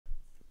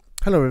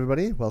Hello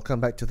everybody, welcome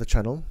back to the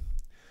channel.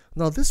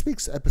 Now this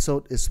week's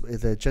episode is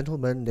with a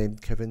gentleman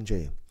named Kavin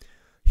Jay.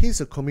 He's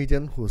a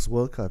comedian whose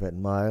work I've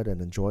admired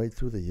and enjoyed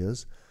through the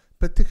years,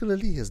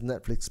 particularly his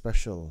Netflix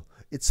special.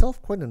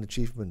 Itself quite an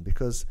achievement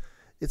because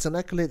it's an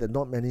accolade that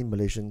not many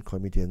Malaysian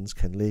comedians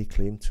can lay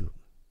claim to.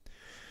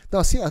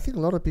 Now see, I think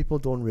a lot of people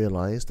don't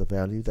realize the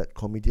value that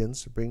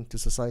comedians bring to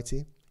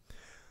society.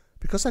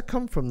 Because I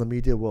come from the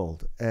media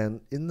world,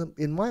 and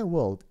in my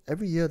world,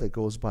 every year that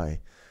goes by,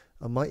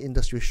 my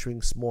industry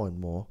shrinks more and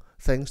more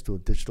thanks to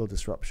digital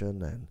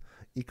disruption and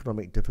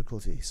economic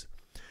difficulties.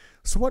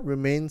 So what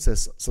remains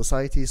as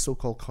society's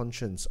so-called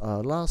conscience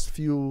are last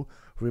few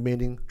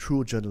remaining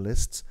true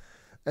journalists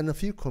and a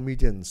few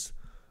comedians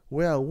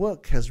where our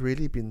work has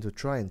really been to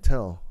try and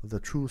tell the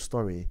true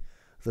story,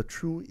 the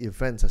true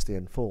events as they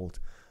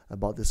unfold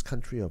about this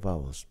country of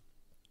ours.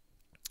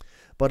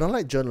 But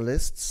unlike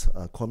journalists,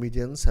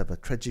 comedians have a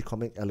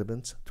tragicomic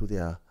element to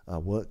their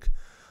work,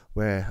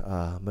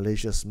 where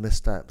Malaysia's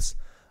missteps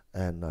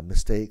and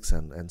mistakes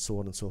and so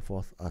on and so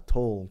forth are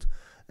told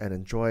and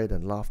enjoyed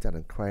and laughed at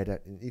and cried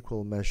at in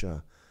equal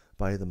measure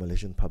by the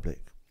Malaysian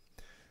public.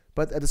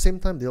 But at the same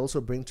time, they also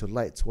bring to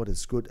light what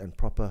is good and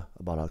proper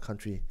about our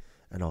country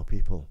and our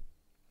people.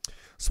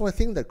 So I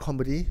think that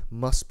comedy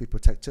must be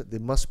protected. They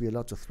must be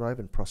allowed to thrive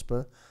and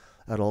prosper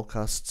at all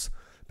costs,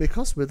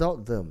 because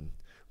without them,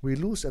 we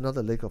lose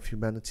another leg of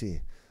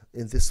humanity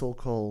in this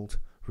so-called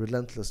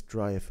relentless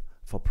drive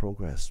for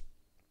progress.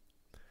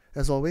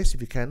 As always,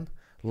 if you can,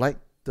 like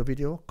the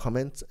video,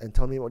 comment, and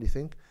tell me what you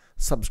think.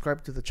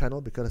 Subscribe to the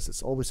channel because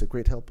it's always a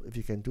great help if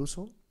you can do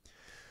so.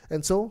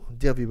 And so,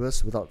 dear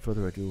viewers, without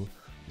further ado,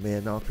 may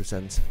I now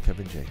present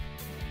Kavin Jay.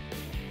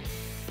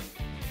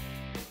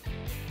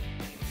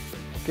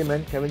 Okay,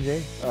 man, Kavin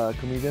Jay,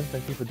 comedian,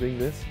 thank you for doing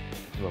this.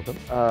 You're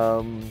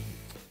welcome.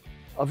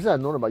 Obviously,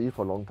 I've known about you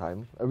for a long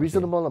time, a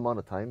reasonable amount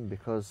of time,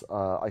 because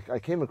I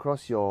came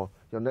across your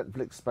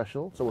Netflix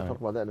special, so we'll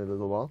talk about that in a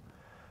little while.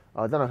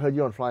 Then I heard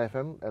you on Fly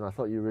FM, and I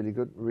thought you were really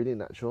good, really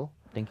natural.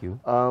 Thank you.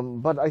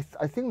 But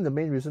I think the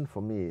main reason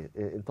for me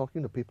in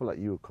talking to people like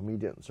you,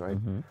 comedians, right,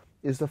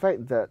 is the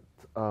fact that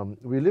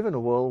we live in a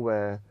world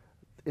where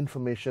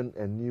information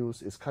and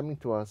news is coming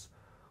to us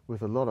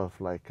with a lot of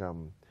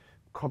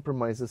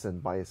compromises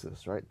and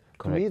biases, right?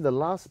 Correct. To me, the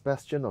last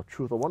bastion of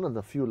truth, or one of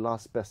the few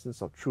last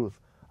bastions of truth,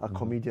 are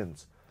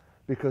comedians,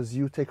 because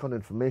you take on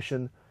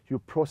information, you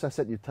process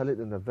it, you tell it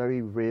in a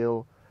very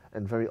real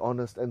and very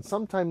honest, and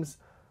sometimes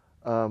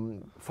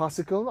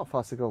farcical,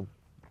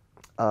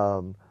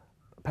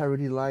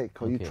 parody-like,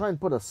 or you try and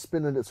put a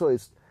spin in it so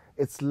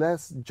it's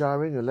less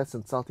jarring and less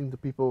insulting to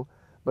people,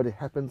 but it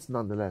happens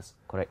nonetheless.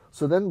 Correct.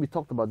 So then we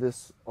talked about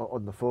this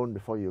on the phone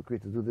before you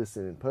agreed to do this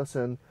in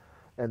person,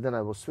 and then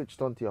I was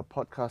switched on to your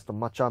podcast, the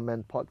Macha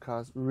Man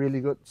podcast,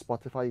 really good,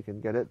 Spotify, you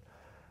can get it.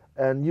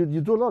 And you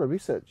do a lot of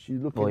research. You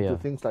look into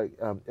things like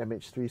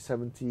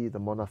MH370, the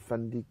Mona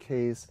Fandi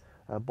case,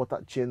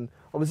 Botak Chin.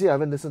 Obviously, I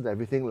haven't listened to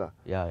everything,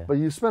 but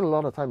you spend a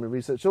lot of time in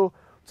research. So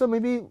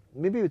maybe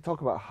we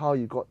talk about how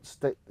you got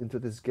stuck into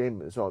this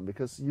game as well,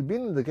 because you've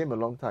been in the game a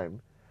long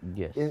time.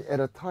 Yes. At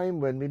a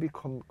time when maybe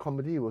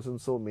comedy wasn't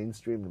so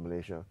mainstream in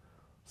Malaysia.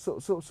 So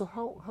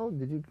how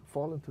did you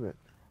fall into it?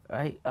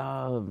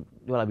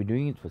 Well, I've been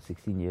doing it for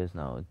 16 years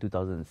now. In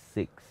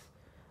 2006,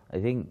 I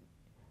think.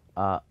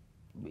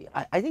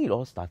 I think it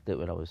all started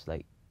when I was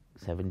like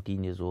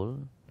 17 years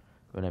old,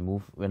 when I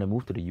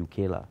moved to the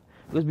UK lah.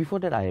 Because before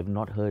that, I have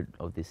not heard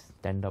of this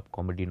stand-up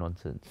comedy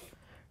nonsense,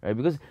 right?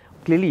 Because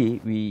clearly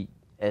we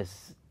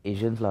as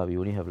Asians lah, we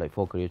only have like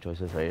 4 career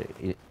choices, right?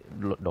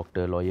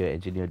 Doctor, lawyer,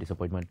 engineer,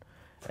 disappointment,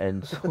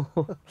 and so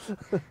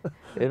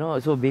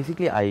so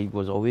basically I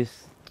was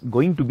always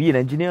going to be an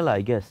engineer lah,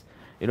 I guess.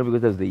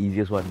 Because that's the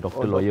easiest one.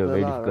 Doctor, lawyer,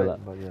 very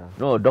difficult. Right?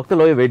 No, doctor,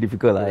 lawyer, very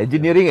difficult.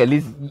 Engineering, at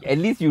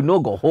least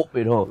got hope,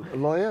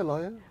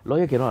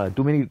 Lawyer cannot,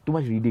 too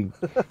much reading.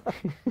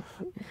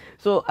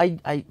 So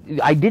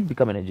I did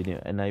become an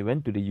engineer, and I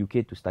went to the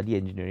UK to study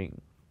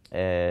engineering.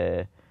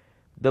 The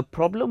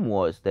problem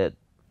was that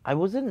I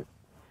wouldn't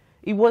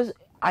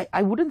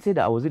say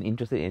that I wasn't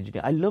interested in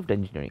engineering. I loved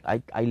engineering.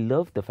 I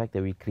loved the fact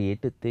that we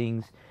created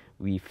things,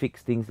 we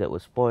fixed things that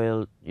were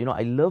spoiled.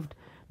 I loved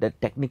that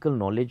technical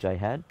knowledge I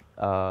had.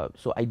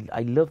 So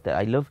I loved that.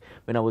 I loved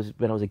when I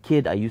was a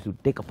kid, I used to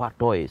take apart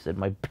toys, and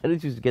my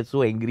parents used to get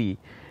so angry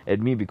at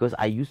me because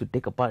I used to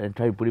take apart and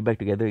try to put it back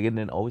together again,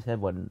 and always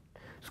have one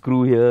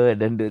screw here,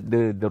 and then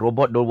the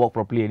robot don't walk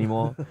properly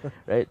anymore,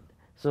 right?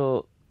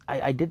 So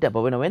I did that,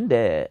 but when I went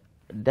there,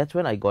 that's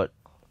when I got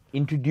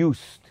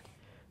introduced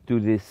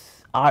to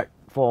this art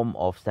form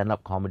of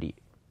stand-up comedy,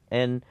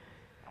 and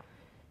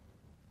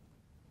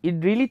it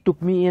really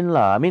took me in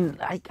lah. I mean,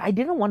 I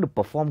didn't want to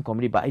perform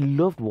comedy, but I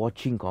loved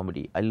watching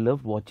comedy. I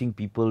loved watching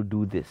people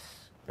do this,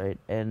 right?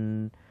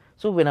 And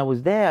so when I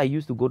was there, I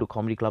used to go to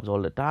comedy clubs all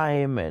the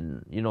time,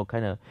 and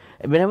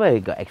whenever I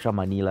got extra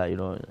money lah,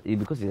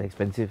 because it's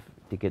expensive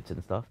tickets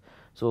and stuff.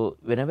 So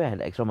whenever I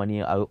had extra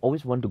money, I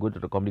always want to go to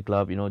the comedy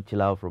club,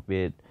 chill out for a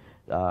bit,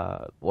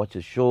 watch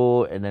a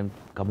show and then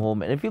come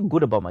home and I feel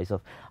good about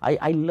myself.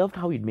 I loved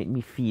how it made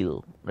me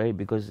feel, right?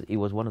 Because it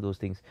was one of those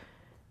things.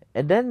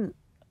 And then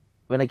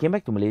when I came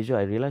back to Malaysia,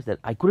 I realized that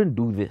I couldn't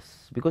do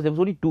this because there was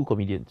only 2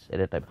 comedians at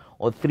that time,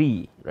 or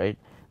 3, right?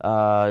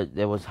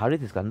 There was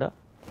Harith Iskandar,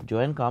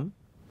 Joanne Kam,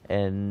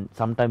 and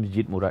sometimes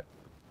Jit Murad.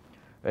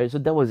 Right? So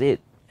that was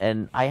it.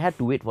 And I had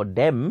to wait for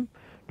them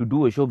to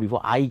do a show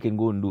before I can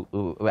go and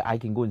where I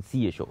can go and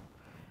see a show.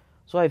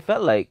 So I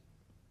felt like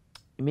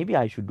maybe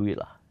I should do it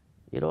lah.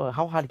 You know,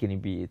 how hard can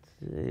it be? It's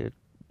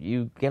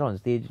you get on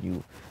stage,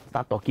 you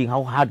start talking.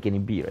 How hard can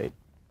it be, right?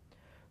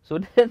 So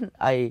then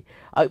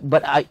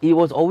it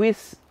was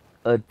always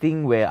a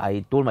thing where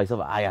I told myself,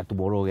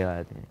 tomorrow,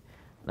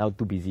 now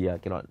too busy,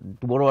 cannot.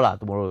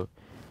 Tomorrow.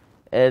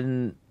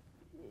 And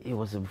it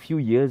was a few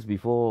years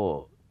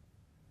before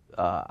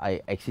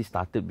I actually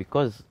started,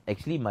 because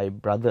actually my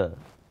brother,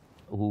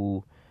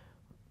 who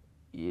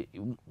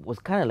was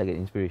kind of like an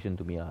inspiration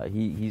to me.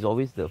 He's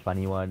always the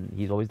funny one.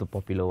 He's always the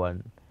popular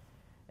one.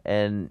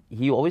 And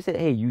he always said,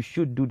 hey, you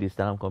should do this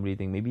stand-up comedy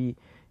thing. Maybe,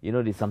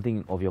 there's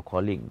something of your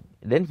calling.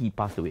 Then he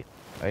passed away,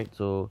 right?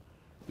 So,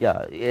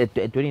 yeah,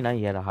 at 29,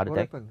 he had a heart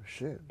attack. What happened?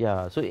 Shit.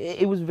 Yeah, so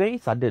it was very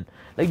sudden.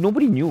 Like,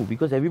 nobody knew,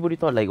 because everybody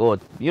thought, like,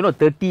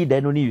 30,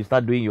 then only you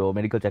start doing your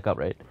medical checkup,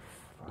 right?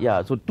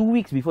 Yeah, so 2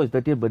 weeks before his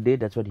 30th birthday,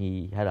 that's when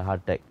he had a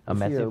heart attack.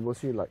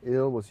 Was he like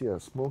ill? Was he a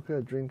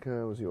smoker,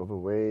 drinker? Was he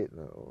overweight?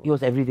 He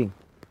was everything.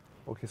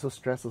 Okay, so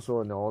stress also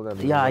and all that.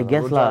 Yeah, I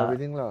guess lah.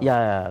 Everything lah.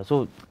 Yeah,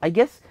 so I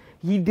guess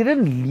he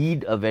didn't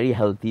lead a very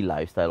healthy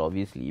lifestyle,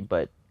 obviously,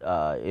 but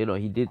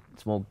he did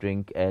smoke,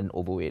 drink, and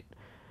overweight.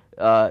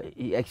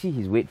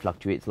 His weight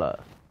fluctuates lah.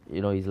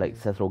 He's like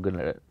Seth Rogen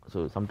like that.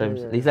 So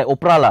sometimes he's like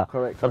Oprah lah.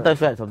 Correct. Sometimes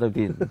fat, sometimes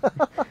thin.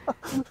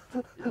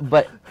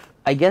 But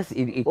I guess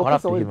it caught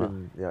up to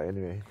him.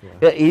 Anyway.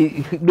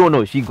 Yeah.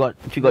 No, she got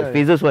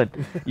phases one.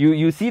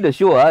 You see the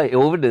show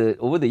over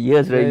the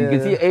years, right? You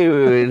can see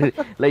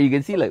like you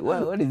can see like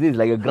what is this,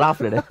 like a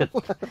graph like that.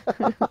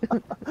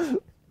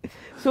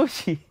 So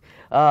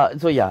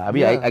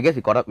I guess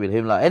it caught up with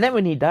him lah. And then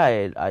when he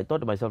died, I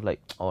thought to myself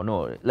like, oh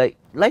no, like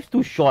life's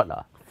too short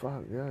lah.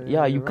 Fuck,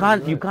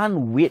 you can't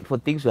wait for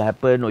things to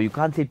happen, or you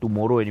can't say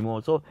tomorrow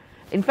anymore. So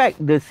in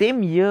fact, the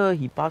same year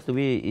he passed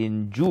away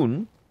in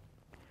June,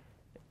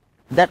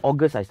 that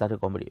August I started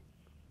comedy,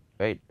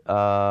 right?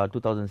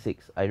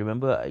 2006. I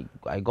remember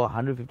I got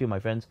 150 of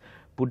my friends,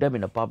 put them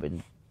in a pub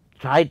and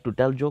tried to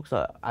tell jokes.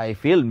 I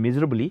failed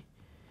miserably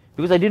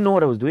because I didn't know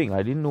what I was doing.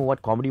 I didn't know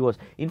what comedy was.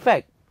 In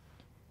fact,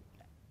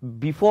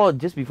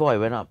 just before I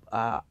went up,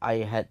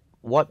 I had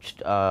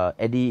watched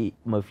Eddie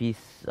Murphy's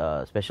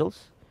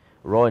specials,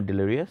 Raw and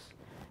Delirious,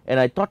 and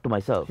I thought to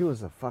myself, he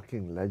was a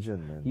fucking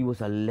legend, man. He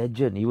was a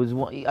legend. He was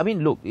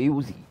look, it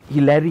was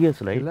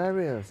hilarious, right?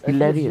 Hilarious.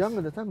 And he was young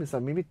at the time. It's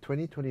like maybe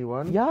 20,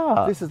 21.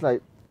 Yeah. This is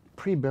like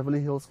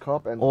pre-Beverly Hills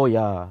Cop, and oh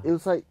yeah, it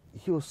was like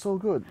he was so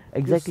good.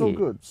 Exactly. He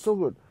was so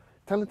good,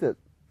 talented,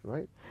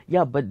 right?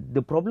 Yeah, but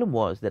the problem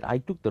was that I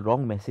took the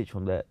wrong message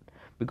from that,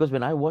 because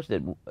when I watched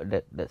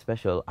that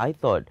special, I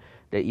thought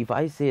that if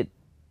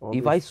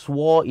I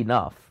swore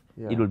enough,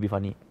 it would be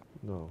funny.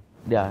 No.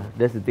 Yeah,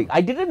 that's the thing.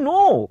 I didn't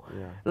know.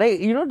 Yeah. Like,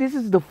 this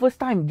is the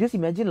first time. Just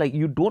imagine, like,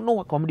 you don't know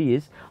what comedy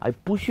is. I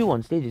push you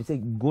on stage and say,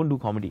 go and do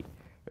comedy,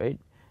 right?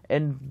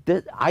 And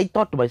I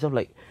thought to myself,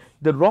 like,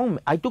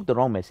 I took the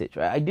wrong message,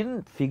 right? I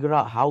didn't figure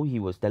out how he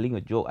was telling a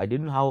joke. I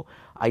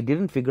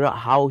didn't figure out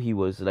how he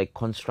was, like,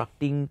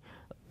 constructing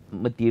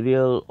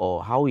material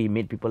or how he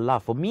made people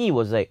laugh. For me, it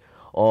was like,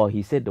 oh,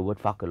 he said the word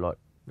fuck a lot.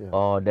 Yeah.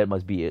 Oh, that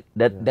must be it.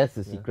 That's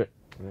the secret.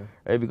 Yeah.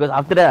 Right? Because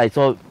after that, I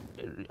saw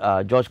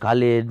George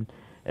Carlin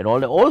and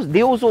all that.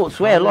 They also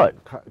swear a lot.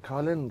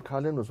 Carlin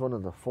was one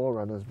of the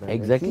forerunners, man.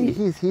 Exactly.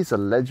 He's a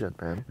legend,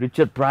 man.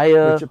 Richard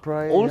Pryor.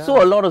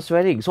 Also a lot of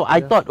swearing. So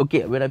I thought,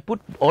 okay, when I put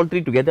all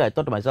three together, I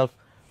thought to myself,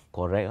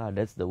 correct,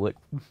 that's the word.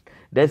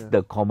 That's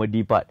the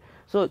comedy part.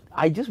 So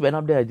I just went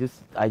up there,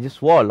 I just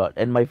swore a lot.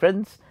 And my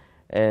friends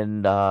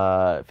and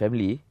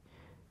family,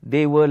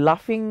 they were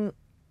laughing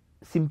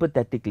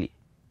sympathetically.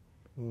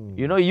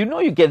 You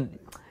can,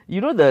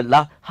 the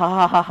laugh,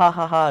 ha ha ha ha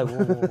ha ha.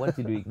 What's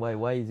he doing?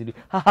 Why is he doing?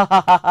 Ha ha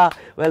ha ha ha.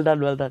 Well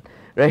done,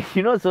 right?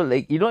 So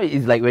like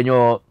it's like when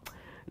you're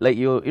when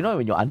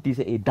your auntie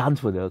say, hey, dance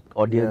for the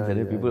audience, and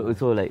then people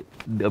also like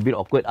a bit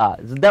awkward.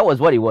 So that was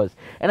what it was,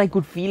 and I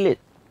could feel it,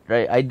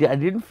 right? I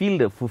didn't feel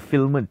the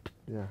fulfillment.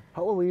 Yeah.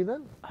 How old were you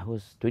then? I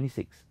was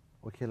 26.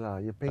 Okay lah,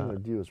 you're paying the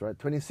dues, right?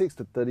 26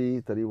 to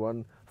 30,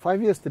 31,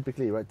 5 years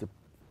typically, right, to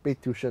pay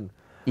tuition.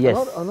 Yes.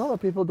 A lot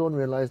of people don't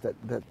realize that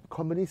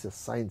comedy is a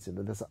science.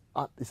 There's an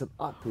art. It's an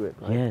art to it,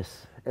 right?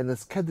 Yes. And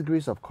there's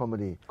categories of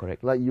comedy.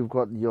 Correct. Like you've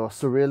got your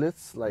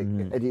surrealists, like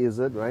Eddie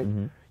Izzard, right?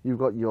 Mm-hmm. You've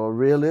got your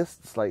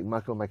realists, like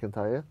Michael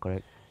McIntyre.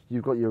 Correct.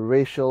 You've got your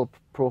racial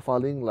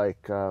profiling,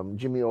 like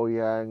Jimmy O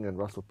Yang and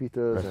Russell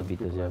Peters and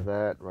people like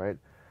that, right?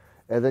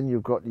 And then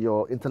you've got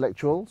your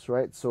intellectuals,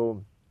 right?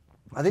 So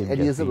I think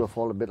Eddie Izzard will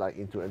fall a bit like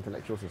into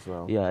intellectuals as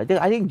well. Yeah,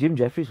 I think Jim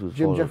Jeffries was.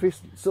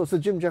 So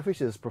Jim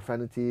Jeffries is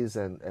profanities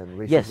and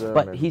racism. Yes,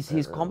 but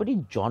his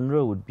comedy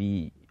genre would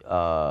be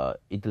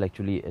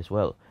intellectually as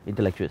well,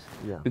 intellectuous.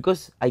 Yeah.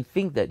 Because I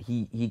think that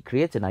he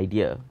creates an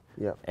idea,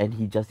 Yeah. and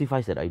he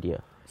justifies that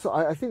idea. So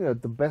I think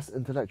the best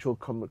intellectual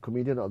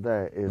comedian out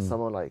there is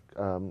someone like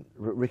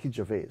Ricky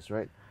Gervais,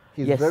 right?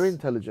 He's Yes. very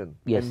intelligent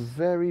Yes. and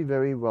very,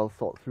 very well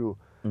thought through.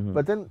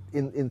 But then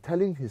in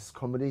telling his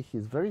comedy,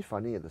 he's very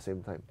funny at the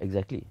same time.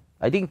 Exactly.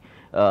 I think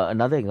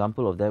another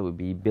example of that would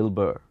be Bill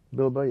Burr,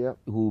 Bill Burr, yeah.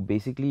 who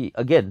basically,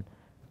 again,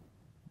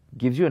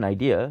 gives you an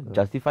idea,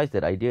 justifies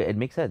that idea, and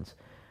makes sense.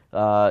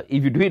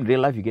 If you do it in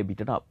real life, you get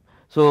beaten up.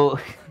 So,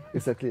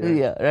 Exactly. Right?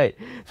 yeah, right.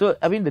 So,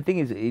 I mean, the thing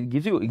is,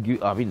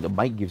 the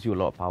mic gives you a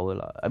lot of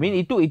power. I mean,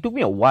 it took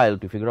me a while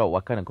to figure out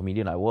what kind of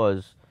comedian I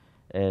was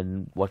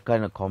and what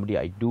kind of comedy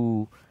I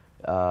do,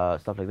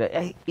 stuff like that.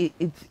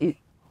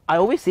 I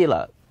always say,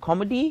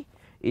 comedy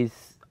is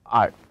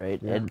art, right?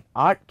 Yeah. And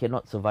art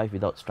cannot survive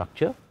without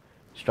structure.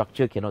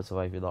 Structure cannot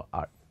survive without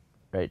art,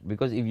 right?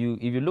 Because if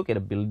you look at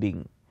a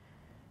building,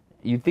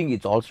 you think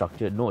it's all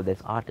structured. No,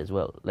 there's art as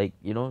well. Like,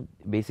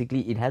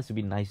 basically it has to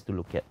be nice to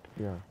look at.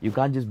 Yeah. You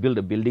can't just build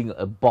a building,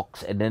 a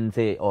box, and then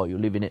say, oh, you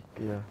live in it.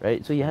 Yeah.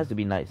 Right? So it has to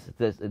be nice.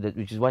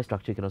 Which is why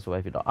structure cannot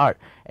survive without art.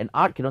 And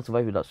art cannot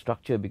survive without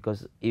structure,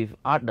 because if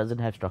art doesn't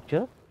have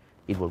structure,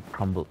 it will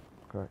crumble.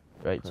 Correct.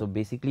 Right? So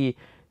basically,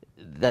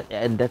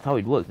 that's how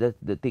it works. That's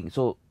the thing.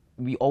 So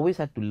we always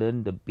had to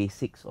learn the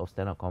basics of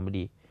stand-up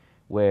comedy,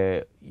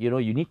 where,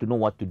 you need to know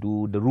what to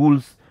do, the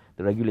rules,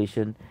 the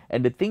regulation.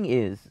 And the thing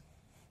is,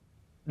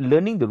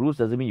 learning the rules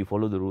doesn't mean you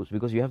follow the rules,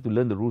 because you have to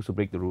learn the rules to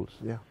break the rules.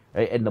 Yeah.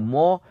 Right? And the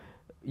more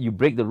you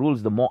break the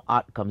rules, the more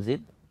art comes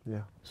in.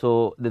 Yeah.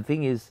 So the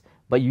thing is,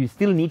 but you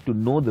still need to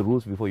know the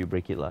rules before you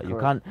break it. You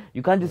Correct.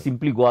 can't just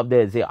simply go up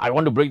there and say, I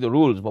want to break the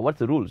rules, but what's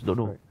the rules? Don't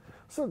know. Right.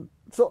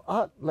 So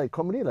art, like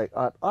comedy, like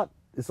art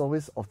is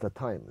always of the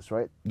times,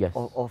 right? Yes.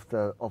 Of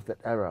that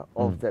era,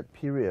 of that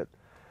period.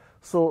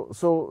 So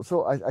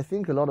I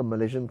think a lot of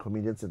Malaysian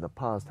comedians in the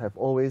past have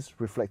always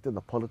reflected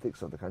the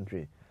politics of the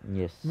country.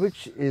 Yes.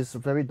 Which is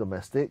very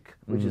domestic,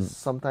 which is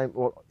sometimes,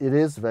 it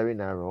is very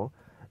narrow.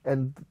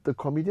 And the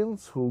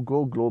comedians who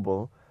go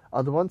global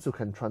are the ones who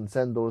can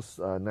transcend those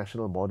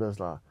national borders.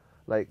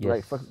 Like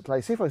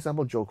say for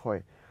example, Joe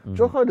Coy.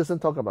 Joe Coy doesn't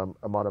talk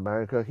about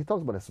America. He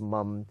talks about his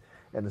mum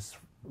and his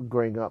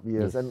growing up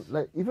years. Yes. And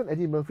like even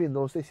Eddie Murphy in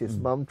those days, his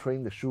mum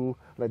trained the shoe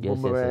like Yes,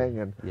 Boomerang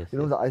yes, and yes,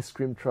 the ice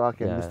cream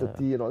truck and Mr.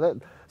 T and all that.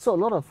 So a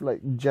lot of like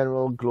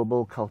general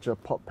global culture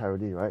pop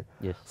parody, right?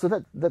 Yes. So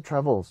that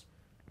travels.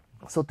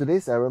 So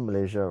today's era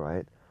Malaysia,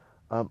 right?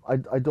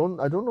 I don't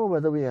know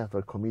whether we have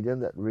a comedian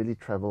that really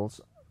travels.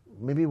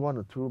 Maybe one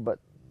or two, but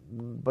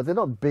they're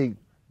not big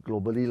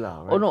globally,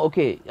 right? Oh no,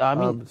 okay. I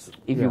mean,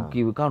 if yeah.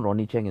 you count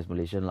Ronnie Cheng as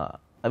Malaysian,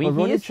 I mean,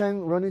 Ronnie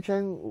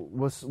Cheng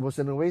was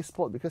in a way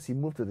spot because he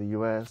moved to the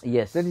US.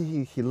 Yes. Then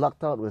he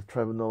lucked out with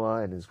Trevor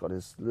Noah and he's got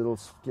his little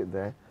skit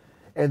there,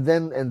 and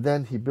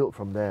then he built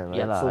from there, right?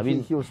 Yeah, so I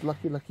mean, he was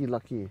lucky.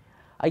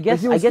 I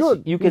guess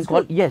good. you can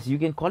call you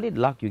can call it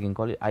luck. You can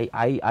call it.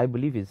 I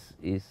believe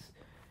is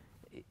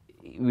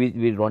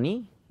with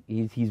Ronnie,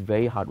 he's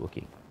very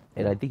hardworking,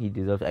 and I think he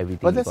deserves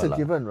everything. But that's a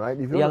given, right?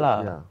 If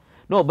Yeah.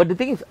 No, but the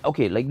thing is,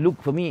 okay, like look,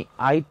 for me,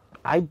 I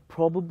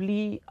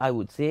probably I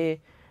would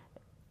say,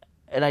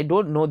 and I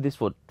don't know this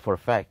for a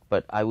fact,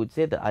 but I would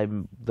say that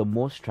I'm the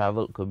most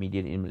traveled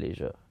comedian in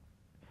Malaysia.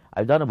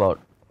 I've done about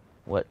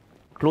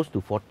close to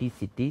 40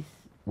 cities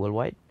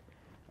worldwide.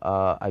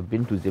 I've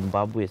been to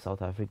Zimbabwe,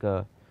 South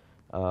Africa,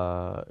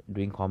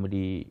 doing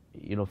comedy.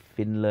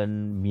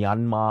 Finland,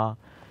 Myanmar.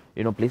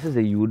 Places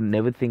that you would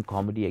never think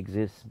comedy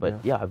exists.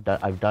 But yeah,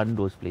 I've done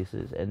those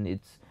places, and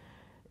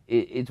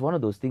it's one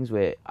of those things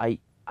where I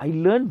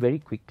learned very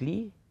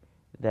quickly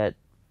that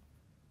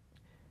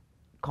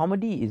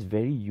comedy is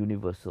very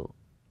universal,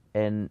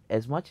 and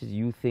as much as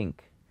you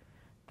think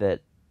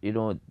that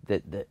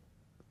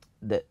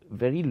that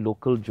very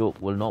local joke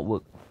will not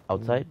work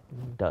outside,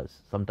 it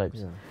does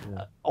sometimes.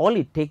 All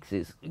it takes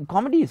is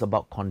comedy is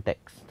about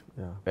context,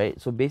 right?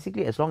 So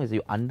basically, as long as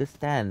you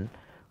understand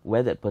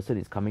where that person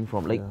is coming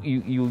from, like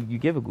you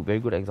gave a very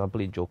good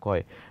example in Joe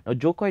Coy. Now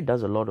Joe Coy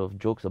does a lot of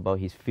jokes about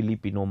his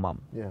Filipino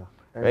mom,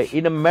 right?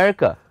 In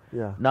America,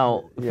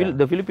 now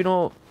the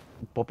Filipino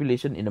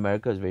population in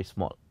America is very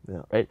small,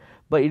 right?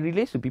 But it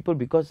relates to people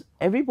because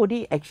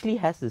everybody actually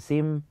has the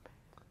same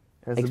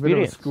has experience. A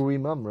bit of a screwy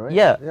mum, right?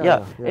 Yeah.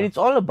 And it's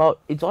all about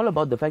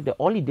the fact that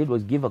all he did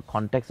was give a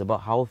context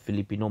about how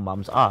Filipino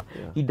mums are.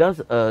 He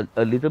does a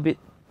little bit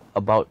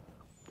about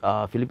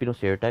Filipino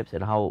stereotypes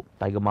and how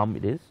tiger mum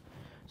it is.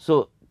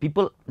 So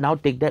people now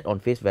take that on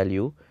face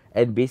value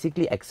and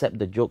basically accept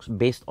the jokes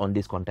based on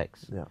this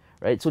context,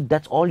 right? So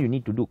that's all you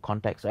need to do,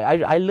 context.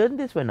 I learned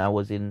this when I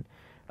was in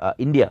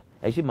India.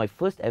 Actually, my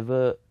first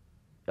ever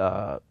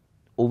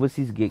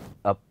overseas gig,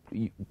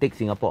 take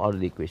Singapore out of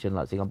the equation.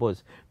 Singapore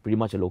is pretty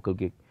much a local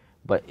gig.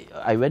 But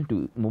I went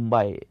to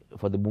Mumbai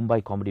for the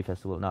Mumbai Comedy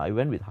Festival. Now, I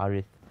went with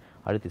Harith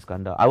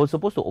Iskandar. I was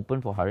supposed to open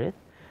for Harith,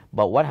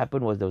 but what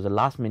happened was there was a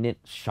last minute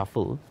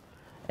shuffle,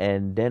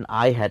 and then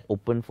I had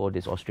opened for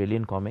this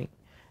Australian comic,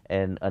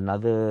 and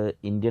another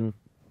Indian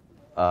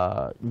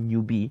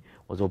newbie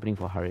was opening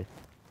for Harith.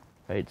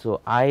 right?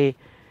 So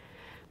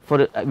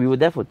we were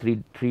there for three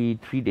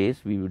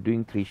days. We were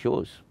doing 3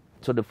 shows.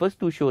 So the first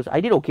 2 shows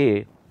I did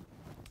okay,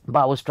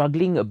 but I was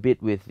struggling a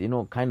bit with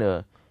kind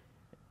of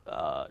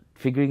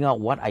figuring out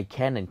what I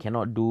can and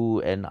cannot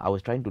do, and I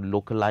was trying to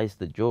localize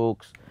the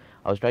jokes.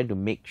 I was trying to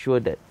make sure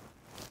that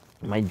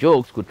my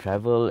jokes could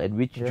travel and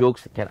which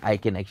jokes I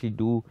can actually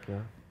do.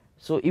 Yeah.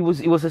 So it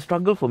was a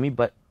struggle for me,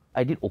 but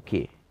I did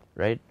okay,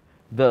 right?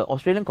 The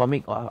Australian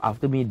comic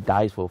after me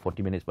dies for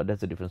 40 minutes, but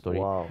that's a different story.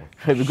 Wow.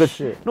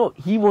 Because no,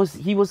 he was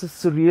a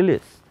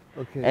surrealist.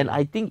 Okay. And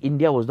I think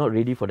India was not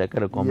ready for that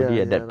kind of comedy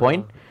at that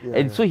point.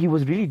 So he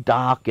was really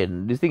dark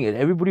and this thing, and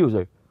everybody was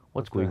like,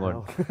 what's going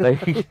on?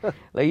 like,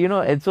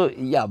 and so,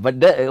 but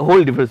that a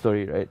whole different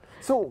story, right?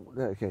 So,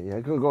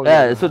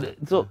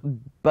 go.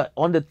 But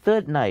on the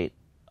third night,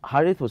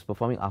 Harith was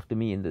performing after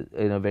me in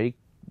a very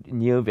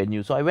near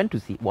venue. So I went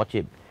to watch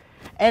him.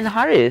 And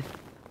Harith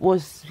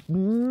was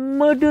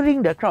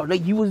murdering the crowd.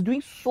 Like, he was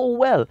doing so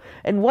well.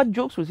 And what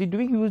jokes was he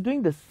doing? He was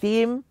doing the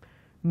same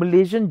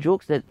Malaysian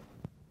jokes that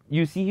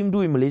you see him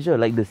do in Malaysia,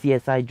 like the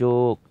CSI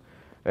joke,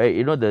 right?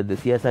 The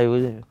CSI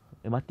was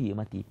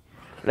mati.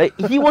 Right?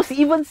 He was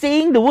even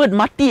saying the word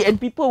mati and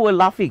people were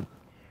laughing.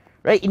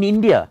 Right? In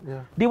India.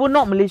 Yeah. They were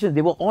not Malaysians,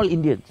 they were all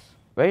Indians.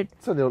 Right?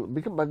 So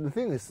but the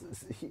thing is,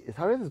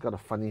 Harith has got a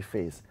funny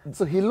face.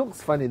 So he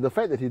looks funny. The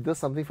fact that he does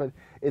something funny,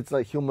 it's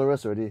like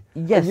humorous already.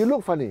 Yes. And you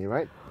look funny,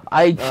 right?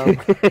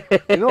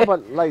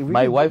 But like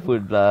my wife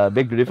would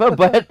beg to differ,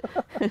 but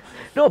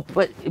no.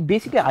 But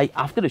basically,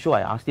 after the show,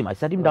 I asked him. I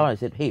sat him down. I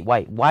said, "Hey,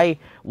 why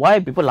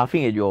are people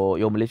laughing at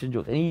your Malaysian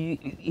jokes?" And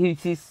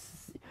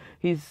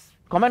his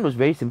comment was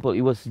very simple.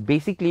 It was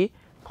basically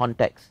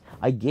context.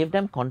 I gave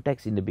them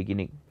context in the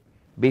beginning.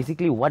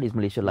 Basically, what is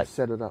Malaysia like?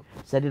 Set it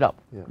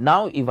up. Yeah.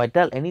 Now, if I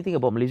tell anything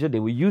about Malaysia,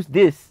 they will use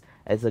this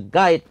as a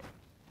guide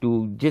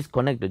to just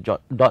connect the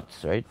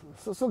dots, right?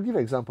 So give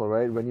an example,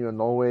 right? When you're in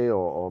Norway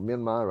or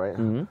Myanmar, right?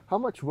 Mm-hmm. How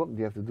much work do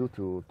you have to do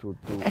to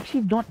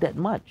Actually, not that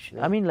much.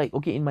 Yeah. I mean, like,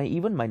 okay,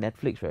 even my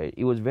Netflix, right?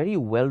 It was very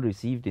well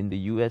received in the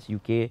US,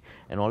 UK,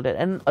 and all that.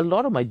 And a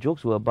lot of my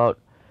jokes were about,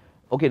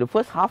 okay, the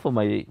first half of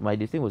my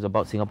this thing was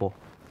about Singapore,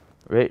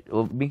 right?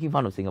 Or making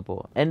fun of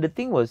Singapore. And the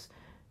thing was,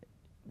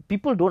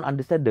 people don't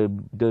understand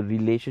the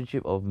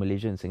relationship of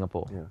Malaysia and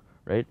Singapore,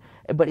 right?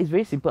 But it's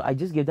very simple. I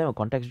just gave them a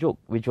context joke,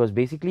 which was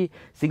basically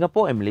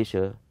Singapore and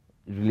Malaysia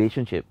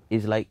relationship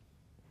is like,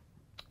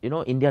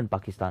 India and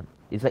Pakistan.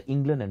 It's like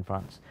England and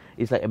France.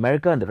 It's like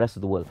America and the rest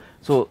of the world.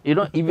 So,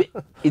 if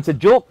it's a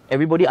joke,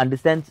 everybody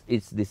understands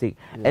it's this thing.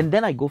 Yeah. And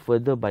then I go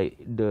further by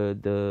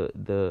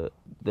the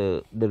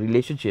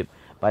relationship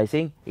by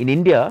saying in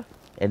India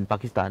and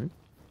Pakistan,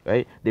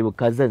 right? They were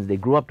cousins. They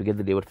grew up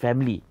together. They were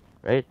family.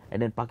 Right, and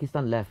then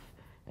Pakistan left,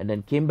 and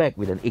then came back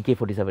with an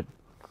AK-47.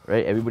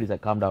 Right, everybody's like,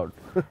 calm down.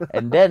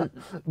 And then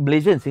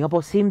Malaysia and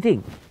Singapore, same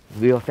thing.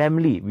 We were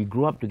family. We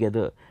grew up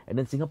together, and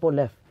then Singapore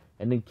left,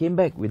 and then came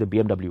back with a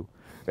BMW.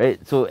 Right,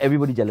 so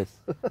everybody jealous.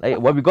 Like,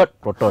 what we got,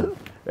 Proton.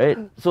 Right,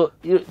 so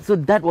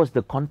that was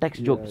the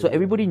context joke. So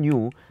everybody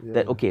knew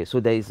that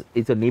so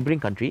it's a neighboring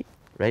country.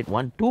 Right,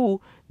 1, 2,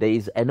 there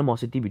is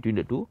animosity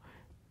between the two.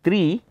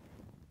 3,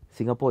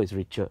 Singapore is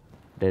richer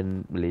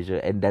than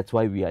Malaysia, and that's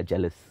why we are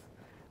jealous.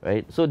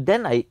 Right, so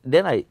then I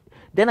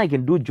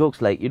can do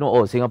jokes like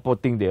Singapore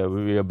think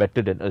we are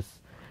better than us.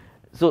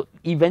 So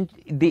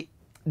eventually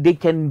they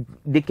can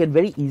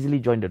very easily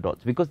join the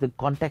dots because the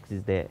context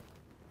is there.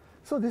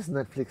 So this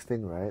Netflix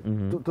thing, right?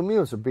 Mm-hmm. To me, it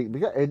was a big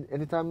because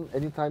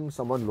anytime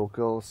someone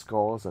local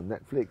scores a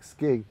Netflix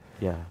gig,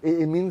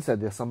 it means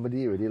that there's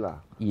somebody already lah.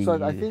 So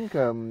I think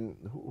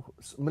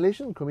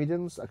Malaysian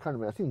comedians, I can't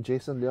remember. I think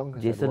Jason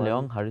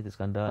Leong, Harith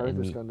Iskandar,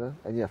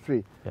 and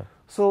 3. Yeah.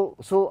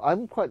 So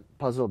I'm quite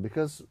puzzled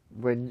because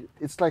when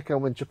it's like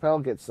when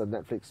Chappelle gets a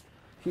Netflix,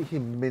 he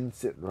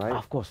mints it, right?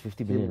 Of course,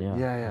 50 million.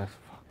 Yeah.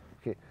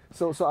 Okay.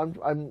 So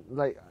I'm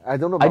like, I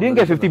don't know. I didn't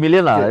get 50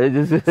 million lah.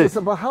 Okay.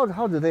 But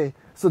how do they?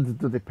 So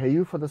do they pay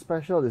you for the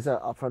special? Is there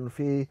an upfront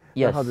fee?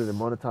 Yes. How do they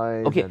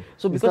monetize? Okay.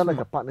 So is because there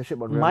like a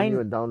partnership on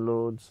revenue and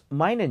downloads?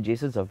 Mine and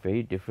Jason's are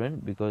very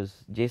different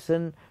because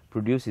Jason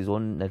produced his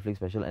own Netflix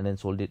special and then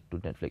sold it to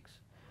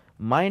Netflix.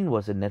 Mine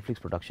was a Netflix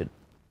production.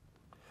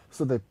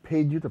 So they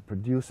paid you to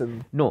produce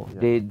and... No,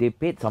 they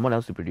paid someone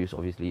else to produce,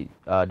 obviously.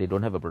 They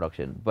don't have a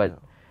production. But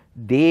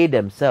they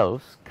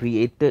themselves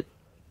created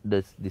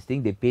this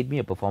thing. They paid me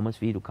a performance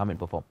fee to come and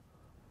perform.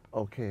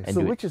 Okay. So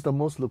which is the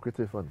most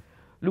lucrative one?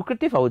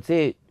 Lucrative, I would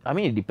say, I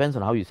mean, it depends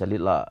on how you sell it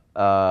lah.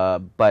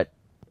 But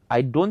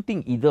I don't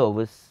think either of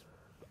us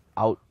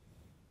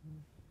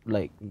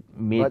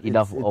made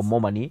enough or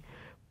more money.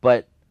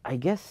 But I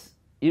guess,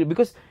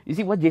 because you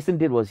see what Jason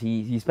did was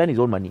he spent his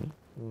own money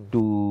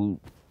to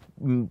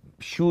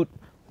shoot,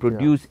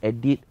 produce,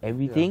 edit,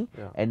 everything,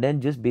 and then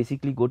just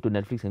basically go to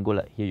Netflix and go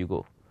like, here you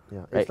go.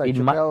 Yeah, it's like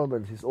Chappelle,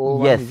 but his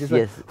old yes, one. He's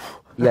just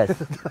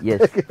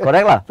yes,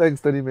 correct lah. Thanks,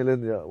 30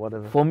 million,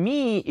 whatever. For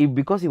me,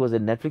 because it was a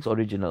Netflix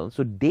original,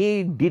 so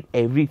they did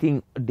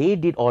everything. They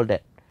did all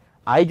that.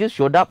 I just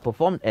showed up,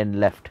 performed, and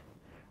left.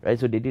 Right,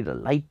 so they did the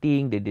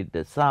lighting, they did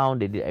the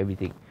sound, they did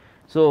everything.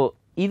 So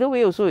either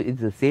way also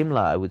it's the same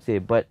lah, I would say.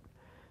 But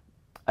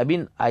I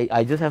mean,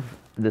 I just have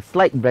the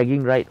slight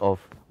bragging right of,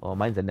 oh,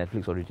 mine's a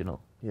Netflix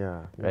original.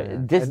 Yeah. Right. Yeah.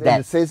 Just and that.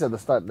 it says at the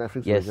start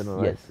Netflix Yes,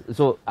 original, right? yes.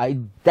 So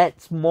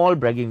that small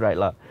bragging right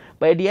lah.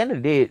 But at the end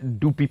of the day,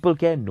 do people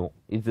care? No.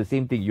 It's the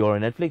same thing. You're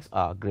on Netflix.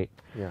 Great.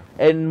 Yeah.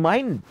 And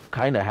mine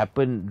kind of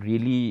happened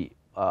really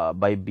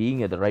by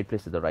being at the right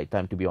place at the right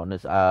time. To be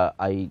honest,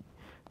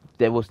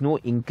 there was no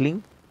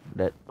inkling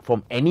that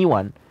from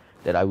anyone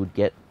that I would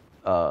get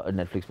a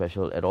Netflix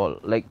special at all.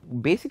 Like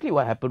basically,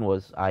 what happened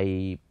was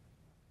I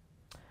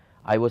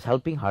was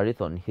helping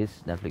Harith on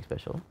his Netflix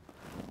special.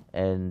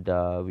 And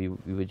we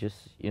were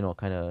just,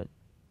 kind of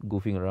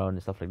goofing around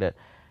and stuff like that.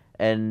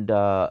 And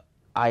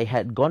I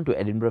had gone to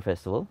Edinburgh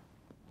Festival,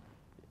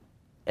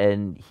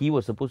 and he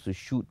was supposed to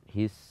shoot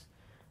his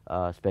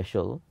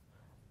special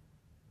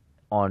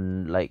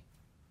on, like,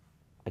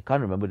 I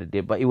can't remember the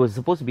date, but it was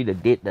supposed to be the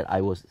date that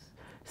I was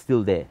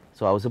still there.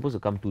 So I was supposed to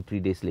come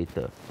 2-3 days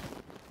later.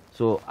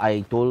 So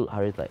I told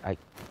Harith, like, I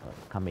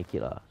can't make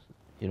it.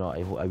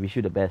 I wish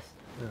you the best.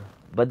 Yeah.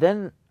 But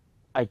then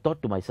I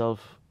thought to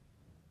myself,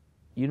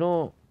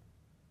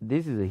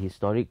 this is a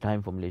historic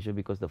time for Malaysia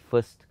because the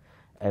first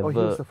ever. Oh, he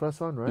was the first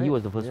one, right? He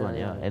was the first one,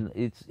 yeah. And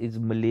it's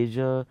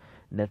Malaysia,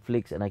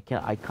 Netflix, and I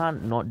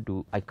can't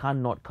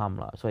not come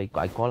lah. So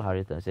I called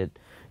Harith and I said,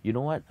 you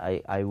know what?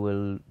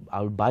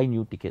 I'll buy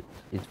new tickets.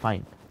 It's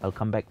fine. I'll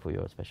come back for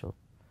your special,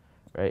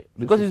 right?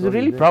 Because it's a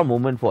really proud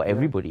moment for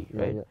everybody,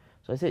 right? Yeah.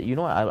 So I said, you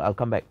know what? I'll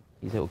come back.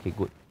 He said, okay,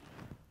 good.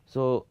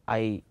 So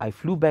I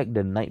flew back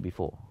the night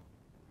before.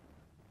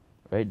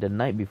 Right, the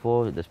night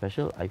before the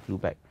special, I flew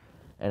back,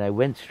 and I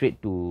went straight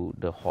to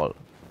the hall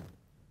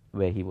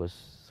where he was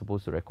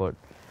supposed to record,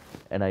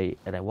 and I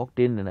walked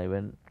in and I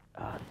went,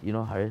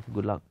 Harith,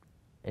 good luck,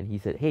 and he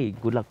said, hey,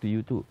 good luck to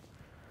you too.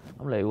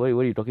 I'm like, what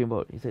are you talking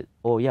about? He said,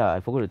 oh yeah, I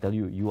forgot to tell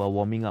you, you are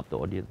warming up the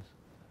audience.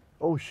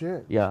 Oh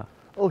shit. Yeah.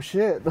 Oh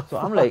shit. So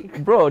I'm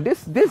like, bro,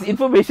 this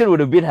information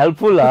would have been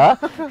helpful,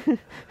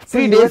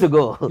 3 days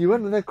ago. You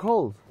went in there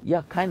cold.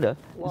 Yeah, kinda.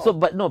 Wow. So,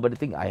 but the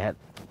thing, I had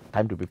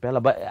time to prepare,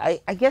 but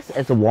I guess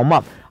as a warm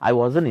up, I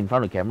wasn't in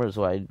front of camera,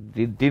 so I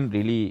didn't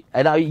really.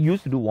 And I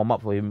used to do warm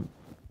up for him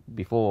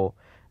before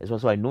as well,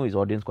 so I know his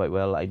audience quite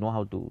well. I know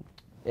how to,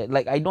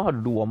 I know how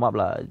to do warm up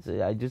lah.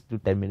 I just do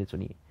 10 minutes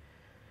only.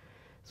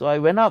 So I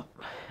went up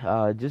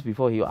just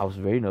before I was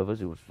very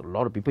nervous. It was a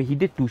lot of people. He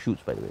did 2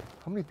 shoots, by the way.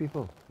 How many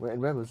people?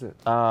 Where was it?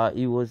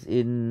 It was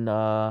in.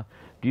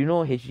 Do you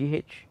know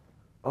HGH?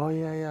 Oh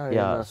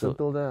yeah. So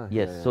there.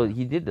 yes, Yeah. So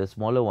he did the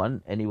smaller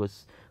one, and it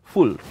was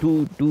full.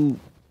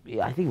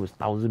 I think it was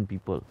 1,000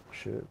 people.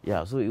 Shit.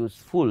 Yeah, so it was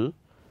full.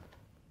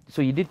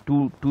 So he did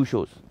two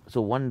shows. So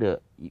one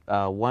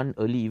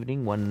early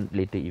evening, one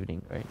later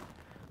evening, right?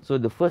 So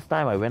the first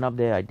time I went up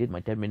there, I did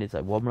my 10 minutes. I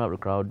warmed up the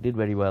crowd, did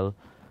very well.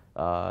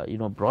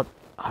 Brought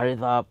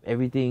Harith up,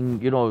 everything.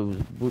 It was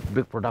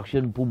big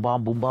production, boom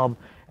bam,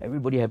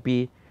 everybody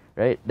happy,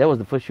 right? That was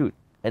the first shoot,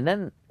 and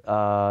then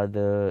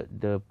the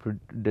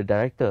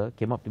director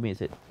came up to me and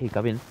said, "Hey,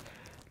 Kavin,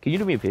 can you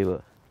do me a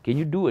favor? Can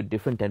you do a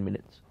different 10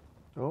 minutes?"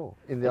 Oh,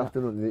 in the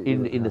afternoon.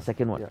 In the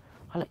second one. Yeah.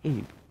 I'm like, hey,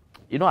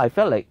 I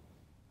felt like,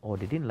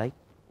 they didn't like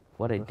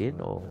what I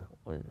did, or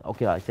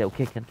okay, I said,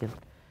 okay, can.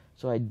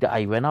 So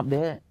I went up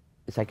there.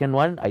 The second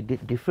one, I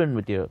did different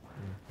material,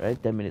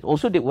 right? 10 minutes.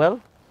 Also did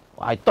well.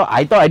 I thought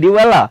I did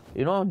well lah.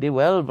 Did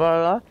well, blah, blah,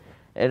 blah.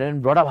 And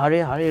then brought up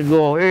Harith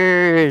go,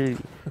 hey,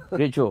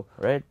 great show,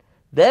 right?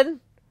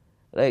 Then,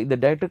 like, the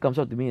director comes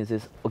up to me and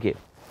says, okay.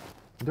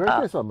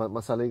 Director is what,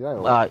 Masale guy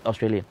or what?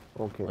 Australian.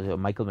 Okay.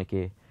 Michael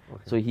McKay.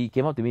 Okay. So he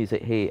came up to me and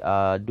said, hey,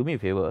 do me a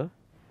favor.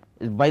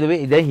 By the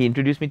way, then he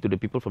introduced me to the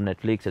people from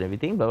Netflix and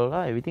everything, blah, blah,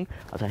 blah, everything.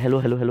 I was like,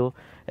 hello.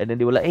 And then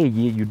they were like, hey,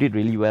 you did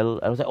really well.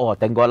 I was like, oh,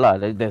 thank God lah.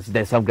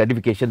 There's some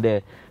gratification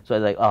there. So I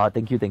was like,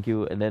 thank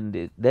you. And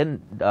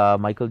then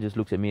Michael just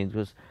looks at me and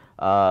goes,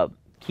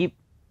 keep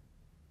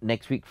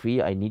next week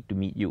free. I need to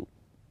meet you.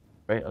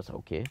 Right? I was like,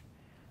 okay.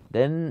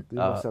 Then you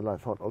must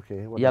have thought,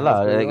 okay. Yeah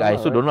lah. I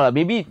also don't know.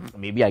 Maybe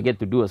I get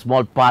to do a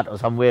small part or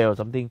somewhere or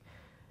something.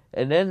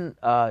 And then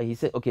he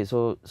said, okay,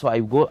 so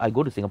I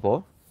go to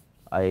Singapore.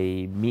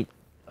 I meet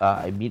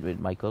with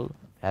Michael,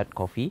 had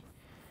coffee,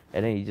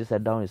 and then he just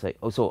sat down. He's like,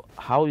 oh, so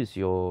how is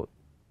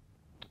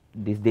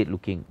this date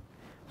looking?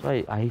 So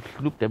I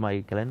looked at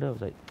my calendar. I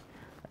was like,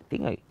 I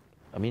think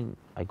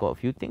I got a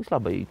few things lah,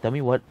 but you tell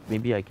me what,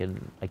 maybe I can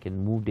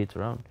move dates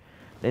around.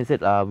 Then he said,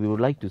 we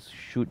would like to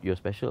shoot your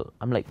special.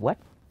 I'm like, what?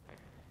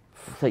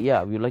 He said,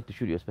 yeah, we would like to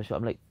shoot your special.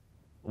 I'm like,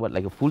 what,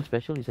 like a full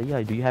special? He said,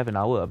 yeah, do you have an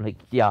hour? I'm like,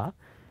 yeah.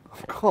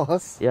 Of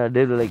course. Yeah,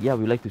 they were like, yeah,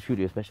 we'd like to shoot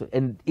your special.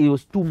 And it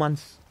was 2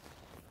 months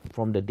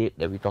from the date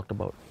that we talked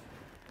about.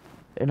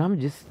 And I'm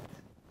just,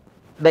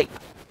 like,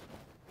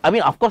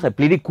 of course I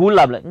played it cool.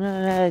 I'm like,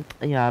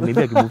 yeah,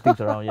 maybe I can move things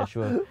around. Yeah,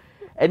 sure.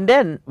 And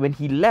then when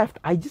he left,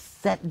 I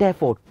just sat there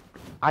for,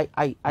 I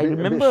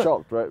remember. A bit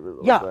shocked, right?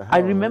 Yeah, I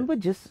remember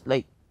just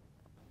like,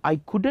 I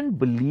couldn't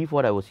believe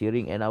what I was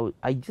hearing, and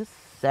I just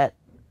sat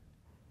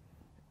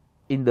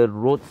in the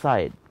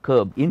roadside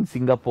curb in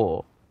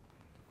Singapore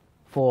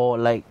for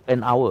like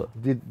an hour.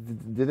 Did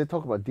they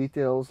talk about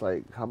details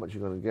like how much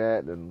you're gonna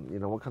get and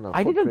what kind of?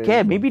 I didn't footprint?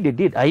 care. Maybe they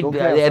did. Don't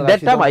care, so At that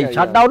actually time don't I care,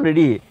 shut yeah. down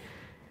already.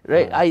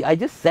 Right? Yeah. I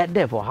just sat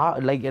there for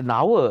like an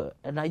hour,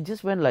 and I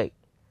just went like,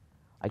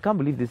 I can't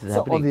believe this is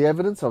So happening. on the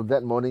evidence of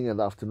that morning and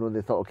the afternoon,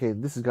 they thought, okay,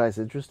 this guy is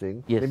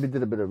interesting. Yes. Maybe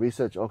did a bit of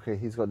research. Okay,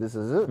 he's got this,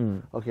 is it?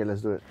 Okay,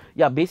 let's do it.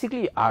 Yeah,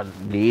 basically,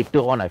 later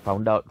on I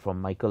found out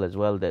from Michael as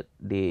well that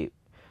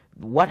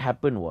what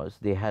happened was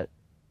they had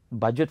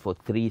budget for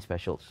 3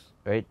 specials,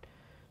 right?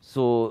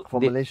 So For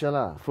Malaysia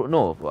lah.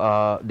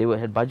 They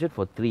had budget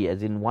for 3,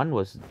 as in one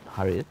was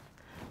Harith,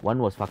 one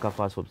was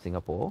Fakafas from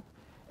Singapore,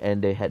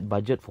 and they had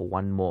budget for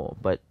 1 more.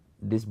 But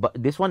this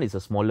one is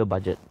a smaller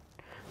budget,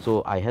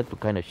 so I had to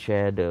kind of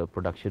share the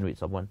production with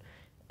someone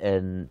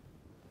and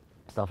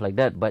stuff like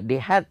that. But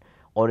they had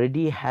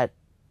already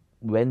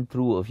went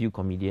through a few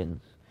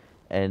comedians,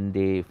 and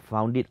they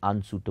found it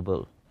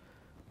unsuitable.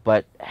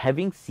 But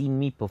having seen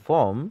me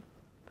perform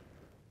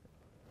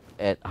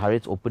at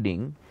Harith's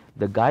opening,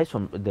 the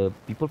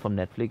people from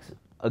Netflix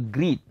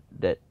agreed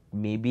that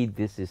maybe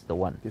this is the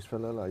one. This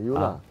fella lah, you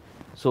lah.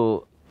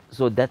 So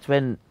that's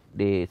when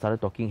they started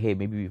talking, hey,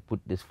 maybe we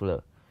put this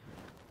fella.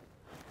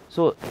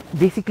 So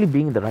basically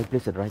being in the right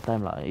place at the right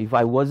time lah. If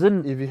I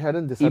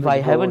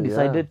haven't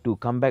decided to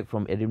come back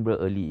from Edinburgh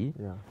early,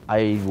 Yeah.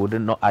 I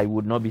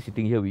would not be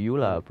sitting here with you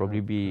lah.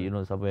 Probably be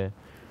somewhere.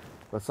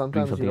 But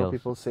sometimes something else.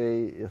 people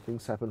say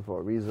things happen for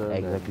a reason.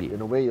 Exactly. And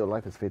in a way, your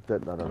life is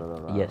fated.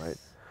 Yes.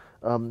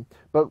 Right?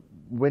 But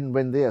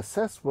when they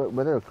assess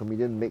whether a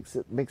comedian makes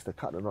the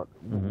cut or not,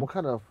 what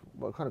kind of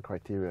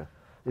criteria?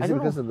 Is it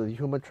because of the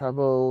humor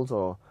travels,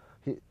 or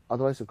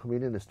otherwise the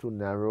comedian is too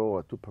narrow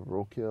or too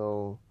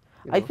parochial?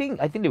 I think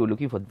they were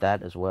looking for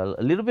that as well.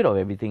 A little bit of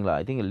everything lah.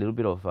 I think a little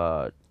bit of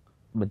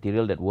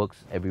material that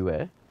works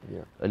everywhere.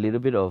 Yeah. A little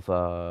bit of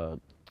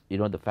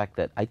the fact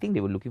that I think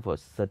they were looking for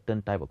a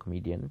certain type of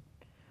comedian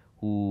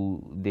who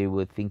they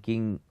were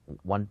thinking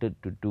wanted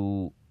to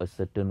do a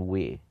certain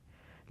way.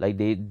 Like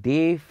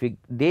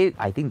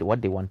I think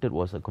what they wanted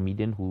was a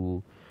comedian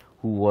who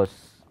was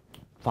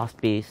fast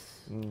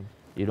paced,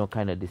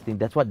 kind of this thing.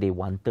 That's what they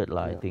wanted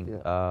lah. I think,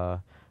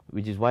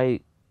 which is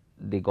why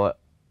they got,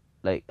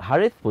 like,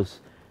 Harith was,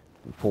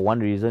 for one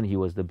reason, he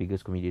was the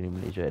biggest comedian in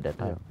Malaysia at that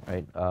time,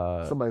 right?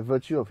 So by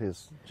virtue of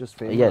his just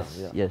fame. Yes,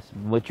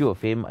 virtue of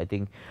fame. I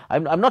think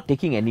I'm not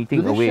taking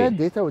anything Do they away. share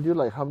data with you,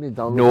 like how many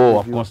downloads? No,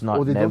 of views? course not.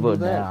 Oh, they Never, don't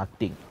do that?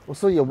 nothing. Oh,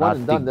 so you're one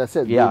and done. That's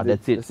it. Yeah,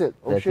 that's it. That's it.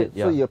 Oh That's shit. it,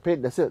 yeah. So you're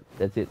paid. That's it.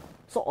 That's it.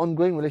 So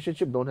ongoing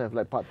relationship don't have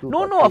like part 2.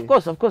 No, part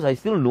 3. of course. I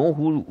still know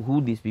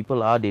who these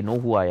people are. They know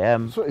who I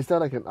am. So is there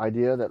like an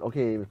idea that,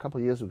 okay, in a couple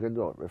of years we're going to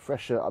do a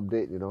refresher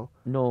update?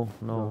 No.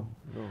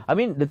 I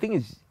mean, the thing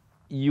is,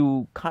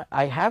 you can't.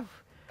 I have,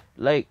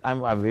 like,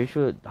 I'm very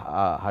sure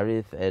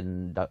Harith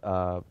and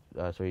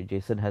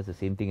Jason has the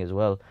same thing as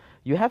well.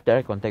 You have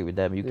direct contact with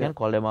them. You can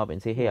call them up and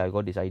say, hey, I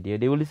got this idea.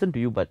 They will listen to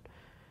you, but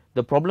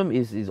the problem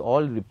is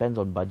all depends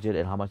on budget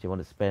and how much they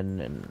want to spend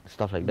and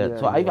stuff like that. Yeah,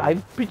 so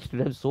I've pitched to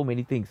them so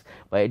many things,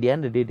 but at the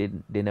end of the day,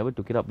 they never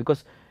took it up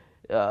because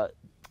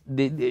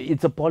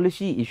it's a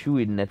policy issue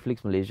in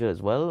Netflix Malaysia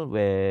as well,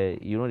 where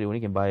they only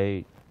can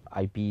buy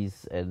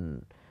IPs,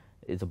 and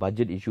it's a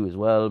budget issue as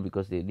well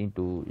because they need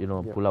to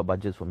pull out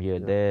budgets from here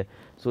and there.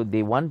 So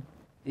they want,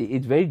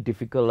 it's very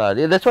difficult lah.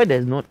 That's why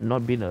there's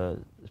not been a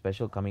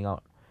special coming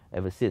out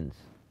ever since,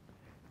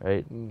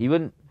 right?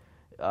 Even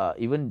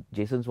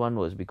Jason's one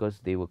was because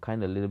they were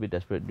kind of a little bit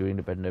desperate during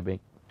the pandemic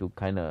to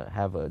kind of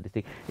have this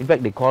thing. In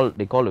fact, they called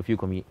a few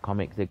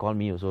comics. They called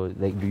me also,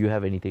 like, do you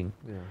have anything?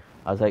 Yeah.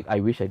 I was like, I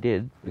wish I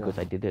did, because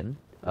I didn't.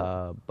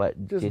 But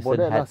Just Jason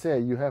had say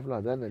you have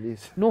lah, then at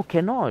least. No,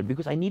 cannot,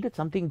 because I needed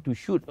something to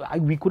shoot.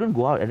 We couldn't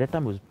go out at that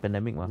time. It was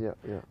pandemic,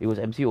 It was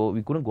MCO.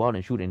 We couldn't go out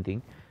and shoot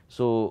anything.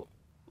 So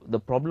the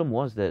problem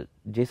was that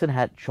Jason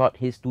had shot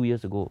his 2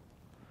 years ago.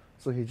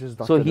 So he just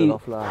dusted it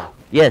off lah.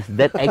 Yes,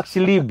 that's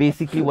actually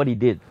basically what he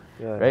did.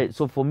 Yeah. Right.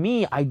 So for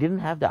me, I didn't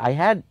have that. I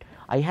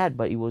had,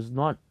 but it was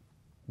not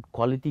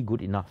quality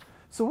good enough.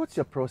 So what's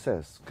your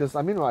process? Because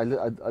I mean, I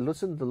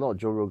listened to a lot of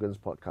Joe Rogan's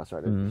podcast,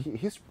 right? And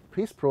his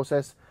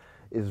process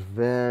is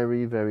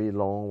very, very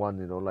long one.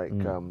 Like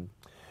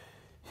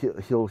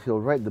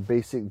he'll write the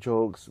basic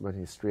jokes when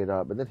he's straight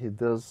up, and then he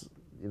does,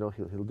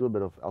 he'll do a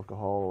bit of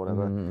alcohol or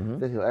whatever.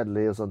 Then he'll add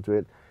layers onto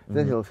it.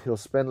 Then he'll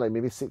spend like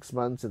maybe 6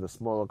 months in the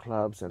smaller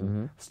clubs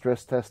and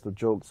stress test the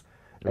jokes.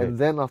 Right. And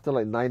then after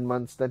like 9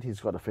 months, then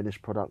he's got a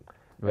finished product.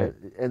 Right.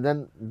 And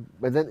then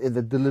in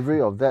the delivery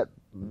of that,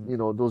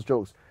 those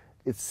jokes,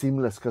 it's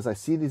seamless, because I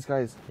see these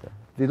guys,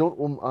 they don't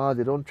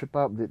they don't trip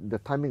up. The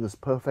timing is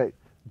perfect.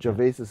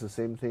 Gervais is the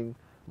same thing.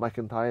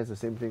 McIntyre is the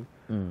same thing.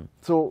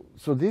 So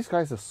these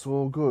guys are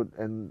so good,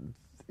 and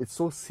it's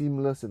so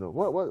seamless.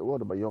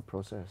 What about your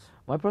process?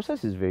 My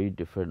process is very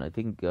different. I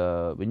think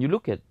when you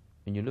look at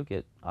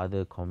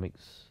other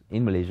comics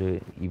in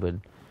Malaysia,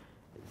 even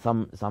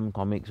some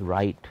comics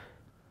write.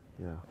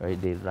 Yeah. Right.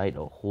 They write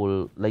the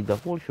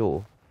whole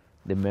show.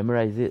 They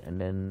memorize it, and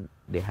then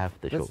they have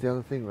the show. That's the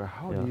other thing, right?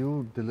 How do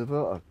you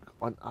deliver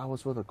 1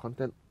 hour's worth of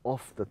content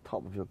off the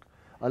top of your...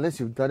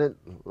 Unless you've done it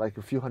like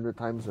a few hundred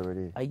times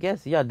already. I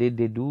guess, yeah, they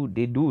do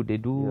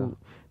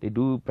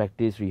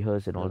practice,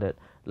 rehearse, and all that.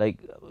 Like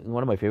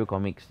one of my favorite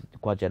comics,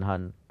 Kwa Chen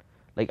Han.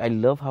 Like I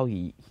love how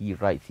he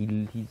writes.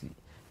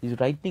 His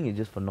writing is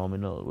just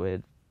phenomenal.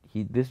 Where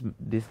this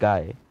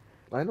guy.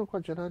 I know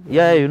Kwa Chen Han.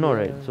 Yeah, you know,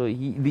 right? So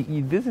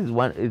this is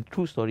a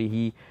true story.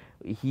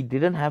 He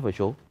didn't have a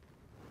show.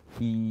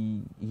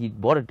 He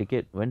bought a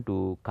ticket, went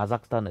to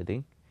Kazakhstan, I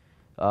think,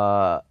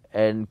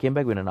 and came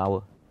back within an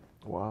hour.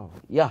 Wow.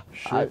 Yeah,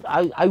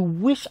 I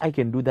wish I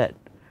can do that,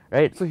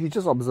 right? So he's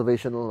just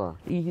observational,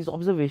 He's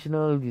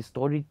observational, his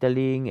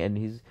storytelling,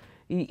 and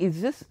it's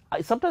just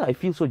sometimes I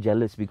feel so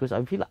jealous because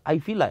I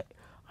feel like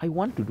I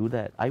want to do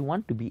that. I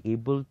want to be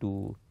able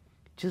to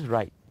just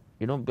write,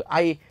 you know.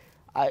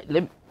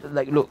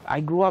 Look, I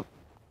grew up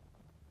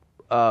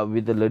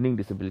with a learning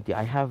disability.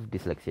 I have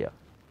dyslexia,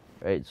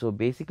 right? So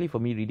basically, for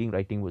me,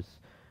 writing was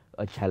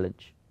a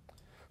challenge.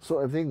 So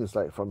everything is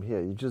like from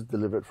here. You just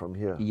deliver it from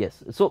here.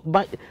 Yes. So,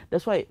 but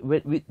that's why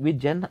with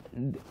Jen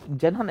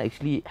Han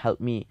actually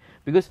helped me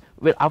because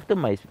after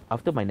my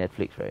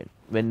Netflix, right?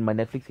 When my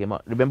Netflix came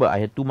out, remember I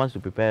had 2 months to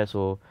prepare,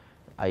 so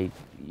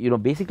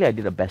basically I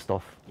did a best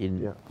of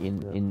in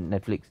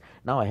Netflix.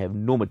 Now I have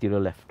no material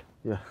left.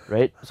 Yeah.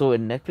 Right. So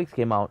when Netflix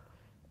came out,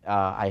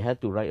 I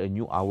had to write a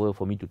new hour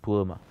for me to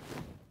tour, ma.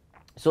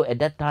 So at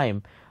that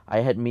time, I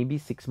had maybe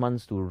 6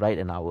 months to write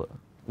an hour,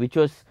 which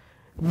was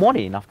more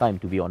than enough time,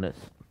 to be honest.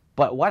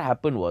 But what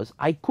happened was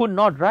I could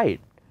not write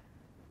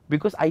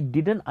because I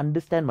didn't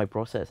understand my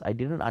process. I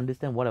didn't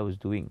understand what I was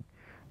doing,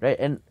 right?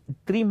 And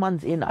 3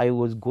 months in, I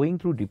was going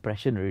through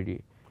depression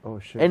already. Oh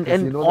shit! And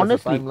you know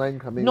honestly, there's a timeline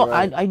coming, no,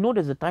 right? I know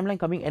there's a timeline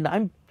coming, and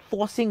I'm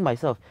forcing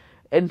myself.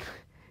 And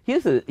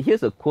here's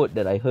a quote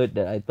that I heard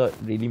that I thought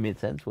really made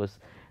sense was,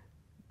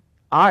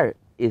 art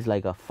is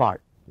like a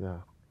fart. Yeah.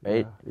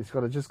 Right? Yeah. It's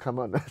gonna just come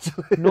out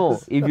naturally. No,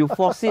 if you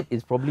force it,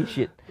 it's probably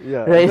shit.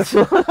 Yeah. Right.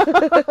 So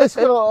it's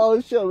gonna all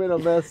shit with a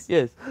mess.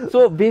 yes.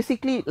 So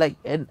basically, like,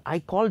 and I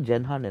called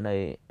Jen Han and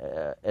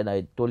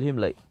I told him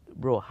like,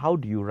 bro, how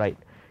do you write?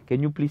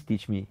 Can you please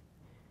teach me?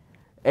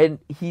 And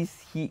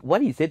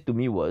what he said to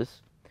me was,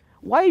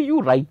 why are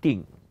you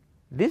writing?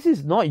 This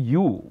is not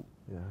you.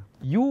 Yeah.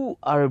 You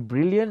are a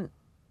brilliant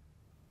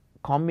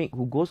comic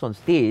who goes on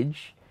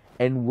stage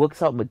and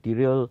works out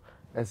material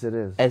As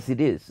it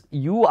is.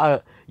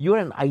 You're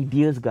an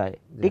ideas guy.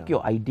 Take Yeah.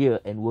 your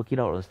idea and work it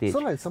out on stage. So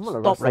like someone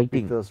like Stop Russell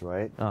writing. Peters,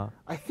 right? Uh.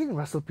 I think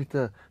Russell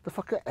Peter, the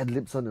fucker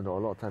ad-libs on it a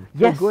lot of time.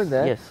 Yes, He'll go in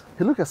there, yes.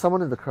 he'll look at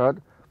someone in the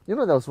crowd. You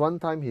know, there was one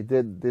time he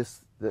did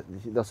this, there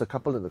was a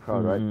couple in the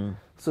crowd, right?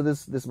 So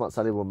this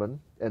Matsali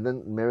woman, and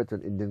then married to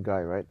an Indian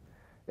guy, right?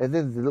 And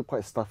then they look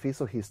quite stuffy,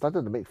 so he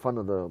started to make fun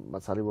of the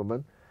Matsali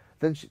woman.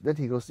 Then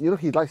he goes,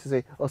 he likes to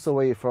say, oh, so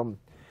where are you from?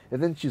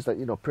 And then she's like,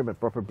 prim and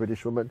proper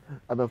British woman.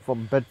 I'm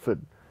from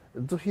Bedford.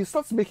 And so he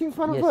starts making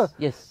fun of her.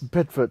 Yes.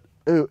 Bedford,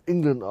 oh,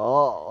 England,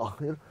 oh.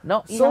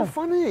 No, so yeah.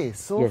 funny,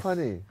 so Yes.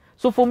 funny.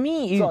 So for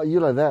me, So you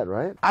like that,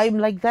 right? I'm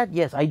like that.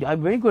 Yes,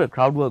 I'm very good at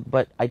crowd work,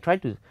 but I try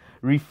to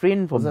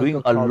refrain from That's doing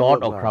not a crowd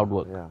lot work of lah. crowd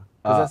work. Yeah,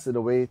 because that's in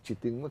a way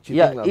cheating. Not cheating,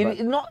 Yeah, lah, but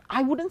not.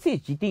 I wouldn't say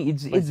it's cheating.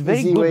 It's it's very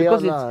easy good way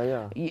because out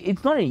lah,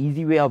 it's not an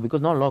easy way out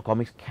because not a lot of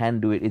comics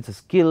can do it. It's a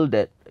skill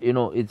that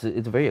it's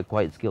a very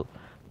acquired skill.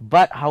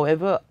 But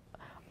however,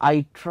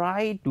 I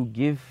try to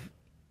give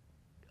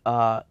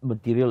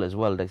material as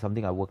well, like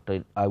something I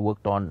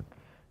worked on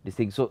this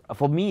thing. So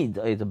for me,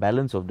 it's a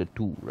balance of the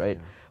two, right?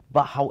 Yeah.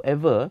 But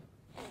however,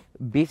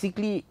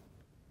 basically,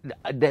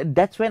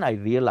 that's when I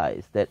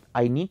realized that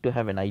I need to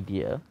have an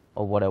idea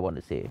of what I want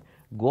to say,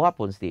 go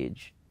up on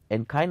stage,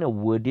 and kind of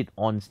word it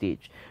on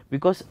stage.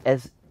 Because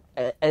as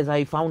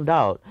I found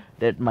out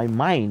that my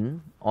mind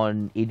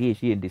on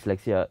ADHD and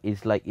dyslexia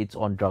is like it's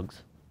on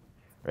drugs,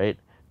 right?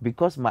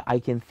 Because I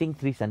can think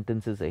 3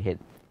 sentences ahead.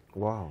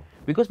 Wow.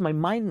 Because my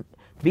mind,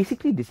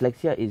 basically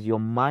dyslexia is your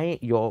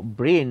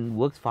brain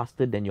works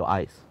faster than your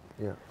eyes.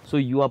 Yeah. So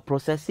you are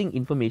processing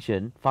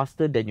information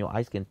faster than your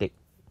eyes can take.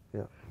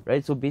 Yeah.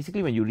 Right? So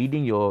basically when you're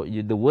reading,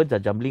 the words are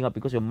jumbling up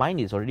because your mind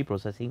is already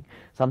processing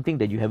something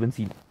that you haven't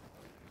seen.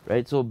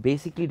 Right? So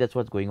basically that's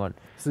what's going on.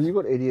 So you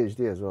got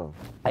ADHD as well.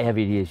 I have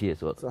ADHD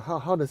as well. So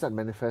how does that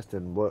manifest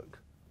in work?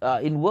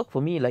 In work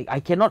for me, like I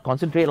cannot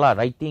concentrate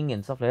writing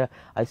and stuff like that.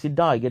 I sit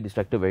down, I get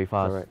distracted very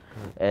fast. Correct.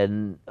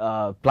 And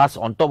plus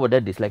on top of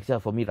that,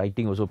 dyslexia for me,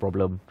 writing also a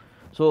problem.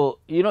 So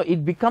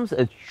it becomes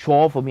a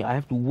chore for me. I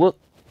have to work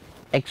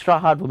extra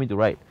hard for me to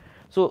write.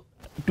 So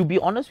to be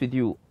honest with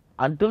you,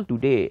 until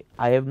today,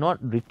 I have not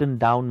written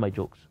down my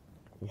jokes.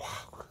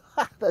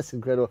 Wow, that's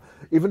incredible.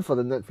 Even for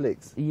the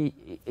Netflix.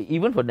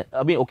 Even for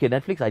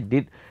Netflix, I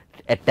did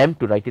attempt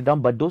to write it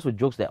down, but those were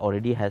jokes that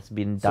already has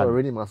been done. So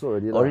already muscle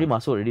already. Already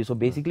muscle already. So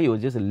basically, it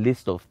was just a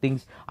list of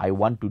things I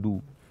want to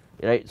do,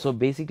 right? So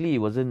basically, it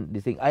wasn't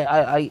this thing.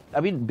 I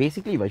mean,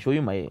 basically, if I show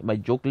you my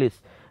joke list,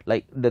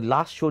 like the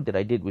last show that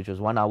I did, which was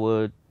 1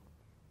 hour,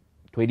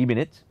 20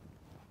 minutes,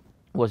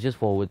 was just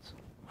 4 words.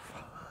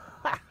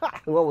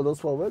 What were those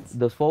 4 words?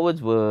 Those 4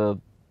 words were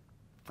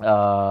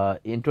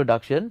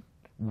introduction,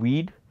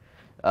 weed,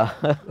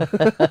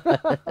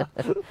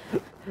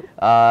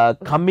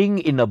 Coming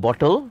in a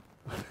bottle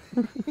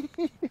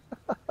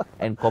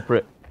and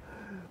corporate.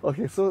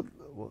 Okay, so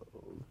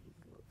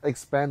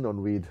expand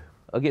on weed.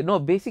 Okay, no,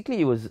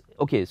 basically it was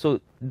okay. So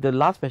the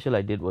last special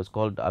I did was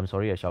called "I'm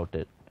Sorry I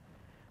Shouted."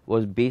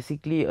 Was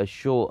basically a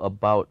show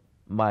about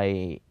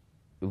my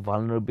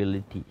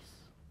vulnerabilities,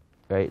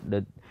 right?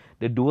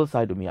 The dual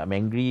side of me. I'm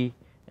angry,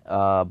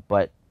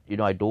 but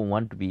I don't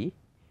want to be.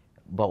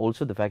 But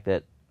also the fact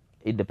that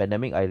in the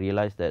pandemic, I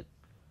realized that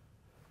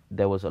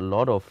there was a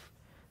lot of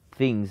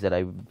things that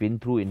I've been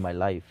through in my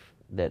life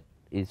that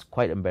is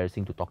quite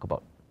embarrassing to talk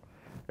about,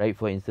 right?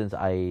 For instance,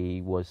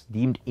 I was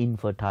deemed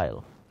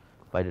infertile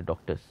by the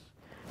doctors,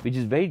 which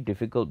is very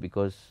difficult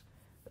because,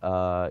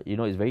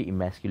 it's very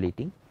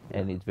emasculating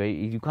and it's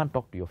you can't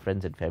talk to your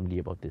friends and family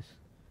about this.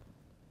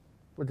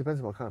 Well, it depends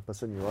on what kind of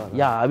person you are.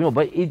 Yeah, I mean,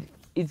 but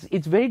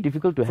it's very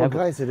difficult to have. For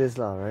guys, it is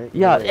lah, right?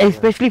 Yeah,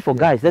 especially for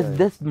guys.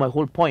 That's my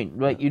whole point,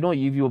 right?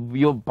 If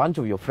you're a bunch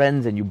of your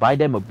friends and you buy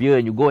them a beer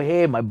and you go,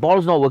 hey, my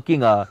ball's not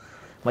working,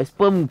 my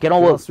sperm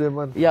cannot work.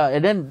 Swim, yeah,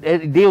 and then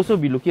they also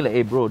be looking like,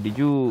 hey, bro, did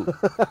you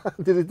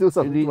did you do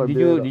something?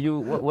 Did you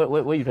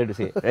what are you trying to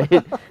say,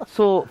 right?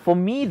 So for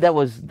me, that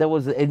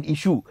was an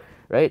issue,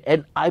 right?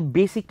 And I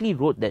basically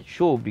wrote that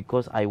show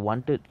because I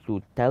wanted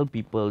to tell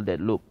people that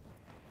look,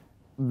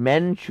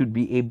 men should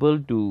be able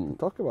to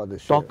talk about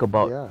this.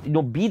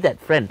 Be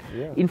that friend.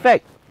 Yeah. In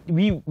fact,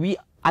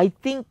 I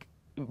think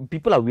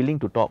people are willing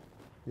to talk.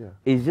 Yeah.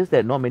 It's just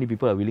that not many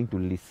people are willing to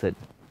listen,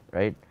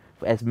 right?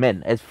 As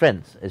men, as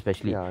friends,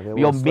 especially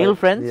your male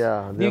friends.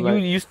 Yeah,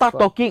 you start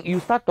talking. You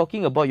start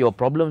talking about your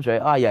problems,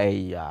 right?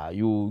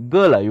 You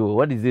girl, you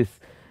what is this?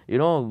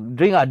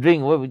 Drink.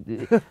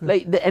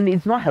 And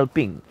it's not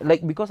helping.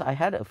 Like because I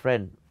had a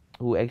friend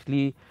who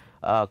actually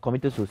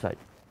committed suicide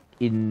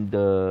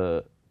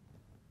during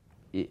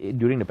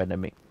the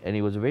pandemic, and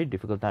it was a very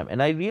difficult time.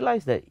 And I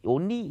realized that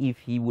only if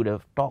he would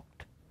have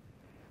talked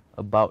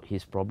about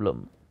his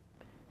problem,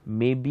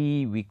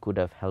 maybe we could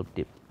have helped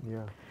him.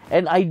 Yeah.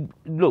 And I'm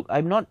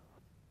not.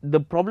 The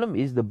problem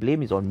is the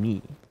blame is on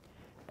me,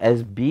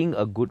 as being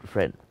a good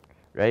friend,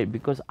 right?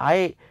 Because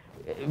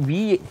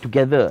we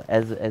together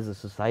as a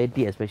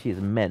society, especially as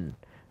men,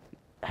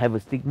 have a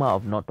stigma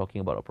of not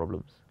talking about our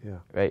problems. Yeah.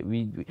 Right.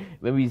 When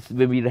we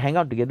hang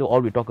out together,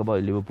 all we talk about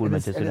is Liverpool,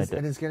 Manchester United.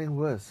 And it's getting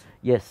worse.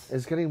 Yes.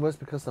 It's getting worse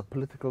because of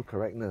political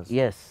correctness.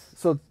 Yes.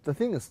 So the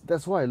thing is,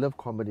 that's why I love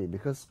comedy,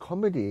 because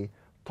comedy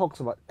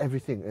talks about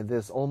everything and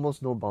there's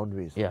almost no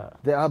boundaries. Yeah.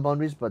 There are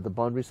boundaries, but the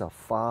boundaries are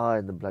far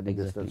in the bloody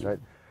distance, right?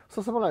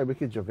 So someone like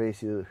Ricky Gervais,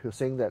 he was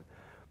saying that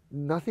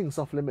nothing's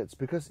off limits,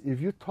 because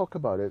if you talk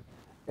about it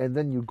and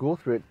then you go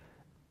through it,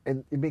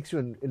 and it makes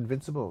you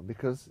invincible,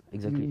 because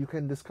you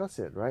can discuss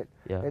it, right?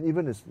 Yeah. And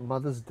even his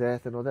mother's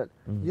death and all that,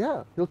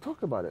 he'll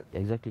talk about it.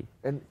 Exactly.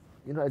 And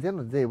at the end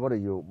of the day, what are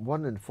you?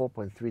 1 in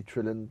 4.3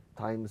 trillion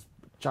times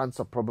chance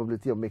of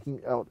probability of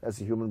making out as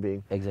a human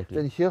being. Exactly.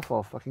 Then here for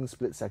a fucking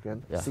split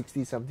second,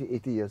 60, 70,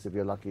 80 years if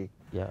you're lucky.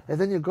 Yeah.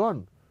 And then you're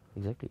gone.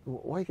 Exactly.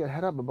 Why get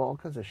head up about all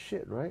kinds of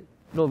shit, right?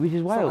 No, which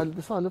is why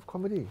that's why I love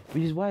comedy.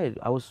 Which is why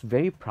I was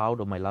very proud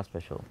of my last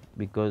special,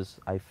 because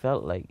I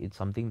felt like it's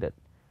something that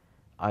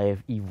I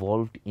have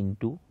evolved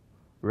into,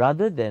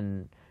 rather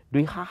than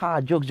doing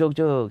jokes,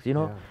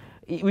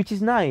 which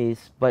is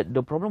nice. But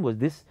the problem was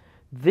this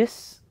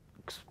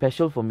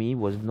special for me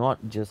was not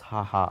just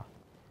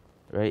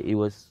right? It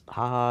was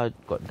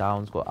got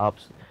downs, got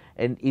ups,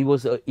 and it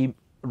was a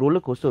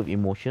roller coaster of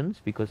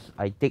emotions, because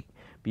I take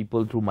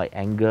people through my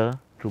anger,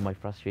 through my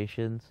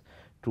frustrations,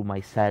 through my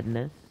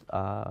sadness.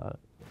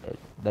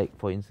 Like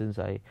for instance,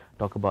 I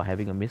talk about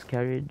having a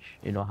miscarriage.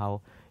 How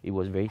it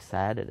was very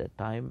sad at that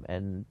time,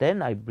 and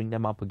then I bring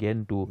them up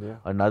again to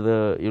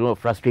another,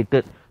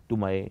 frustrated to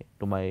my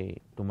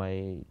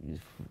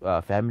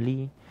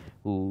family,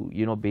 who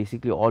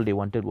basically all they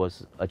wanted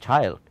was a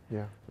child.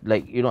 Yeah.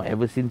 Like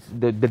ever since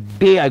the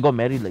day I got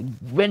married, like,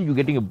 when you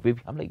getting a baby?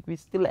 I'm like, we're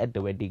still at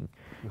the wedding.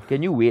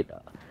 Can you wait?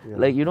 Yeah.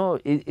 Like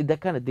that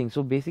kind of thing.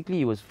 So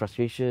basically, it was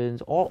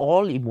frustrations,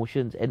 all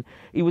emotions, and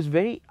it was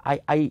very.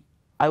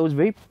 I was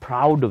very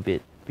proud of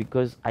it,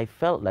 because I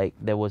felt like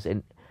there was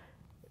a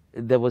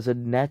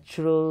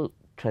natural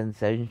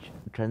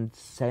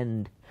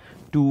transcend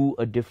to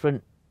a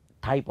different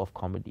type of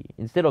comedy,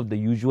 instead of the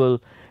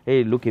usual,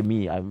 hey, look at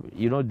me,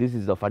 this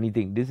is a funny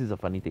thing,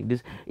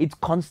 it's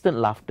constant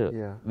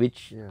laughter,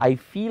 which I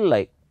feel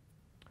like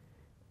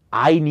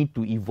I need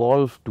to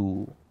evolve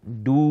to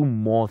do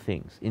more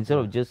things, instead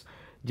of just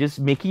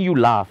making you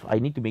laugh. I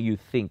need to make you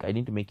think, I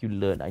need to make you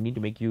learn, I need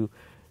to make you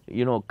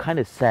kind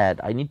of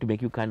sad, I need to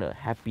make you kind of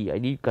happy, I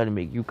need to kind of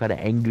make you kind of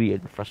angry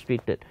and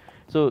frustrated.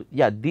 So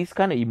these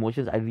kind of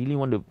emotions I really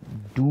want to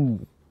do,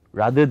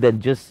 rather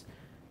than just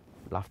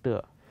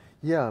laughter.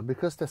 Yeah,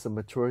 because there's a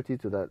maturity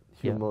to that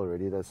humor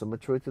already. There's a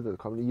maturity to the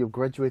comedy. You've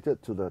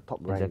graduated to the top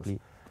ranks.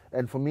 Exactly.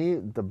 And for me,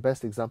 the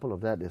best example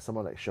of that is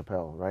someone like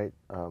Chappelle, right?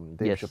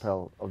 Dave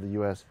Chappelle of the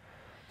US.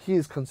 he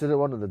is considered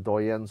one of the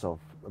doyens of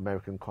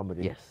American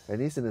comedy. Yes.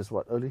 And he's in his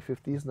early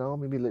 50s now,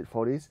 maybe late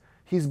 40s.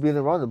 He's been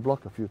around the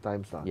block a few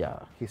times now. Yeah.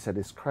 He's had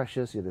his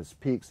crashes, he had his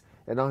peaks,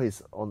 and now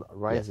he's on the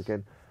rise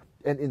again.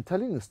 And in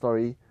telling the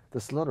story,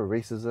 there's a lot of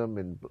racism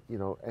and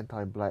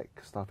anti-black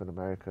stuff in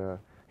America.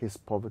 His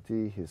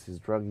poverty, his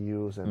drug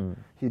use, and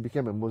he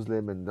became a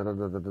Muslim and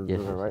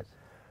right.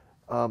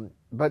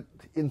 But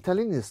in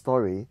telling his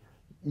story,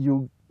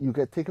 you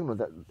get taken on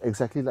that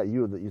exactly like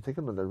you're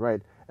taken on the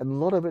ride, and a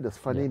lot of it is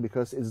funny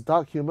because it's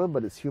dark humor,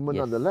 but it's humor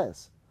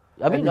nonetheless.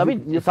 I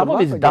mean, some of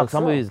it is dark,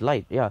 some of it is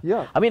light. Yeah.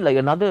 Yeah. I mean, like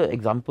another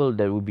example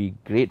that would be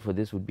great for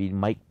this would be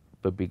Mike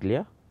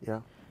Birbiglia.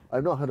 Yeah.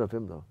 I've not heard of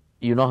him though.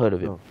 You've not heard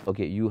of him? No.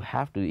 Okay, you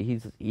have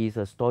to. He's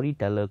a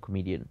storyteller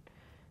comedian,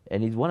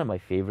 and he's one of my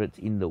favorites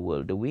in the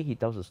world. The way he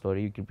tells a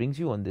story, he brings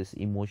you on this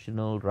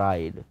emotional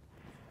ride,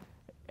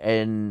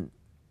 and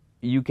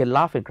you can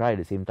laugh and cry at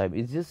the same time.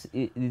 It's just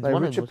it's like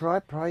one Richard of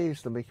those, Pryor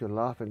used to make you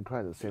laugh and cry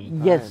at the same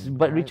time. Yes,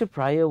 but right? Richard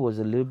Pryor was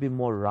a little bit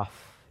more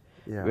rough,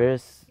 Yeah.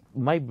 whereas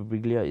Mike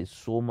Birbiglia is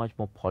so much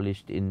more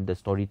polished in the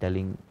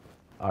storytelling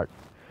art,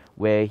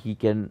 where he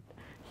can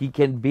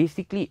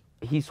basically,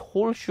 his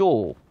whole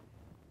show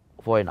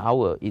for an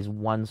hour is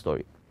one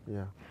story.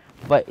 Yeah.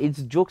 But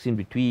it's jokes in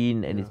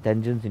between and it's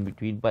tangents in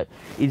between, but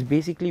it's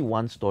basically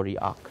one story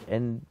arc,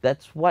 and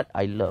that's what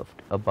I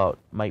loved about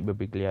Mike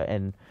Birbiglia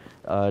and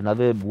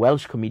another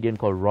Welsh comedian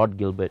called Rod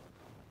Gilbert,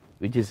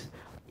 which is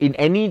in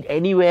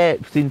anywhere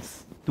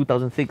since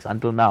 2006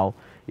 until now.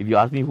 If you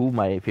ask me who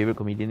my favorite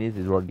comedian is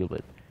Rod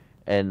Gilbert,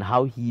 and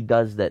how he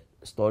does that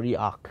story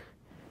arc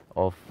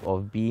of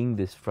being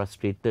this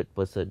frustrated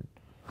person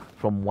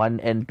from one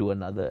end to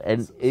another,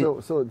 and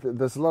so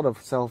there's a lot of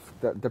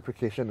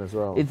self-deprecation as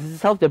well. It's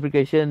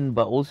self-deprecation,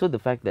 but also the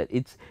fact that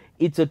it's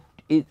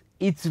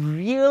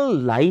real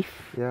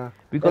life. Yeah,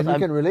 because and you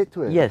can relate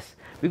to it. Yes,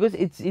 because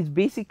it's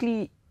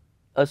basically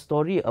a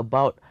story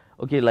about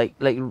like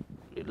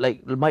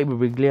Mike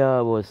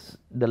Birbiglia was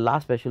the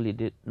last special he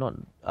did.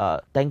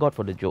 Thank God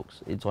for the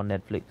Jokes. It's on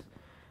Netflix.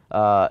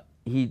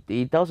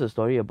 He tells a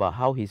story about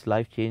how his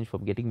life changed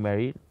from getting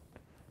married,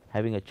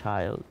 having a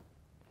child,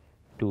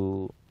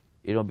 to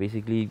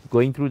basically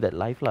going through that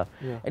life lah.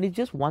 Yeah. And it's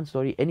just one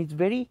story, and it's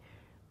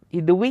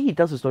the way he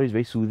tells the story is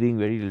very soothing,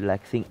 very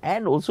relaxing,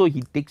 and also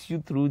he takes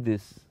you through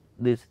this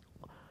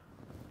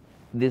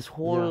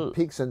whole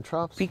peaks and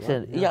troughs.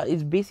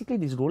 It's basically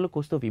this roller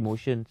coaster of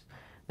emotions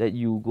that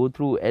you go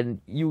through, and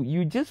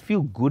you just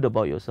feel good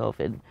about yourself,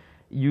 and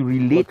you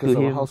relate to him.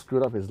 Because of how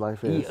screwed up his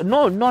life is.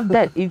 No, not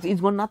that. It's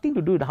got nothing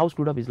to do with how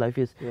screwed up his life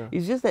is. Yeah.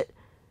 It's just that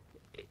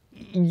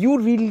you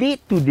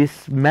relate to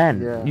this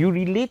man. Yeah. You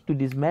relate to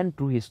this man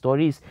through his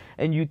stories,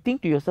 and you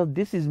think to yourself,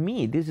 this is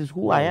me, this is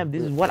who I am,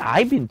 this is what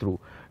I've been through,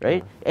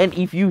 right? Yeah. And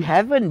if you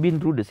haven't been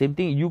through the same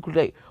thing, you could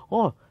like,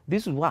 oh,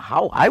 this is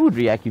how I would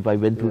react if I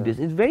went through this.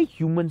 It's very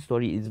human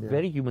story. It's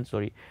very human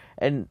story.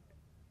 And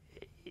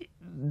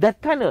that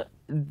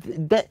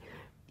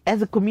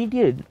as a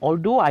comedian,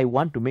 although I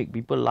want to make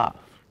people laugh,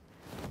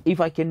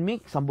 if I can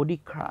make somebody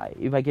cry,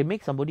 if I can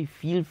make somebody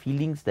feel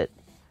feelings that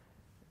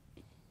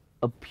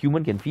a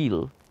human can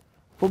feel,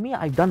 for me,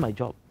 I've done my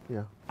job.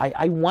 Yeah.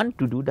 I want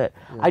to do that.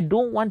 Yeah. I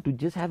don't want to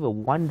just have a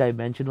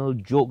one-dimensional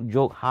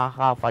joke,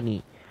 ha,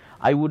 funny.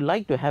 I would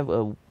like to have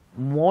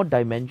more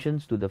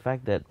dimensions to the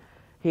fact that,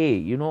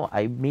 hey,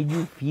 I made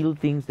you feel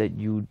things that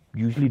you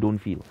usually don't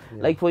feel.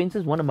 Yeah. Like, for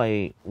instance, one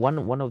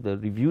of the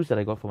reviews that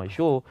I got for my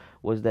show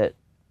was that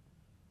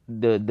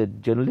the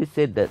journalist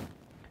said that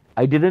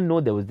I didn't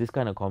know there was this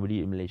kind of comedy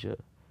in Malaysia.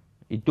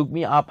 It took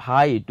me up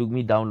high, it took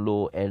me down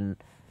low, and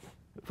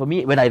for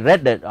me, when I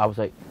read that, I was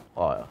like,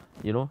 oh,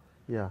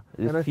 Yeah,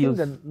 and I think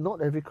that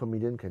not every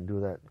comedian can do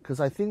that, because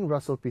I think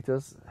Russell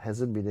Peters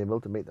hasn't been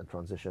able to make the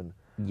transition.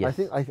 Yes.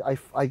 I think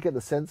I get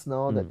the sense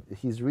now that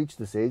he's reached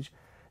this age,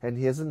 and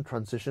he hasn't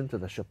transitioned to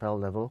the Chappelle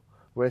level,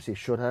 whereas he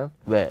should have.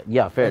 Fair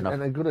enough.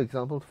 And a good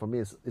example for me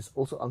is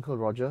also Uncle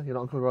Roger.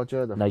 Uncle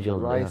Roger, the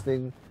rise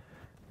thing.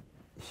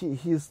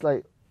 He's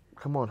like,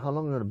 come on, how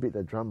long are you going to beat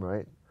that drum,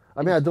 right?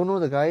 I mean, I don't know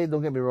the guy,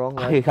 don't get me wrong.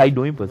 Right? I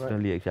know him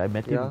personally, actually. I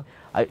met him.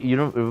 Yeah.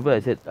 Remember I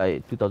said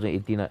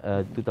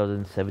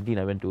 2017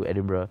 I went to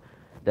Edinburgh.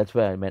 That's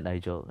where I met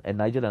Nigel. And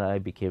Nigel and I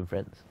became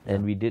friends. Yeah.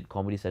 And we did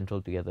Comedy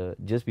Central together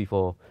just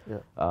before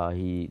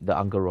the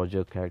Uncle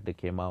Roger character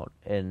came out.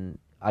 And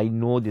I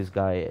know this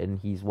guy, and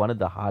he's one of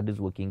the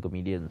hardest working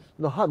comedians.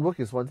 No, hard work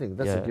is one thing.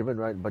 That's a given,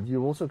 right? But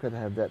you also got to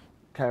have that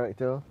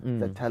character,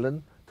 that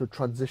talent, to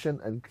transition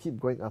and keep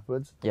going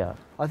upwards. Yeah.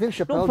 I think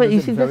Chappelle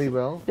does it very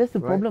well. That's the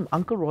problem.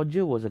 Uncle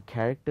Roger was a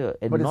character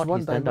and but not it's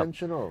his stand-up.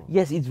 one-dimensional.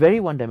 Yes, it's very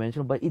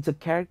one-dimensional, but it's a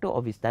character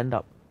of his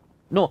stand-up.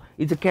 No,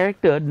 it's a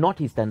character, not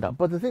his stand-up.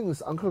 But the thing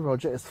is, Uncle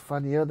Roger is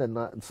funnier than...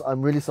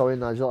 I'm really sorry,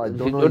 Nigel. I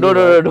don't know.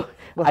 No.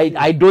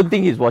 I don't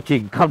think he's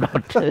watching. Come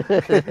down.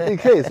 In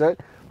case, right?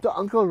 The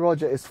Uncle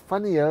Roger is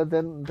funnier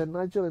than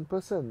Nigel in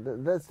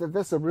person.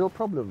 That's a real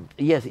problem.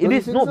 Yes, it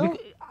is. No,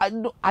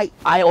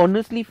 I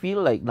honestly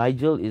feel like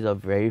Nigel is a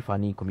very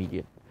funny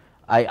comedian.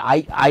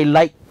 I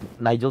like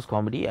Nigel's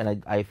comedy,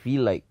 and I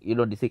feel like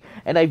this thing.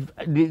 And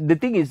the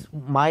thing is,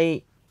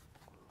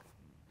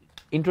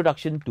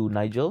 introduction to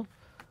Nigel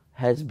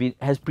has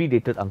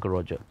predated Uncle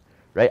Roger,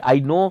 right? I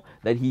know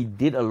that he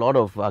did a lot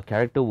of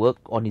character work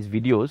on his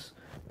videos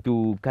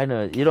to kind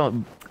of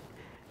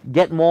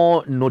get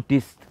more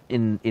noticed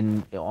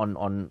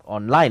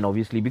online,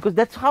 obviously, because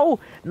that's how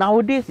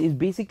nowadays is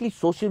basically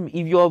social.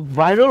 If you're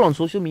viral on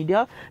social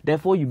media,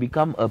 therefore you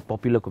become a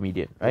popular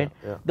comedian, right?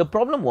 Yeah. The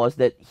problem was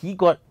that he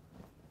got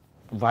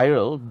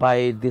viral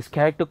by this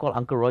character called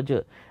Uncle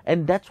Roger,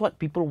 and that's what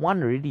people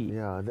want already.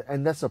 Yeah,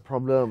 and that's a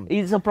problem.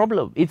 It's a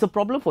problem. It's a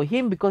problem for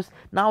him because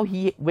now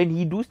when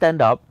he do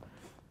stand up,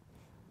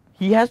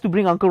 he has to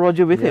bring Uncle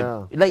Roger with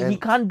him. Like, he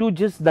can't do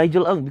just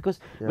Nigel Ng,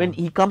 because when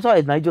he comes out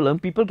as Nigel Ng,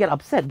 people get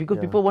upset because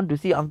people want to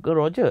see Uncle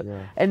Roger.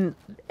 Yeah. And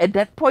at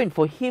that point,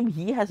 for him,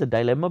 he has a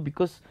dilemma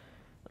because,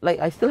 like,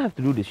 I still have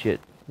to do this shit.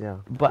 Yeah.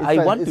 But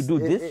I want to do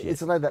this shit.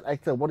 It's like that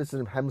actor, what is his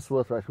name,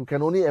 Hemsworth, right? Who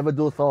can only ever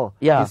do Thor.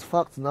 Yeah. He's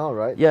fucked now,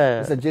 right?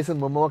 Yeah. It's like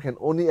Jason Momoa can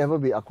only ever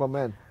be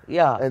Aquaman.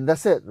 Yeah. And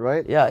that's it,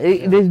 right? Yeah.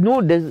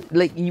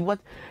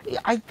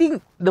 I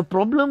think the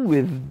problem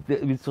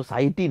with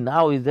society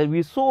now is that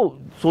we're so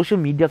social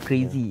media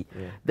crazy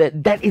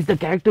that is the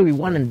character we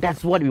want and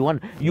that's what we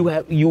want.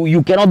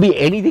 You cannot be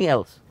anything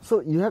else.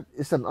 So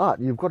it's an art.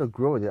 You've got to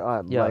grow in your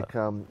art. Yeah. Like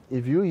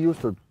if you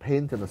used to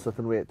paint in a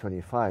certain way at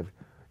 25,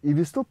 if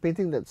you're still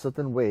painting that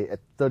certain way at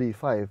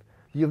 35,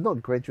 you've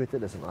not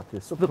graduated as an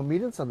artist. So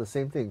comedians are the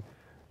same thing.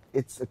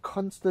 It's a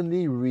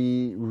constantly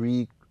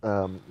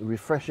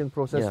refreshing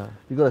process. Yeah.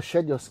 You got to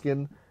shed your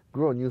skin,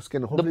 grow a new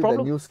skin. Hopefully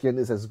that new skin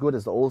is as good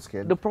as the old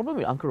skin. The problem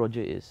with Uncle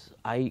Roger is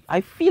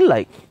I feel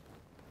like,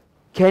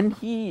 can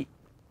he,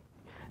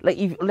 like,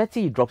 if let's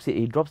say he drops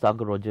the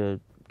Uncle Roger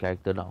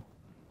character now,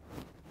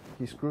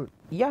 he's screwed.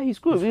 Yeah, he's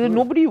screwed.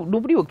 Nobody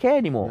will care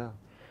anymore. Yeah.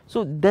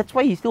 So that's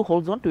why he still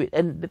holds on to it.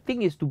 And the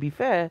thing is, to be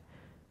fair,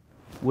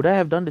 would I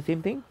have done the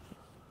same thing?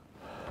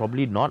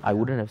 Probably not. I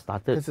wouldn't have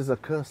started. This is a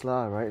curse,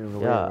 right? In a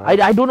way, Yeah,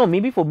 right? I don't know.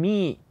 Maybe for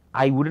me,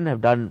 I wouldn't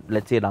have done,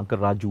 let's say, an Uncle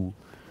Raju,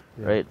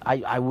 right?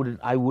 I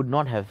would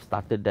not have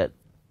started that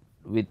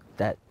with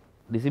that.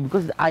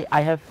 Because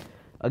I have,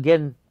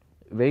 again,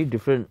 very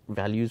different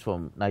values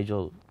from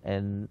Nigel,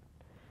 and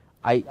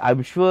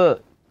I'm sure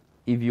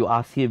if you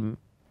ask him,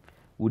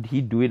 would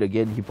he do it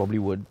again? He probably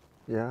would.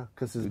 Yeah,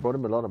 because it's brought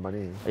him a lot of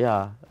money.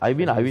 Yeah, I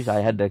mean, I wish I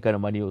had that kind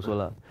of money also,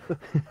 lah.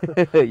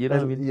 You know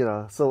what I mean? You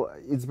know, so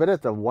it's better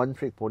to have one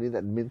trick pony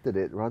that minted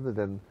it rather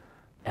than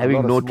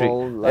having no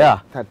small, trick.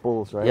 like,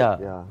 tadpoles, right?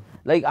 Yeah.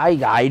 Like,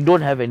 I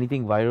don't have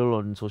anything viral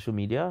on social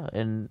media,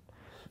 and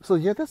so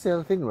that's the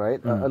other thing,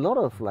 right? A lot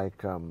of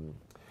like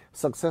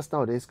success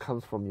nowadays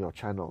comes from your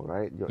channel,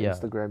 right? Your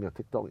Instagram, your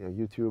TikTok, your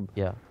YouTube.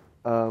 Yeah.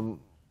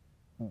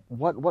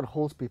 What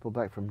holds people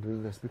back from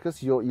doing this?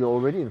 Because you're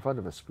already in front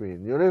of a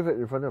screen, you're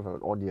already in front of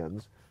an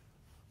audience.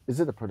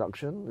 Is it the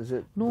production? Is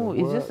it no?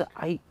 the It's work?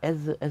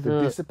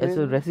 just as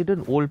a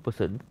resident old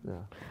person, Yeah.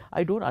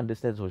 I don't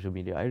understand social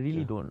media. I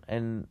really don't.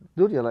 And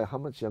Dude, you're like how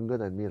much younger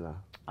than me, lah?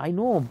 I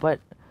know, but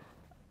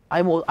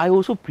I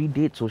also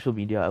predate social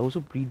media.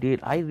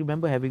 I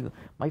remember having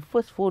my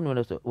first phone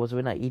was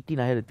when I 18.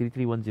 I had a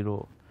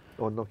 3310.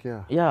 Oh,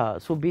 Nokia. Yeah,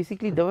 so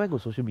basically there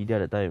was social media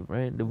at the time,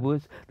 right?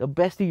 The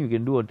best thing you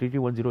can do on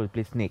 3310 is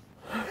play Snake,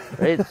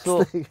 right?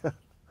 So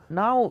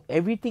now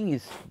everything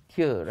is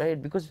here,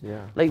 right? Because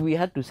like we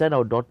had to send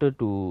our daughter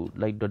to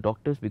like the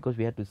doctors because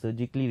we had to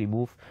surgically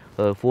remove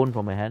her phone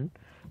from her hand.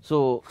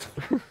 So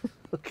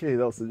okay,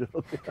 that was a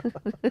joke.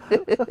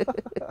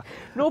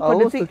 no, I but the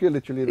almost thing, took you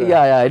literally there.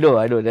 yeah, I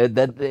know.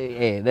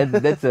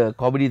 That's a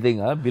comedy thing,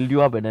 huh? Build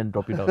you up and then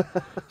drop it down.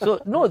 So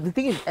no, the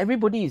thing is,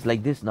 everybody is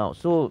like this now.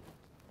 So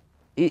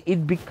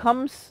it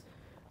becomes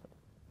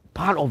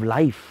part of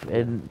life,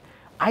 and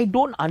I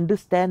don't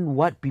understand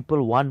what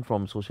people want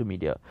from social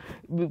media.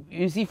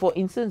 You see, for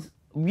instance,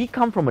 we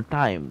come from a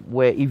time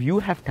where if you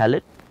have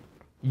talent,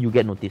 you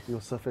get noticed. You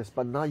surface,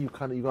 but now you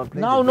can't. You can't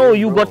play. Now, no,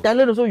 you got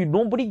talent also.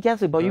 Nobody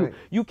cares about you.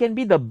 You can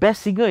be the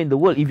best singer in the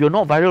world. If you're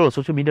not viral on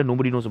social media,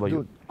 nobody knows about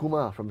you.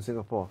 Kumar from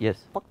Singapore.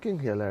 Yes. Fucking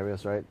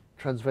hilarious, right?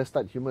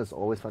 Transvestite humor is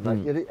always fun.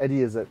 Like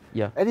Eddie Izzard.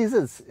 Yeah. Eddie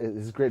Izzard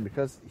is great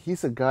because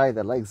he's a guy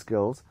that likes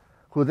girls,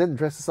 who then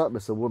dresses up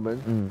as a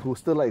woman who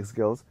still likes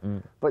girls,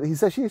 but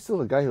he's actually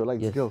still a guy who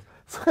likes girls.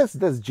 So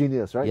that's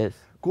genius, right? Yes.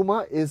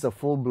 Kumar is a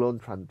full-blown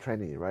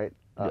tranny, right?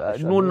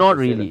 No, not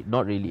really.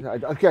 Not really.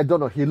 Okay, I don't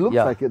know. He looks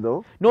like it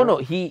though. No,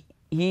 he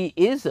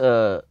is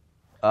a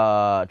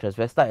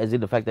transvestite, as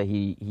in the fact that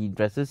he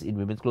dresses in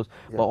women's clothes,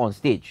 but on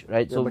stage,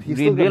 right? Yeah, so but he's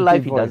in still got real a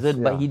life deep he doesn't,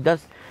 voice, but he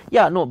does.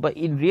 Yeah, no, but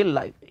in real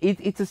life,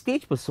 it's a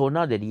stage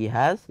persona that he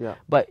has. Yeah.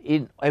 But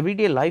in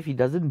everyday life, he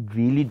doesn't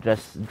really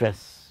dress.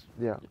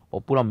 Yeah. Or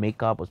put on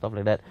makeup or stuff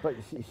like that. But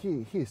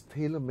he is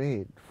tailor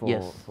made for,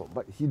 Yes.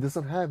 but he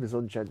doesn't have his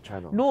own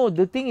channel. No,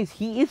 the thing is,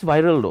 he is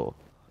viral though.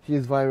 He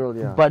is viral,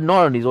 yeah. But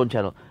not on his own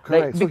channel.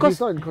 Correct. Like, So because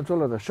he's not in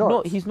control of the shots.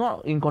 no, he's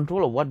not in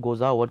control of what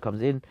goes out, what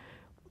comes in.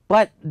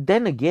 But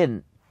then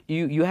again,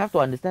 you have to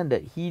understand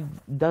that he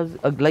does,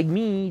 like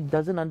me,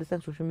 doesn't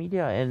understand social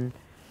media,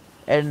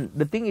 and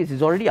the thing is,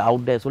 it's already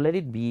out there, so let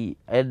it be.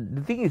 And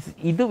the thing is,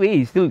 either way,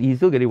 he's still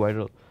getting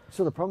viral.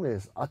 So the problem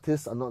is,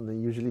 artists are not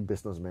usually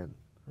businessmen.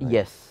 Right?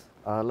 Yes.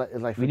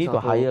 Like for We need to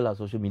example, hire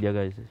social media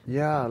guys.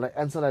 Yeah, like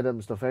Ansel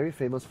Adams, the very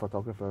famous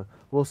photographer,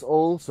 was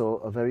also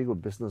a very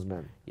good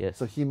businessman. Yes.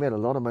 So he made a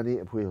lot of money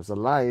when he was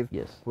alive.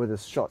 Yes. With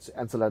his shots.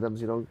 Ansel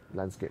Adams,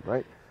 landscape,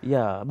 right?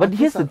 Yeah, but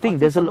here's the thing: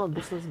 there's not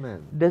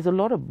businessmen. There's a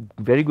lot of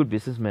very good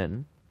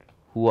businessmen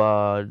who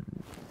are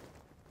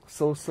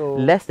so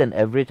less than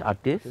average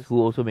artists who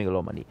also make a lot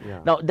of money. Yeah.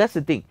 Now that's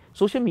the thing.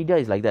 Social media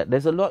is like that.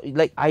 There's a lot.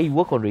 Like I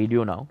work on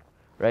radio now,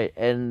 right?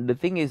 And the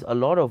thing is, a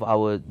lot of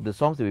the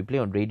songs that we play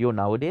on radio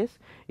nowadays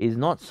is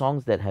not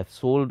songs that have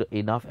sold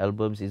enough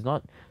albums. It's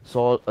not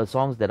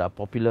songs that are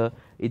popular.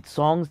 It's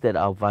songs that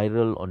are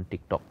viral on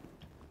TikTok.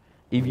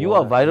 If you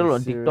are viral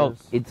on TikTok,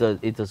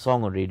 it's a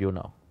song on radio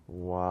now.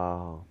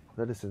 Wow,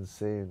 that is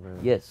insane, man.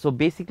 Yes, so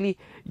basically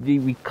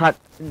we cut.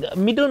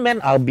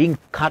 Middlemen are being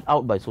cut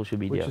out by social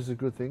media, which is a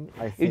good thing.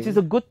 I think. Which is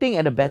a good thing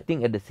and a bad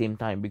thing at the same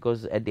time,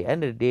 because at the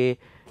end of the day,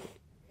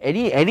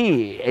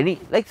 any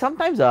like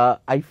sometimes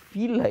I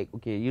feel like,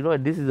 okay,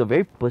 this is a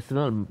very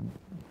personal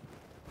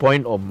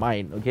point of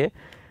mine, okay,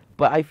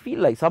 but I feel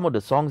like some of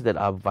the songs that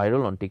are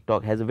viral on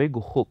TikTok has a very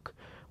good hook,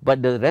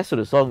 but the rest of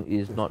the song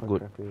is not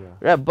good. Crappy, yeah.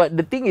 Right, but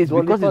the thing is,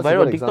 Dua because it's Lipa's a viral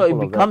on good TikTok, it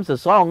example of becomes a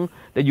song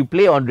that you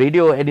play on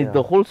radio, and it's Yeah.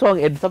 the whole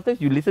song, and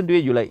sometimes you listen to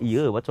it, you're like,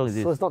 yeah, what song is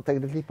this? So it's not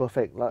technically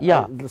perfect. Like,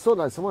 Yeah. so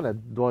like someone like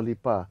Dua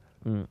Lipa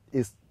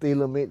is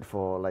tailor-made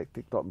for like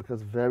TikTok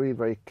because very,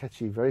 very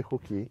catchy, very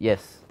hooky.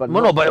 Yes. But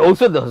But not- but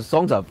also the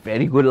songs are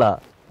very good lah.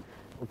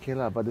 Okay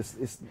lah, but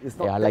it's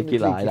not. Yeah, I like it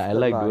lah. I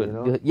like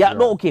gifted good. Yeah,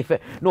 no, okay, fair.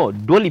 No,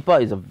 Dua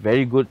Lipa is a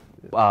very good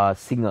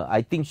singer.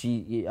 I think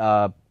she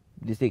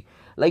this thing.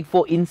 Like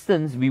for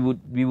instance, we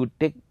would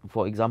take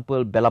for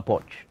example Bella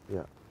Poarch.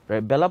 Yeah.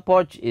 Right, Bella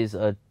Poarch is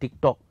a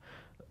TikTok.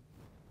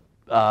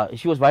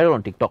 She was viral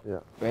on TikTok.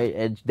 Yeah. Right,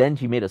 and then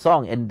she made a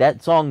song, and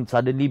that song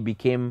suddenly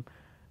became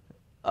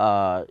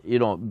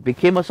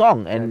became a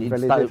song, and it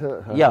validated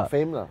started. her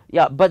fame lah.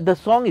 Yeah, but the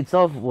song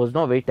itself was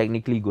not very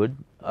technically good.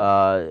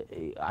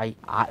 I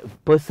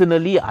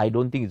personally, I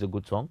don't think it's a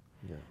good song.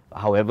 Yeah.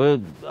 However,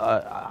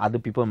 other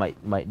people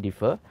might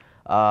differ.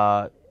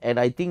 And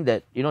I think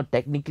that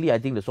technically, I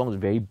think the song is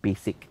very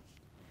basic.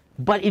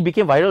 But it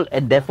became viral,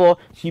 and therefore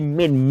she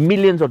made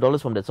millions of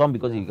dollars from that song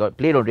because it got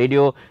played on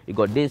radio. It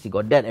got this, it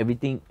got that.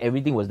 Everything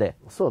was there.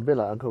 So a bit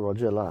like Uncle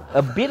Roger lah.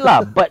 A bit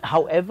lah, but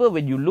however,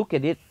 when you look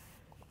at it,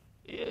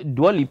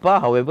 Dua Lipa,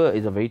 however,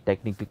 is a very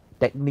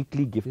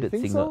technically gifted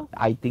think singer. so?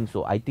 I think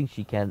so. I think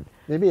she can.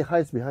 Maybe it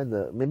hides behind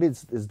maybe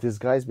it's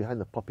disguised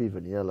behind the poppy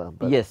veneer lah.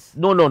 But Yes,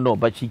 no,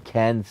 but she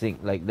can sing.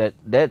 Like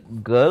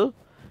that girl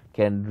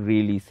can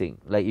really sing.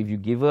 Like if you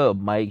give her a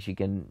mic, she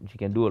can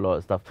do a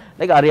lot of stuff.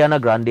 Like Ariana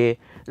Grande.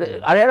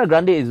 Ariana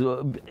Grande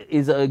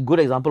is a good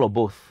example of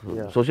both.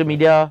 Yeah. Social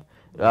media,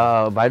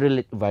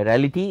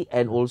 virality,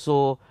 and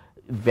also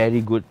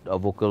very good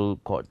vocal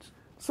cords.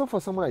 So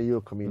for someone like you,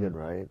 a comedian,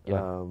 right?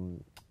 Yeah.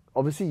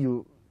 Obviously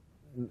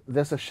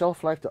there's a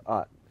shelf life to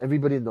art.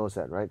 Everybody knows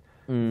that, right?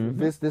 Mm-hmm.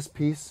 This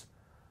piece,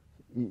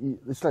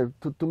 it's like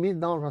to me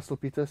now, Russell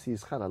Peters,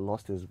 he's kind of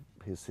lost his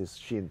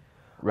sheen.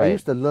 Right. I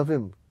used to love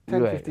him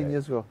 10, Right, 15 right.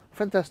 years ago.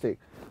 Fantastic.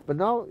 But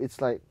now it's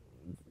like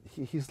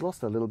he's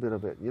lost a little bit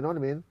of it. You know what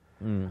I mean?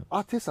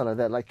 Artists are like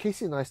that. Like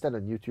Casey Neistat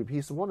on YouTube,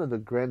 he's one of the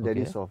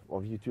granddaddies of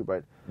YouTube,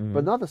 right?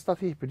 But now the stuff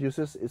he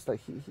produces, it's like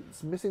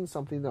he's missing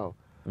something now.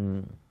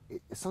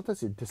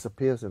 Sometimes it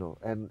disappears,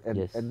 and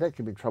Yes. and that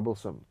can be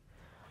troublesome.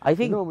 I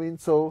think. You know what I mean?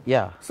 So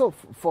Yeah. So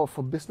for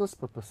business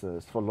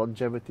purposes, for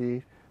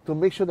longevity, to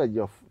make sure that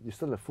you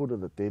still have food on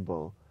the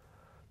table,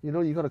 you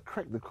got to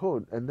crack the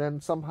code and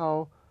then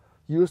somehow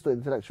use the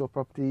intellectual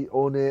property,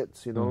 own it,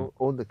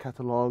 own the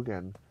catalog,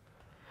 and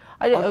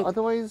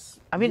otherwise.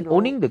 I mean,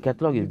 owning the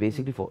catalog is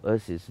basically for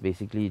us is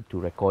basically to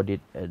record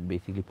it and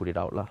basically put it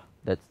out lah.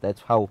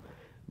 That's how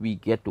we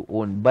get to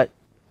own. But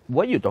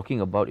what you're talking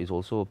about is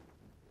also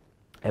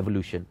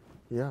evolution.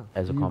 Yeah,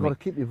 as a you comic. got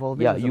to keep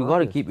evolving. Yeah, as you an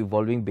got to artist. keep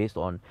evolving based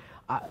on.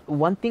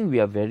 One thing we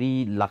are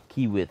very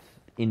lucky with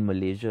in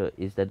Malaysia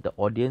is that the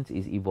audience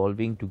is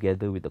evolving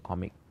together with the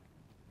comic.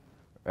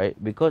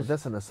 Right? Because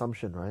That's an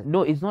assumption, right?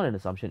 no, it's not an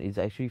assumption. It's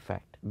actually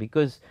fact.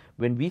 Because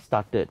when we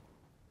started,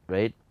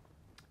 right,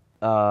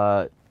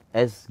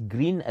 as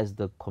green as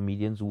the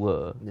comedians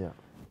were, Yeah.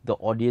 the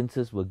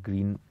audiences were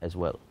green as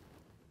well,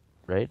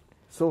 right?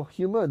 So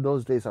humor in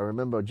those days, I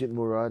remember Jit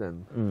Murad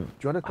and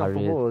Joanna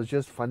Harriet. Kapoor was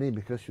just funny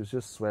because she was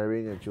just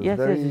swearing and she was Yes,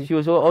 very yes, she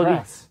was already.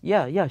 crass.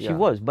 Yeah, she Yeah.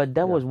 was. But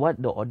that Yeah. was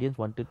what the audience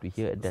wanted to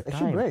hear at that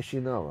Actually, time. where is she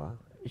now?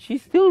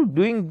 She's still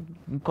doing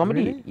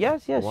comedy. Really?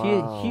 Yes.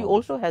 Wow. She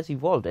also has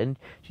evolved and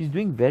she's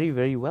doing very,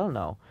 very well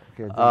now.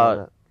 Okay, I didn't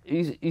know that.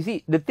 You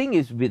see, the thing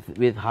is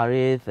with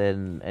Harith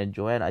and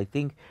Joanne, I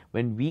think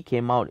when we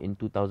came out in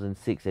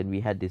 2006 and we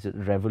had this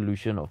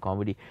revolution of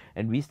comedy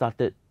and we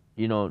started,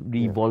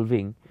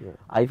 evolving, Yeah.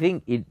 I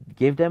think it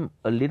gave them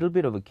a little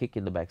bit of a kick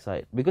in the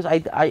backside. Because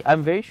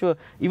I'm very sure,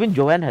 even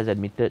Joanne has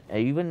admitted,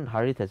 even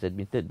Harith has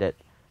admitted that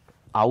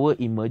our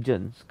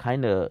emergence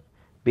kind of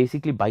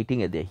basically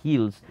biting at their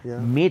heels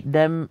Yeah. made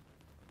them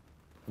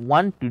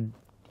want to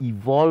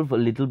evolve a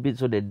little bit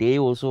so that they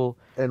also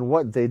And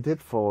what they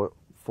did for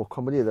for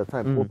comedy at that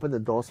time opened the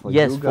doors for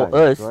yes, you guys, for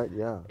us, right?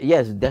 Yeah.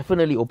 Yes,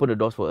 definitely opened the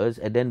doors for us.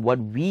 And then what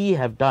we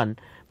have done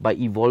by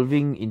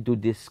evolving into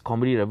this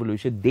comedy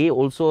revolution, they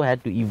also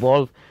had to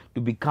evolve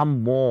to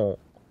become more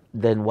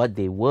than what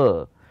they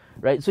were,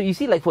 right? So you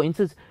see, like for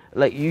instance,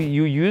 like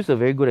you used a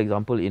very good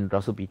example in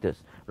Russell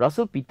Peters.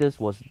 Russell Peters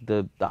was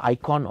the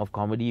icon of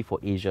comedy for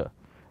Asia,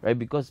 right?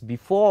 Because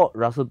before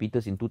Russell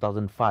Peters in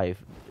 2005,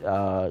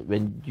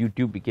 when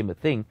YouTube became a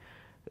thing,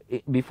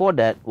 before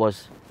that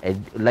was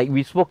like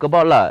we spoke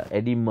about lah,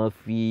 Eddie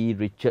Murphy,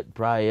 Richard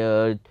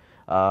Pryor,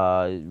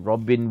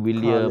 Robin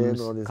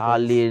Williams,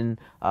 Carlin,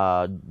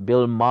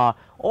 Bill Maher.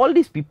 All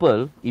these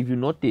people, if you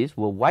notice,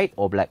 were white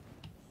or black,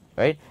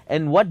 right?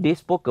 And what they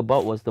spoke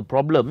about was the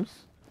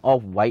problems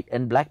of white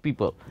and black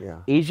people. Yeah.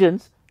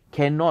 Asians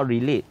cannot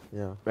relate.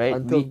 Yeah. Right?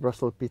 Until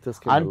Russell Peters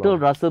came Until along.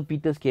 Russell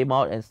Peters came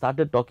out and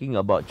started talking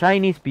about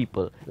Chinese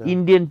people,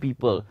 Indian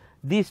people,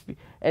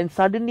 and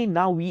suddenly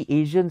now we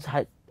Asians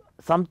had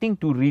something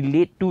to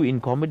relate to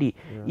in comedy.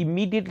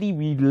 Immediately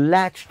we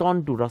latched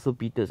on to Russell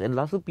Peters, and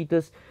Russell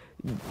Peters,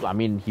 I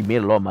mean, he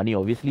made a lot of money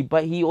obviously,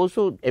 but he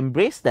also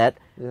embraced that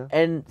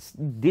and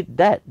did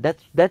that.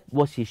 That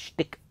was his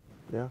shtick,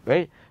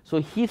 right?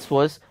 So his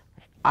was,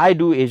 I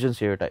do Asian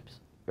stereotypes,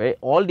 right?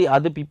 All the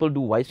other people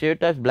do white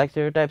stereotypes, black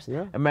stereotypes,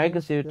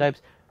 American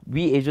stereotypes.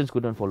 We Asians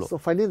couldn't follow. So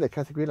finding the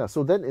category lah.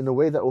 So then, in a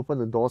way, that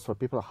opened the doors for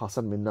people like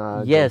Hassan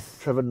Minhaj, yes,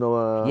 Trevor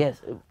Noah,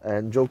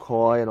 and Joe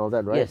Coy and all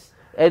that, right? Yes,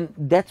 and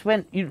that's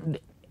when you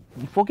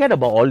forget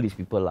about all these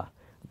people lah.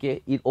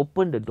 Okay, it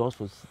opened the doors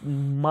for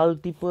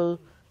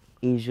multiple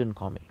Asian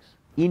comics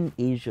in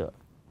Asia,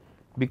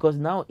 because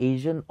now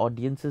Asian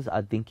audiences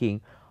are thinking,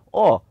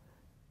 oh,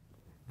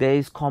 there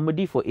is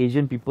comedy for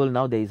Asian people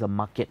now. There is a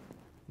market.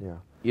 Yeah.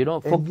 You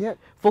know,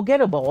 forget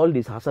about all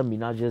these Hassan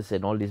Minhajes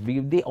and all this.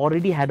 They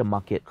already had a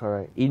market.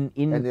 Correct. And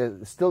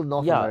it's still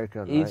North America,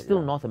 right? It's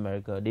still North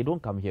America. They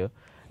don't come here.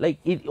 Like,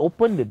 it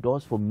opened the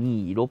doors for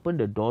me. It opened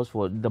the doors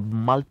for the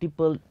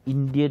multiple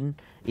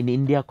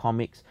India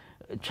comics.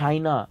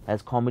 China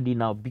has comedy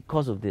now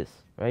because of this,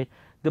 right?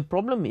 The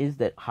problem is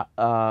that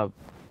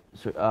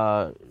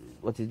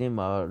what's his name?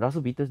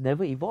 Russell Peters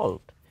never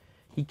evolved.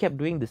 He kept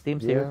doing the same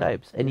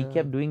stereotypes, and he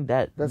kept doing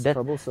that. That's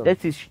troublesome.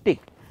 That's his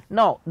shtick.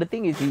 Now, the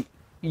thing is,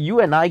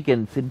 you and I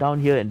can sit down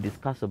here and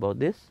discuss about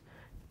this.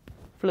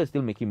 Fella is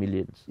still making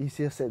millions.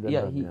 Easier said than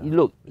done.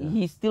 Look,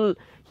 he's still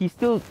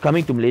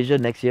coming to Malaysia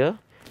next year.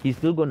 He's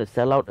still going to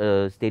sell out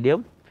a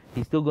stadium.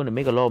 He's still going to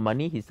make a lot of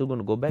money. He's still going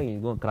to go back and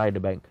he's going to cry at the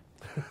bank,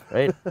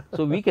 right?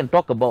 So we can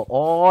talk about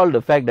all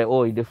the fact that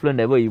Difflin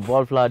never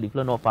evolved lah,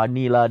 Difflin not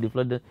funny lah,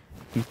 Difflin.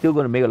 He's still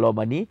going to make a lot of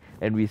money,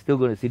 and we're still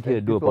going to sit here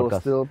and do a podcast. People will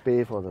still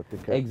pay for the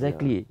ticket.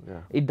 Exactly.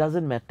 It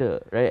doesn't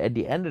matter, right? At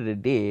the end of the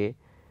day,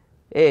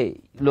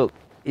 hey, look,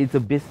 it's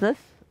a business.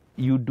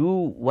 You do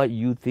what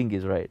you think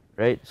is right?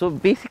 So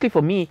basically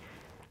for me,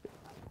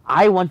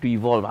 I want to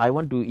evolve. I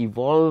want to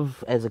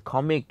evolve as a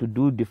comic, to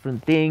do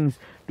different things,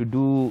 to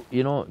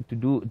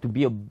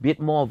be a bit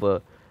more of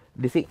a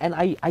this thing. And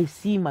I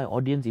see my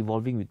audience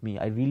evolving with me.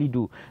 I really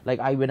do.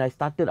 Like when I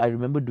started, I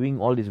remember doing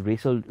all these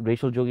racial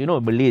jokes.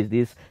 Malay is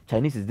this,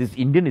 Chinese is this,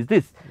 Indian is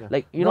this.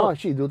 Like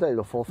actually you do that in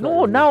the fall flat.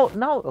 No,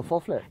 now a fall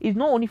flat. It's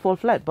not only fall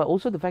flat, but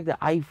also the fact that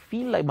I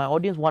feel like my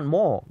audience want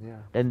more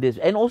than this.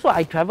 And also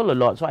I travel a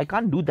lot, so I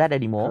can't do that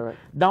anymore. Correct.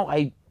 Now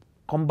I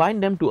combine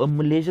them to a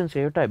Malaysian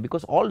stereotype,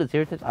 because all the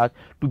stereotypes are,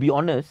 to be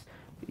honest,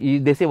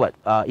 they say what?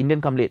 Indian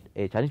come late.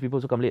 Chinese people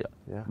also come late.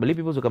 Malay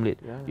people also come late.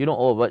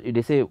 What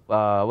they say?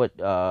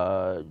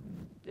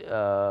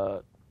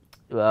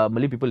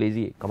 Malay people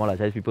lazy. Come on,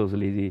 Chinese people also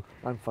lazy.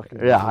 I'm fucking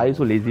lazy. I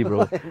also lazy,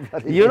 bro.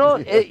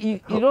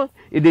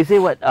 They say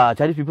what?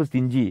 Chinese people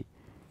stingy.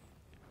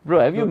 Bro,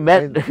 have you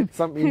met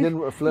some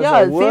Indian flirt?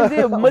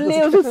 Same.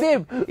 Malay also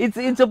same.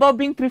 It's about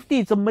being thrifty.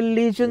 It's a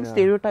Malaysian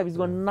stereotype. It's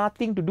got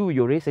nothing to do with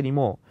your race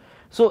anymore.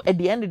 So at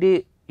the end of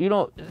the day,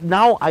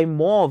 now I'm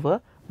more of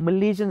a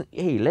Malaysian.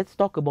 Hey, let's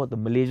talk about the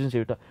Malaysian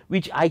stereotype,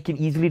 which I can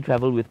easily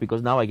travel with,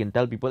 because now I can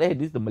tell people, hey,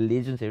 this is the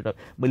Malaysian stereotype.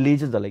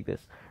 Malaysians are like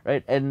this,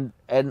 right? And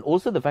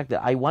also the fact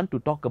that I want to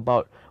talk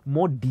about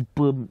more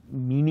deeper,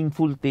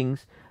 meaningful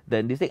things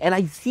than this thing. And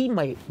I see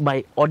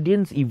my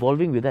audience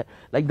evolving with that.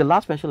 Like the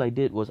last special I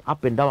did was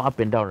up and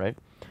down, right?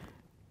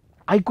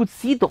 I could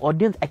see the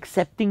audience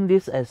accepting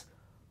this as,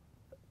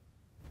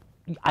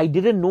 I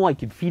didn't know I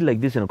could feel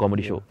like this in a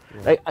comedy show.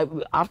 Like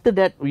after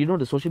that,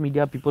 the social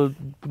media people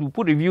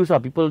put reviews,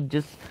 people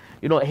just,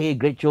 hey,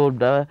 great show,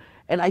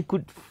 and I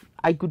could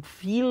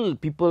feel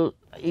people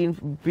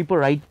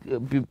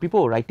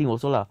were writing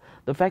also lah.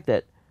 The fact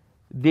that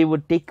they were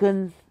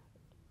taken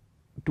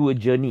to a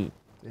journey,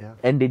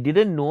 and they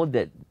didn't know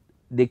that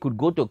they could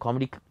go to a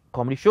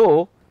comedy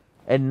show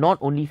and not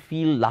only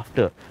feel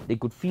laughter, they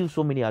could feel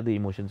so many other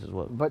emotions as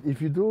well. But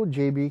if you do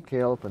JB,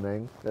 KL,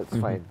 Penang, that's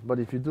fine. But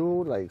if you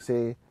do, like,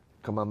 say,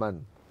 Kemaman,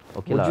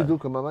 would you do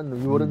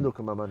Kemaman? You wouldn't do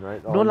Kemaman,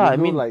 right? Or no lah, I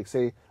mean, like,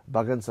 say,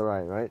 Bagan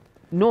Serai, right?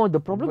 No, the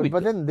problem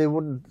but then they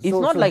wouldn't. It's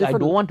not like I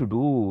don't want to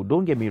do.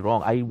 Don't get me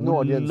wrong. I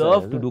would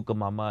love to do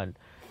Kemaman.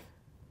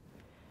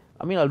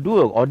 I mean, I'll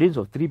do an audience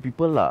of 3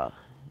 people lah.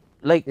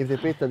 Like, if they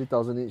pay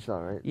 30,000 each,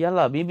 right? yeah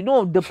lah, maybe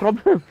no. The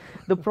problem,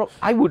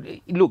 I would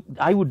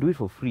do it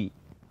for free.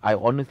 I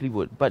honestly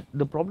would. But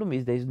the problem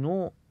is there's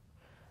no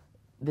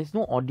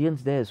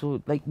audience there.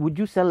 So like, would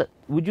you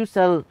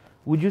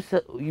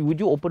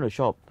open a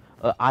shop,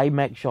 a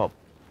iMac shop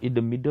in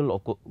the middle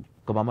of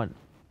Kemaman?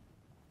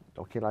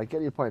 Okay, I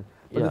get your point.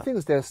 But Yeah. the thing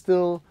is, there's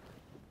still,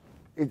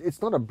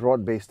 it's not a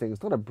broad-based thing.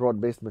 It's not a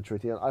broad-based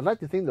maturity. I'd like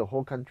to think the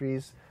whole country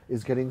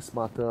is getting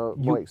smarter,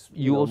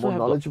 You also more have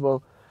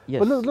knowledgeable. Yes.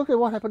 But look at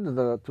what happened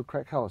to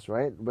Crack House,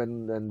 right?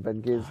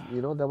 When Gaze,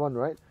 that one,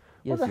 right?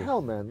 Yes, what the yes.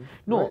 hell, man?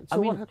 No, right? So I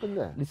mean, what happened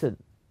there? Listen,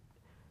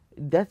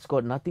 that's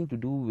got nothing to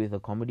do with a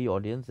comedy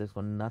audience. That's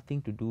got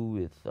nothing to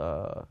do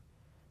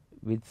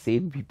with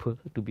sane people.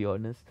 To be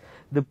honest,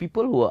 the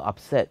people who are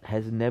upset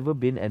has never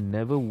been and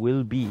never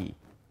will be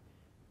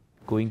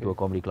going to a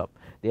comedy club.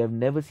 They have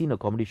never seen a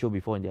comedy show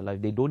before in their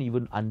life. They don't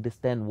even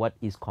understand what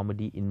is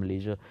comedy in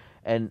Malaysia.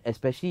 And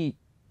especially,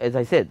 as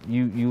I said,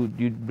 you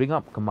bring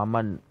up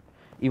Kemaman.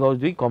 If I was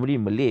doing comedy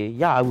in Malay,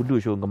 yeah, I would do a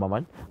show in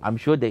Kemaman. I'm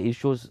sure there is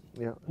shows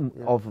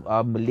of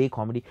Malay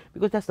comedy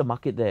because that's the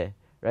market there,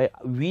 right?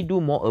 We do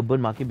more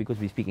urban market because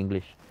we speak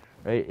English,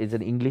 right? It's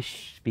an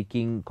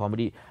English-speaking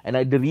comedy. And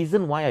the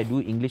reason why I do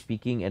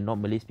English-speaking and not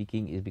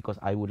Malay-speaking is because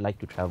I would like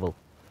to travel,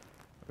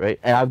 right?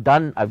 And I've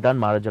done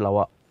Maharaja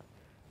Lawak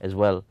as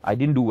well. I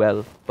didn't do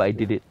well, but I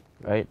did it,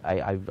 right?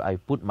 I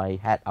put my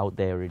hat out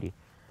there already.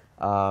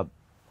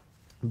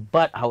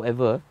 But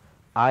however,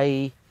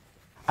 I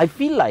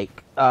feel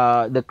like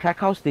the Crack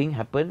House thing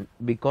happened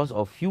because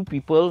of few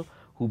people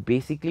who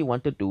basically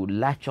wanted to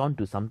latch on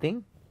to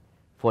something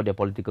for their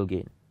political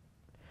gain.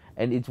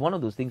 And it's one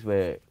of those things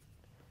where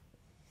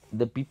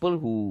the people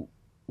who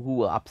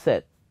were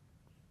upset,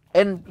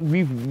 and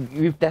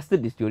we've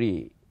tested this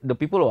theory, the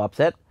people who are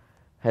upset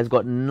has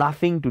got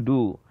nothing to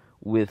do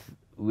with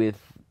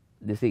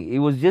this thing. It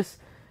was just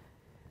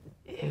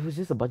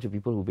a bunch of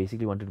people who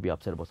basically wanted to be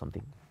upset about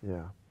something.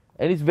 Yeah.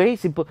 And it's very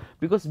simple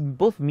because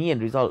both me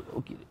and Rizal,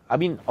 okay, I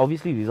mean,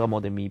 obviously Rizal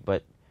more than me,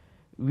 but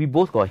we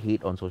both got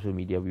hate on social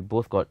media.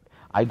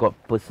 I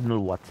got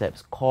personal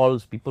WhatsApps,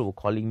 calls, people were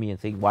calling me and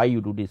saying, why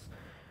you do this?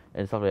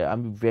 And stuff like that.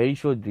 I'm very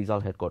sure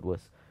Rizal had got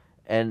worse.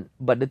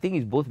 But the thing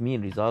is, both me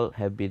and Rizal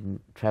have been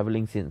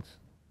traveling since.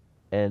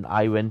 And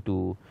I went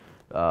to,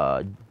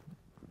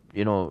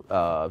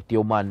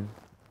 Tioman,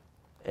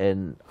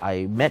 and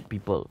I met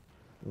people,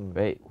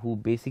 right, who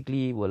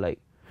basically were like,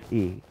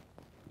 hey,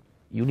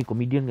 you ni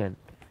comedian kan?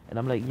 And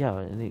I'm like, yeah.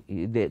 And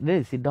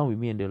they sit down with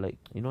me and they're like,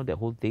 that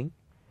whole thing,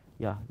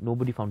 yeah,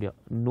 nobody found out.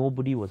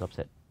 Nobody was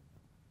upset.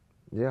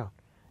 Yeah.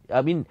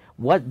 I mean,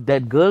 what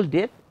that girl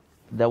did,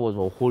 that was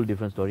a whole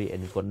different story,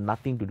 and it's got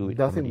nothing to do with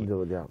comedy.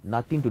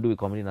 Nothing to do with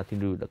comedy, nothing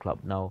to do with the club.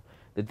 Now,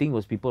 the thing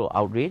was, people were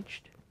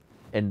outraged,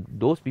 and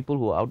those people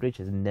who are outraged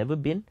has never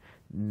been,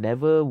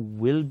 never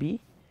will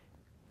be,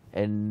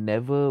 and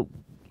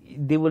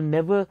they will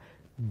never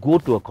go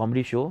to a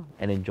comedy show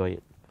and enjoy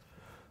it.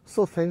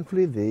 So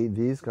thankfully,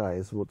 these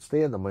guys would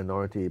stay in the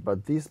minority,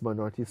 but these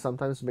minorities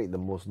sometimes make the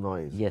most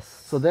noise. Yes.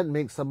 So that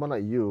makes someone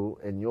like you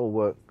and your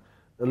work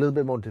a little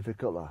bit more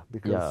difficult,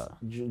 because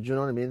do you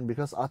know what I mean?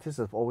 Because artists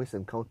have always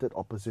encountered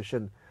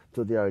opposition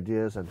to their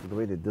ideas and to the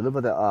way they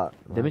deliver their art.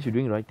 Right? That means you're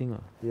doing the right thing.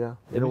 Yeah,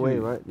 in a way,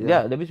 right?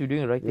 Yeah, that means you're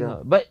doing the right thing.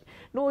 But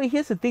no,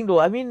 here's the thing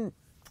though. I mean,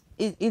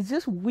 it's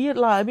just weird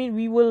lah. I mean,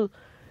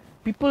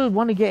 people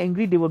want to get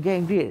angry, they will get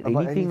angry at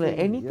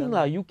anything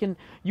lah. You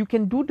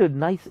can do the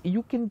nice,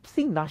 you can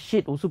sing nice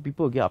shit. Also,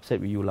 people will get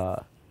upset with you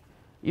lah.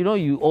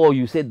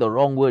 You said the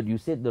wrong word, you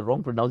said the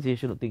wrong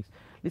pronunciation of things.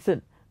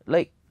 Listen,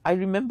 like I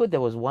remember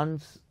there was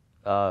once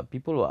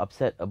people were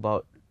upset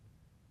about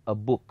a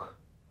book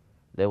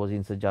that was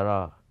in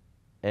Sejarah,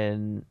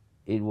 and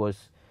it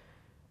was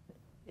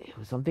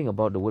something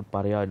about the word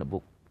pariah in the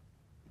book,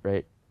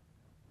 right?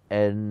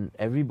 And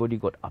everybody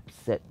got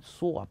upset,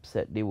 so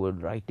upset. They were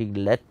writing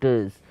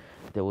letters.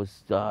 There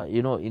was,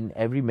 in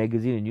every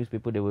magazine and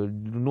newspaper, there were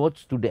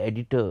notes to the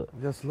editor.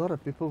 There's a lot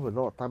of people with a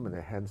lot of time in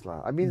their hands,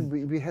 lah. I mean,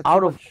 we had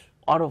out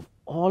of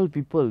all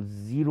people,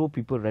 0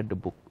 people read the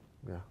book.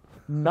 Yeah.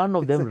 None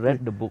of them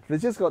read the book. They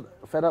just got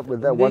fed up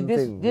with that one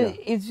thing.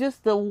 It's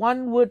just the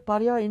one word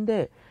pariah in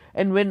there.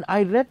 And when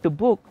I read the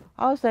book,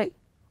 I was like,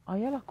 oh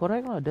yeah,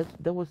 correct lah.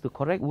 That was the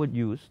correct word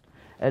used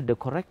at the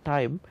correct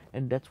time,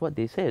 and that's what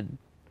they said.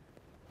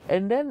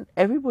 And then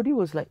everybody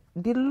was like,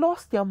 they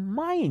lost their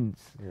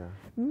minds. Yeah.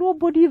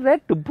 Nobody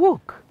read the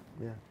book.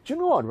 Yeah. Do you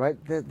know what, right?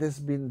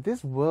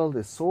 This world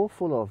is so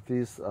full of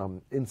these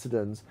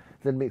incidents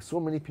that make so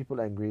many people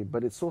angry,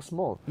 but it's so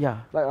small. Yeah.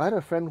 Like, I had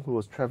a friend who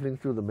was traveling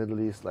through the Middle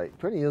East like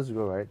 20 years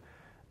ago, right?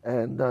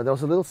 And there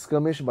was a little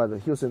skirmish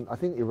he was in, I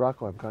think,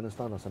 Iraq or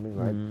Afghanistan or something,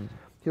 right?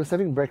 He was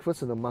having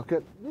breakfast in the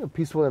market,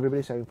 peaceful,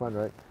 everybody's having fun,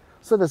 right?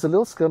 So there's a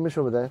little skirmish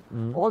over there.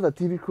 All the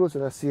TV crews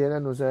were there,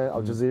 CNN was there,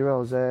 Al Jazeera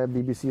was there,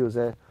 BBC was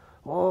there.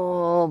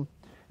 Oh,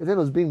 and then it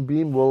was being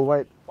beamed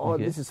worldwide. Oh,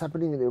 this is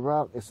happening in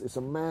Iraq. It's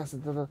a mess.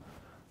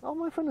 Oh,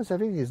 my friend is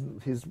having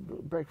his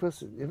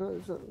breakfast.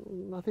 It's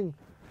nothing.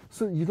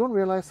 So you don't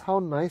realize how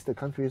nice the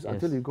country is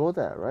until you go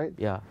there, right?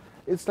 Yeah.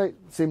 It's like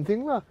same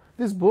thing lah.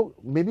 This book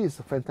maybe it's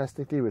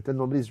fantastically written.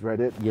 Nobody's read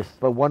it. Yes.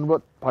 But one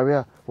word,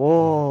 pariah,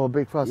 oh,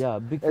 big fuss. Yeah,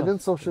 big And fuss. then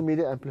social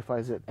media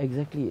amplifies it.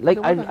 Exactly. Like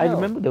What the I hell?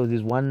 remember there was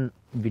this one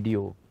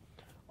video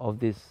of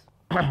this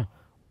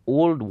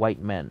old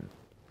white man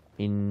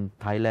in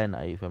Thailand,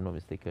 if I'm not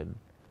mistaken.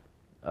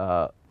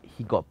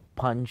 He got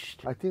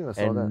punched I think I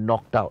saw and that.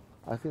 knocked out.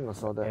 I think I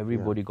saw that.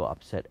 Everybody got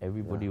upset.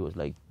 Everybody was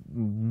like,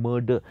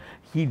 murder.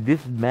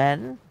 This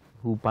man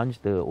who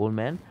punched the old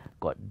man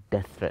got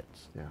death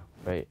threats. Yeah.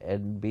 Right?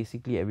 And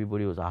basically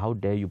everybody was like, how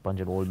dare you punch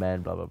an old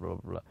man, blah, blah, blah,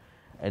 blah, blah.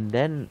 And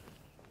then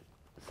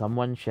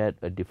someone shared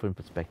a different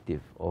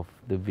perspective of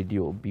the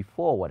video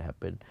before what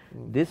happened.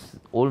 This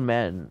old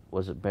man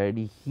was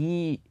apparently,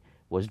 he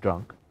was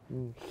drunk,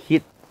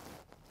 hit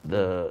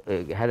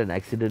had an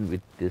accident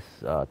with this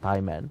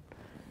Thai man,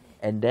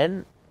 and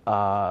then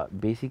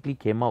basically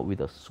came out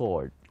with a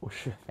sword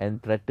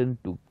and threatened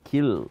to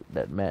kill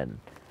that man.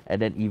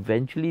 And then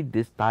eventually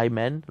this Thai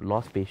man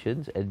lost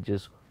patience and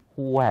just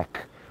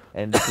whack,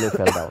 and the player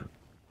fell down.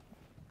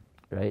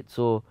 Right?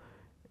 So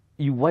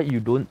but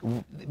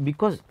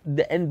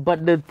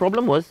the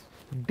problem was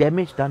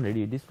damage done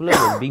already. This fella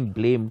was being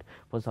blamed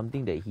for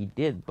something that he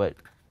did, but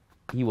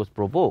he was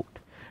provoked.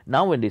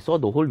 Now when they saw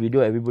the whole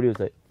video, everybody was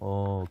like,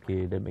 oh,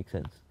 okay, that makes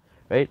sense.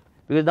 Right?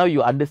 Because now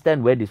you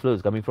understand where this fella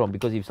is coming from.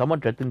 Because if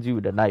someone threatens you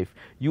with a knife,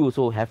 you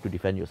also have to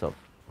defend yourself.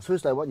 So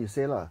it's like what you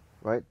say lah,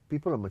 right?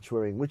 People are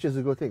maturing, which is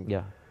a good thing.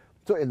 Yeah.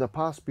 So in the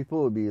past,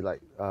 people would be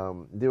like,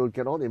 they would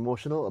get all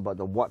emotional about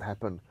the what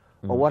happened.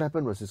 Or what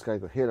happened was this guy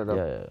got hit.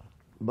 Yeah.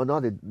 But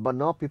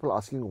now people are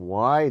asking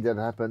why that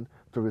happened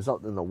to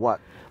result in the what.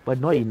 But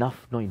not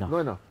enough. No,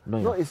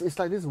 it's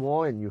like this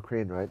war in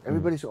Ukraine, right?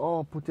 Everybody's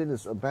oh, Putin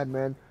is a bad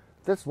man.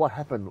 That's what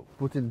happened.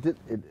 Putin did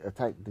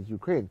attack the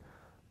Ukraine.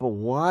 But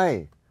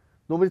why?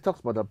 Nobody talks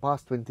about the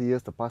past 20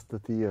 years, the past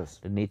 30 years.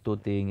 The NATO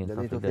thing and The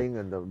stuff NATO like that. thing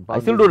and the I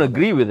still don't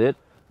agree with it.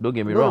 Don't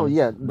get me wrong.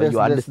 Yeah, but you there's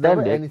understand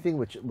never it. anything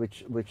which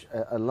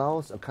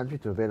allows a country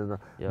to invade another.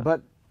 Yeah.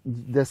 But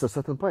there's a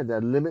certain point. There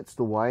are limits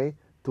to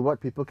what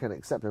people can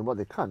accept and what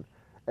they can't.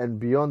 And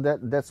beyond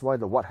that, that's why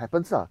the what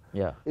happens lah.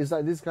 Yeah. It's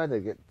like this guy that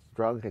gets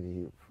drunk and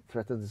he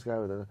threatens this guy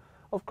with a.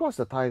 Of course,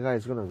 the Thai guy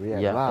is gonna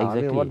react. Yeah, lah. I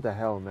exactly. mean, what the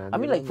hell, man? I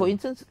mean, like for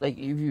instance, like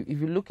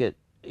if you look at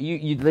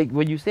you like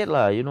when you said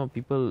lah, you know,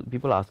 people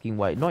are asking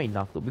why. Not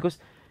enough though, because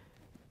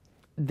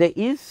there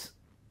is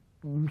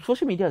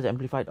social media has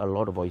amplified a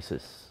lot of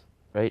voices,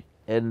 right?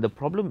 And the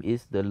problem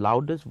is the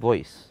loudest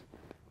voice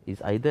is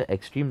either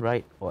extreme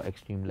right or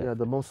extreme left. Yeah,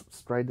 the most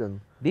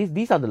strident.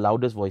 These are the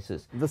loudest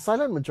voices. The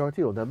silent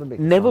majority will never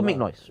make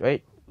Noise,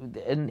 right?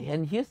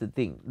 And here's the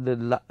thing: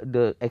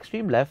 the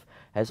extreme left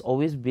has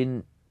always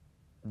been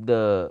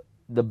the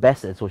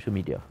best at social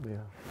media.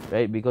 Yeah.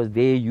 Right? Because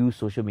they use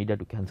social media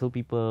to cancel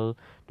people,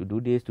 to do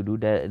this, to do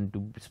that, and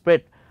to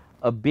spread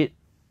a bit.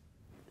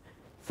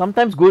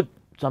 Sometimes good,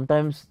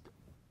 sometimes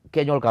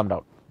can you all calm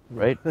down,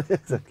 right?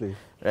 Exactly.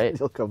 Right?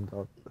 You'll come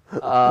down.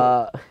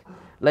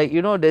 Like,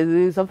 you know,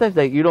 there's sometimes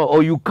like, you know,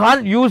 oh, you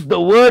can't use the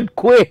word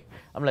kwe.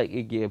 I'm like,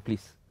 yeah,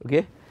 please,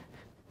 okay?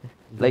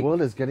 The Like,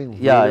 world is getting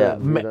weirder yeah.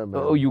 and weirder,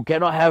 man. Oh, you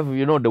cannot have,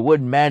 you know, the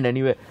word man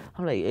anywhere.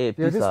 I'm like, hey,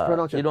 please, this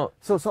pronounce you know.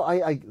 So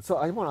I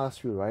want to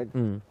ask you, right?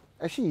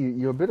 Actually,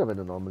 you're a bit of an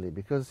anomaly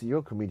because you're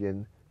a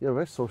comedian. You're a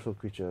very social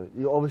creature.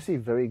 You're obviously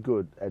very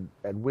good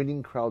at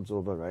winning crowds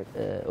over, right?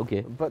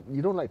 Okay. But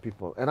you don't like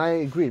people, and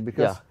I agree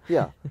because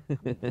you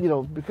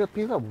know, because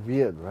people are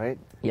weird, right?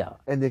 Yeah.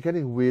 And they're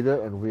getting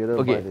weirder and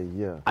weirder by the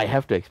year. I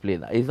have to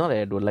explain. It's not that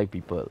I don't like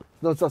people.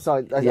 No,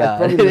 sorry. I Yeah.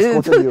 probably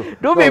misquoted you.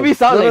 Don't make me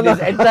sound like this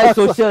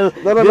anti-social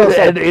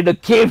sorry. in a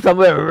cave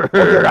somewhere.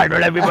 I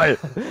don't like people.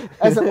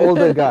 As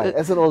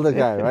an older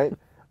guy, right?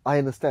 I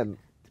understand.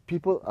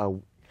 People are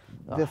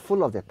they're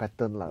full of their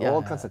pattern, like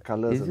all kinds of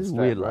colors It's and just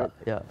stuff, weird, right?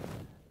 Yeah.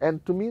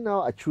 And to me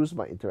now, I choose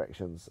my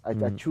interactions. I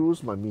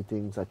choose my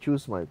meetings. I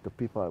choose the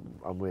people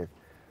I'm with,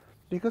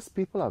 because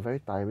people are very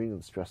tiring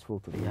and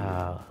stressful to me.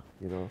 Yeah.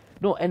 You know.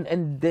 No,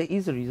 and there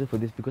is a reason for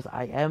this, because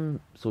I am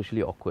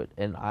socially awkward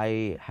and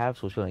I have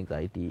social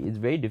anxiety. It's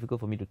very difficult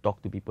for me to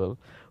talk to people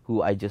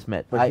who I just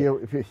met. But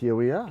here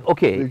we are.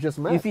 Okay. We've just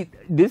met. You see,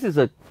 this is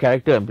a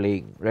character I'm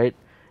playing, right?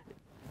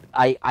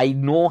 I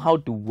know how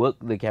to work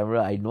the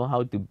camera. I know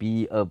how to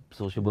be a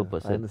sociable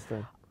person. I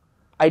understand.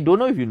 I don't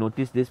know if you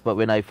noticed this, but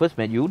when I first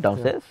met you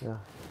downstairs,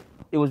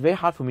 it was very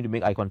hard for me to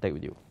make eye contact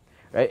with you,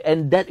 right?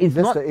 And that's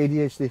the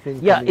ADHD thing.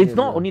 Yeah, it's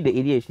not only the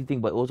ADHD thing,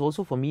 but it was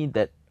also for me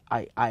that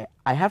I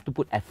have to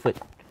put effort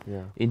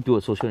into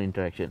a social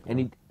interaction, and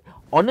it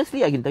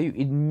honestly, I can tell you,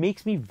 it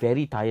makes me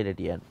very tired at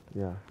the end.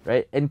 Yeah.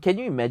 Right? And can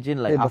you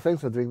imagine, like... Hey, but thanks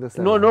for doing this.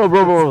 No,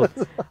 bro.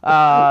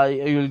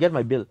 You'll get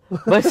my bill.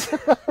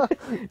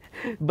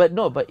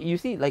 But you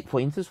see, like, for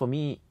instance, for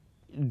me,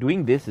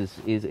 doing this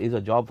is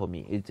a job for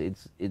me.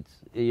 It's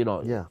you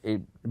know... Yeah.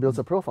 It builds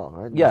a profile,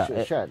 right? Yeah.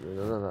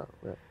 Yeah.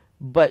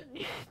 But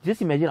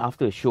just imagine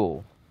after a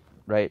show,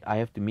 right, I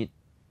have to meet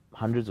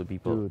hundreds of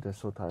people. Dude, that's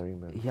so tiring,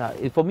 man. Yeah,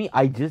 for me,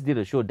 I just did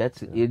a show.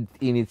 That's in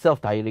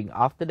itself tiring.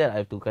 After that, I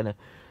have to kind of...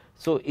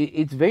 So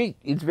it's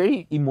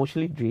very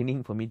emotionally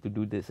draining for me to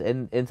do this,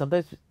 and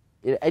sometimes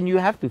and you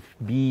have to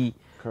be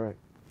Correct.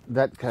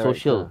 That character.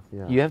 social.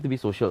 Yeah. You have to be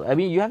social. I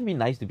mean, you have to be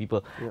nice to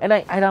people,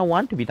 Yeah. and I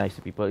want to be nice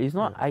to people. It's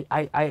not. I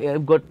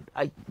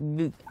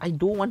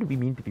don't want to be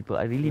mean to people.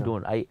 I really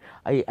don't. I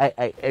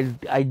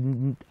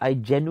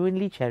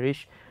genuinely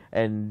cherish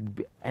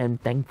and am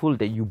thankful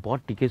that you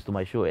bought tickets to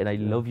my show, and I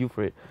love you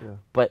for it. Yeah.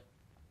 But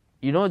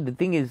you know, the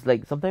thing is,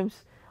 like,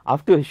 sometimes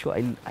after a show,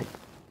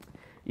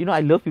 I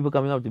love people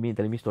coming up to me and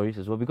telling me stories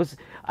as well, because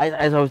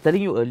as I was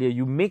telling you earlier,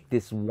 you make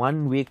this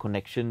one-way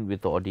connection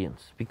with the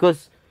audience,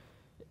 because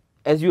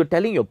as you're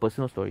telling your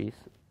personal stories,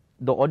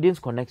 the audience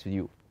connects with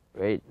you,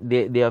 right?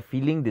 They are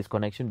feeling this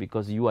connection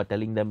because you are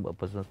telling them a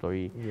personal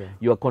story. Yeah.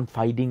 You are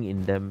confiding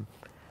in them,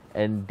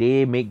 and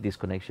they make this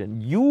connection.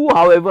 You,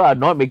 however, are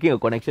not making a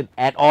connection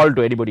at all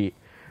to anybody,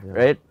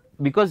 right?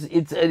 Because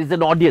it's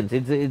an audience.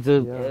 It's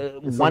a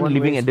one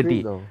living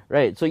entity, though.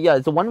 right? So yeah,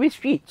 it's a one-way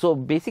street. So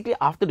basically,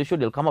 after the show,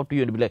 they'll come up to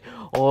you and be like,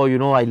 "Oh,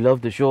 I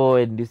love the show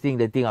and this thing,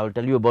 that thing. I will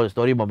tell you about a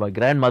story about my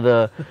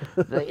grandmother,"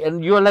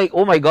 and you're like,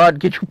 "Oh my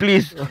God, can you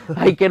please?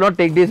 I cannot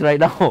take this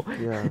right now."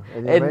 Yeah.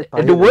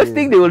 And the worst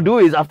thing they will do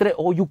is after that,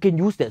 "Oh, you can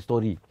use that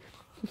story."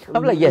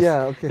 I'm like, yes,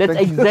 okay, that's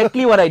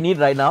exactly what I need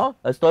right now.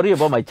 A story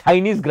about my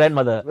Chinese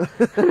grandmother.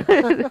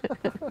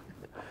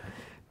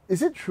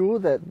 Is it true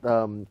that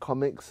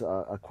comics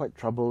are quite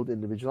troubled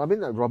individuals? I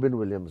mean, like Robin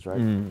Williams, right?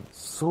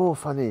 So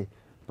funny,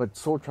 but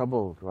so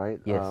troubled, right?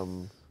 Yes.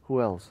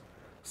 Who else?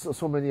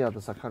 So many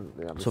others. I can't.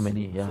 Yeah, So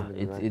many, yeah. so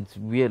many, right? It's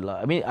weird,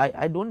 I mean,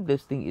 I don't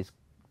just think it's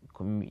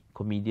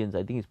comedians.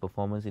 I think it's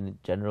performers in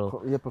general.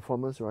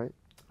 Performance, right?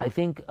 I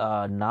think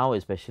now,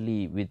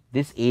 especially with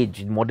this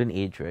age, modern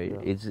age, right?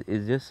 Yeah.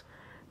 It's just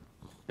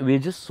we're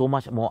just so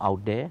much more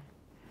out there,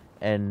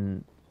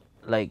 and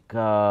like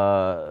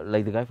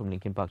the guy from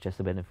Linkin Park,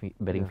 Chester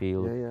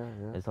Benningfield,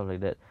 and stuff like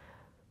that.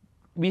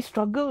 We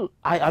struggle.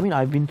 I mean,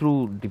 I've been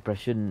through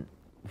depression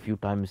a few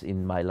times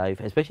in my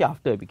life, especially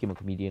after I became a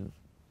comedian,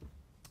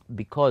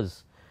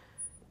 because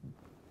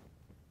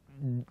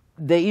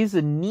there is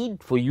a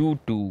need for you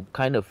to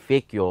kind of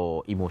fake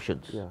your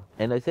emotions. Yeah.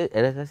 And as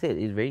I said,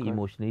 it's very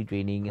emotionally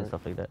draining and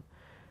stuff like that.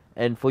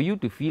 And for you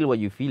to feel what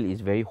you feel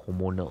is very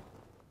hormonal.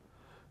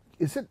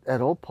 Is it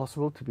at all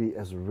possible to be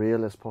as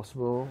real as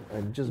possible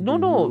and just No,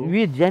 be you?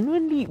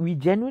 we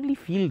genuinely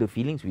feel the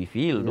feelings we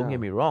feel. Don't Yeah. get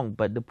me wrong,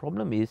 but the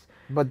problem is,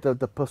 But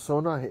the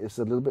persona is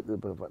a little bit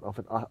of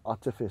an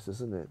artifice,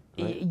 isn't it?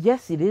 Right?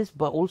 yes, it is,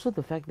 but also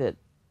the fact that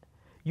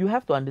you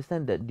have to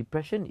understand that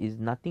depression is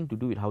nothing to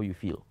do with how you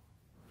feel.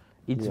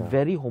 It's Yeah.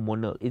 very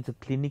hormonal. It's a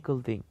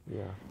clinical thing.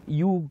 Yeah.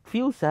 You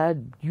feel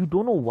sad. You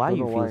don't know why Don't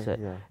you know feel why, sad.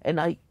 yeah. And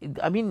I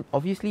mean,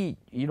 obviously,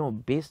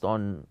 based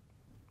on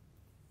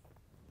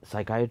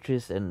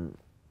psychiatrists and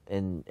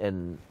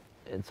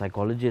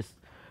psychologists,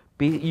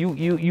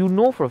 you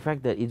know for a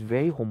fact that it's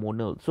very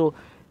hormonal. So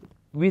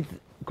with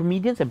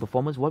comedians and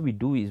performers, what we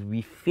do is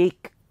we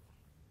fake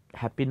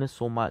happiness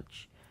so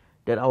much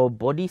that our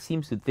body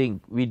seems to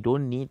think we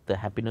don't need the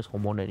happiness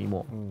hormone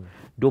anymore.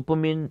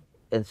 Dopamine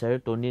and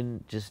serotonin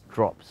just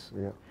drops.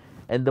 Yeah.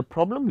 And the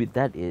problem with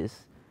that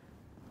is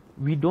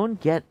we don't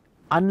get,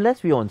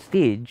 unless we're on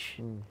stage,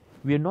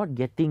 we're not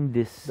getting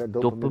this That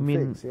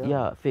dopamine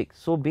fix, fix.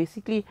 So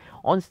basically,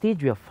 on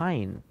stage we are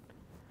fine.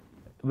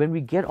 When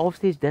we get off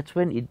stage, that's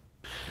when it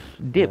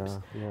dips.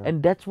 Yeah.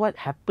 And that's what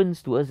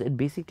happens to us. And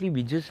basically,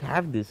 we just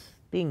have this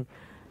thing,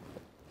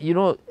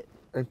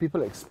 And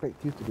people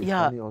expect you to be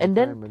yeah, funny all and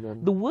the then, time. And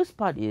then the worst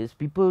part is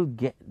people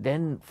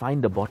then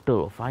find a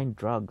bottle or find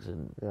drugs,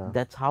 and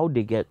that's how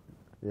they get.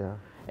 yeah.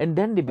 And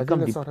then they I think become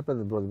that's what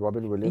happened with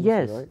Robin Williams,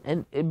 yes, right?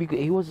 and because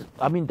he was,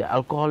 I mean, the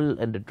alcohol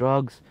and the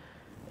drugs,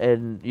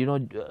 and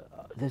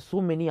there's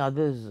so many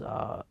others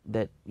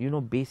that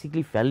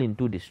basically fell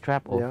into this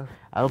trap of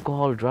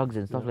alcohol, drugs,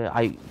 and stuff like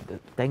that.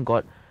 Thank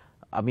God,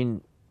 I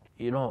mean,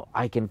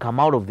 I can come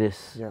out of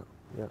this. Yeah.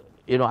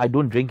 I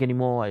don't drink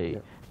anymore.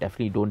 I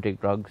definitely don't take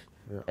drugs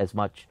as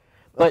much,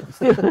 but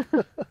still,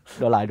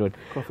 no, I don't.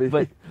 Coffee.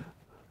 But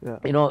Yeah.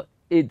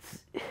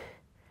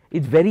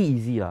 it's very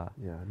easy, Yeah.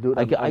 Dude,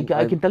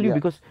 I can tell you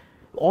because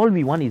all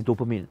we want is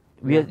dopamine.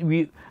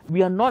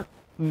 We are not.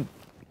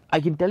 I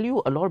can tell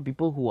you a lot of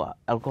people who are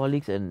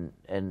alcoholics and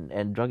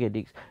drug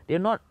addicts. They're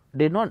not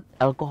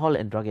alcohol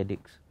and drug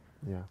addicts.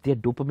 Yeah. They're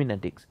dopamine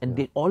addicts,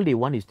 and all they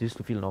want is just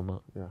to feel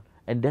normal. Yeah.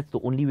 And that's the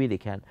only way they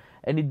can.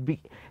 And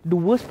the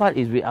worst part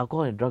is with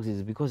alcohol and drugs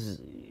is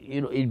because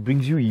it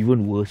brings you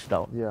even worse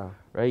down. Yeah.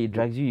 Right? It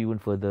drags you even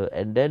further,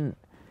 and then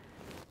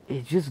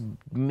it just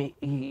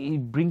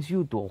it brings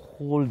you to a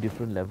whole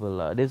different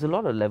level. There's a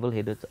lot of level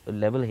heads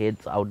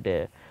out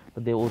there,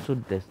 but there's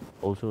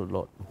also a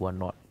lot who are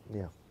not.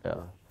 Yeah. Yeah.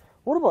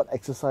 What about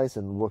exercise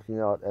and working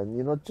out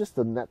and just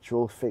the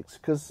natural fix?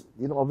 Because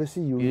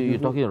obviously You're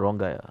talking to the wrong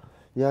guy.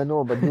 Yeah, I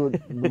know, but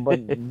dude,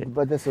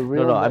 but there's a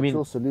real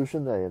natural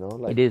solution there,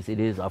 like it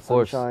is, of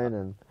course. Sunshine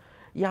and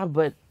yeah,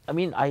 but I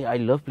mean, I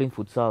love playing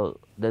futsal.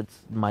 That's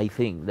my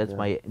thing. That's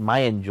my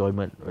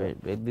enjoyment, right?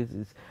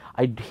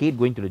 I hate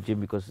going to the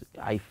gym because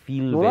I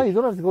feel. No, you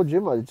don't have to go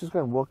gym. You just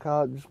go and work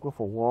out. Just go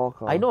for a walk.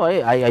 I know.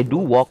 I do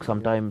walk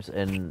sometimes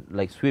and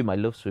like swim. I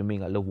love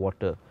swimming. I love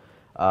water.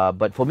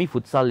 But for me,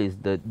 futsal is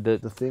the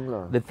thing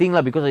lah. the thing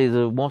lah, because it's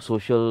a more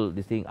social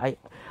this thing.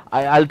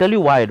 I'll tell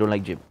you why I don't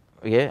like gym.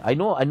 Okay, I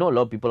know a lot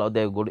of people out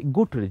there go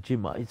to the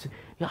gym. It's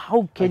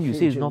how can you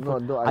say it's not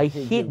fun? I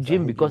hate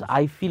gym because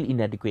I feel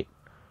inadequate.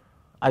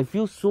 I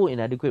feel so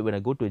inadequate when I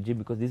go to a gym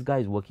because this guy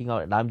is working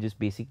out and I'm just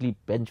basically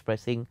bench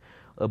pressing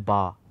a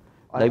bar,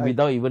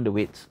 without even the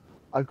weights.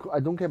 I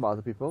don't care about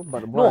other people,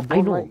 but what I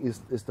don't like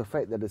is the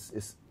fact that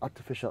it's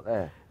artificial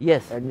air.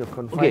 Yes. And you're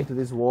confined to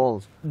these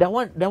walls. That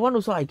one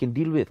also I can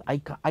deal with.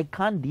 I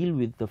can't deal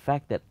with the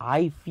fact that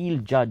I feel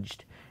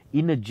judged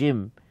in a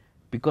gym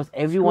because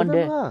everyone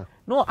there.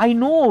 No, I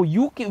know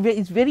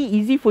it's very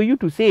easy for you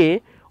to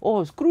say,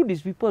 "Oh, screw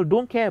these people,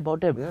 don't care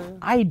about them." Yeah.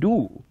 I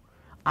do.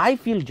 I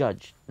feel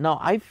judged. Now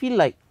I feel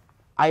like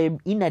I am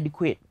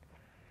inadequate,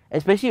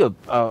 especially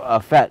a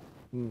fat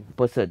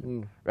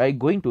person, right?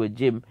 Going to a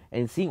gym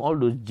and seeing all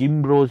those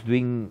gym bros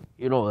doing,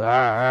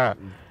 Yeah,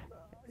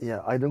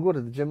 I don't go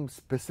to the gym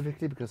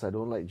specifically because I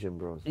don't like gym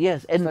bros.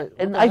 Yes, and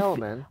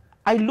man?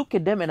 I look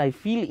at them and I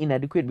feel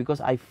inadequate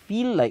because I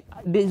feel like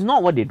it's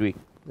not what they're doing.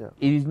 Yeah.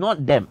 It is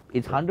not them.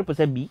 It's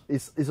 100% me.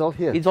 It's all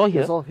here. It's all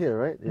here. It's all here,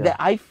 right? Yeah. That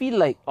I feel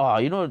like,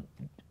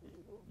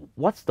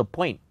 what's the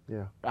point?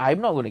 Yeah.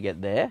 I'm not going to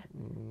get there.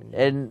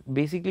 And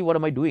basically, what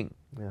am I doing?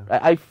 Yeah.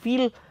 I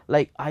feel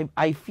like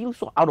I feel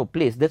so out of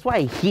place. That's why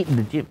I hate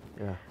the gym.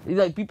 Yeah. It's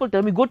like people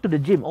tell me, go to the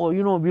gym. Oh,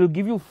 we'll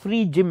give you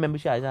free gym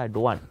membership. I say, I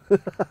don't want.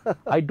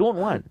 I don't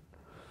want.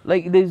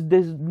 Like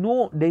there's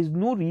no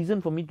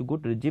reason for me to go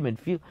to the gym and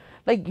feel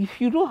like,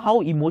 if you know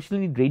how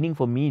emotionally draining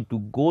for me to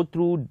go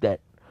through that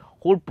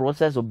whole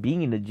process of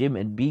being in the gym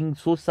and being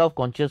so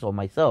self-conscious of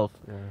myself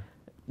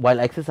while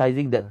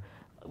exercising, that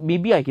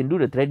maybe I can do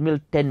the treadmill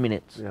 10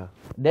 minutes. Yeah.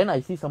 Then I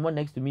see someone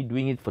next to me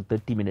doing it for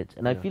 30 minutes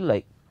and I feel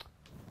like,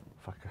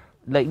 fucker.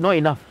 Like not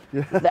enough.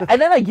 Yeah.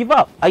 And then I give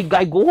up. I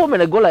go home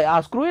and I go like,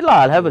 screw it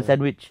lah, I'll have a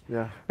sandwich.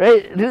 Yeah.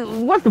 Right?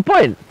 What's the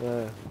point?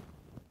 Yeah.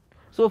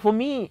 So for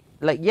me,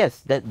 like,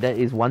 yes, that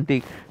is one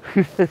thing.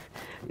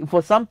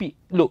 For some people,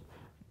 look,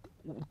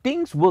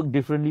 things work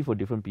differently for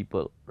different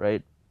people,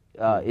 right?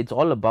 It's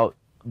all about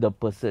the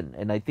person,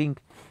 and I think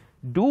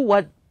do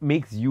what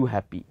makes you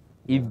happy.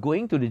 If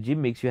going to the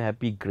gym makes you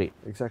happy, great.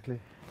 Exactly.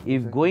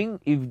 If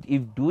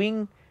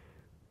doing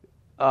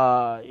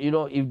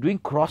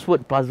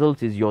crossword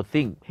puzzles is your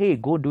thing, hey,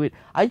 go do it.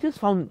 I just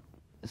found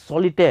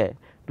solitaire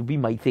to be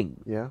my thing.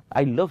 Yeah.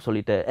 I love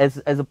solitaire. As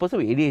a person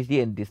with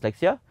ADHD and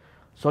dyslexia,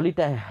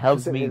 solitaire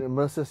helps me. It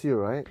immerses you,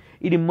 right?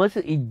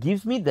 It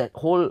gives me that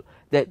whole,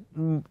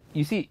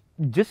 you see,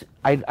 just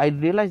I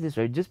realized this,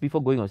 right? Just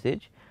before going on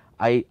stage,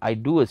 I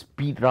do a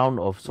speed round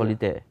of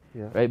solitaire.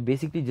 Yeah. Right?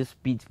 Basically just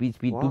speed,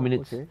 Wow, 2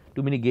 minutes, okay.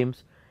 2 minute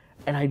games.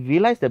 And I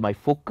realized that my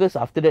focus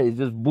after that is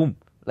just boom.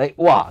 Like,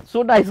 wow,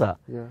 so nice.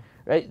 Yeah.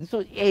 Right?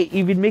 So, hey,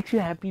 if it makes you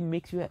happy, it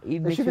makes you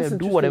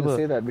do whatever.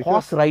 Say that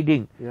Horse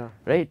riding. Yeah.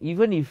 Right?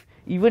 Even if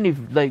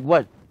like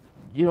what,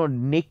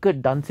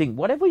 naked dancing,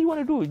 whatever you want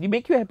to do, you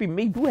make you happy,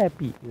 do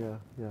happy.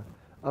 Yeah.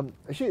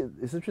 Actually,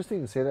 it's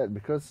interesting to say that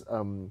because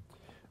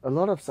a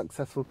lot of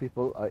successful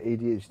people are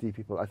ADHD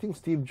people. I think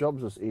Steve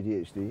Jobs was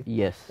ADHD.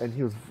 Yes. And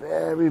he was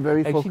very,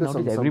 very Actually, focused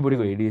on everybody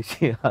got something.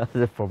 ADHD. That's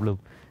the problem.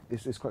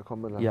 It's quite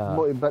common. Yeah.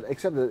 But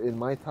except that in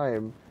my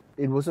time,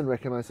 it wasn't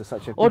recognized as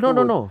such. Oh,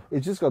 no. It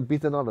just got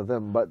beaten out of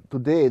them. But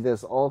today,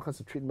 there's all kinds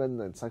of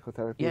treatment and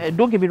psychotherapy. Yeah,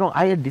 don't get me wrong.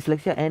 I had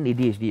dyslexia and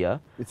ADHD.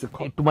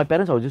 To my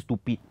parents, I was just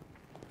stupid.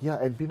 Yeah,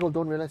 and people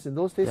don't realize in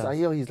those days, I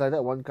hear he's like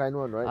that one kind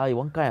one, right?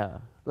 One kind.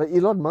 Like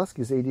Elon Musk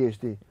is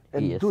ADHD.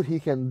 And Yes. dude, he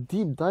can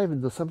deep dive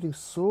into something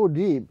so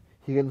deep,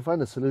 he can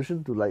find a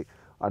solution to, like,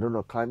 I don't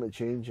know, climate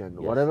change and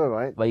whatever,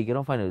 right? But you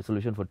cannot find a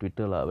solution for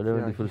Twitter,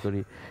 whatever different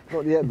story.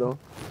 Not yet though.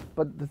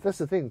 But that's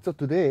the thing. So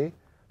today,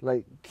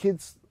 like,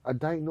 kids are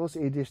diagnosed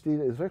ADHD.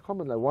 It's very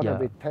common, like 1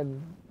 every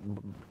 10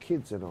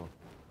 kids,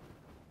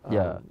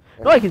 Yeah.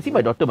 No, I can see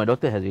my daughter. My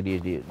daughter has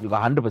ADHD. You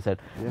got 100%.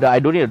 I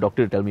don't need a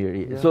doctor to tell me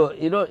already. Yeah. So,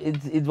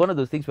 it's one of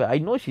those things where I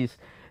know she's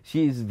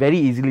very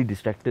easily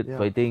distracted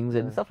by things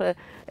and stuff like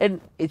that.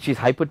 And she's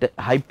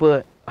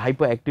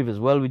hyperactive as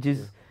well, which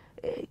is,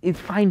 it's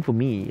fine for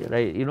me,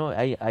 right?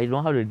 I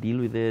know how to deal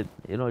with it,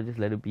 just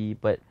let it be.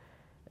 But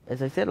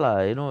as I said,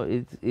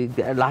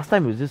 last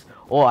time it was just,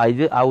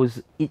 I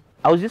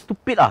was just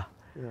stupid.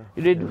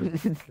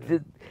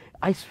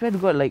 I swear to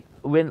God, like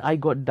when I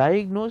got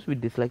diagnosed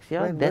with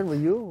dyslexia, when were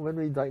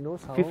you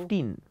diagnosed? How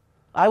 15.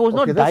 I was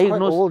not that's diagnosed.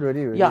 Quite old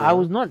already, I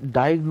was not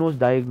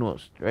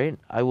diagnosed, right?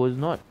 I was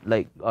not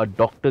like a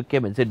doctor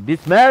came and said,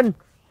 this man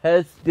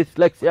has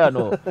dyslexia.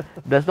 No,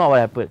 that's not what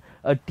happened.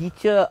 A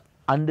teacher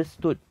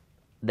understood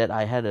that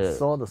I had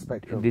saw the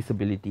spectrum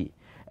disability.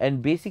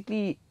 And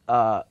basically,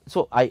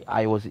 so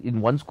I was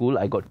in one school,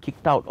 I got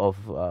kicked out of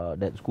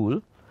that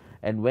school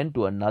and went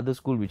to another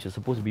school which is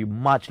supposed to be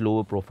much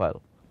lower profile,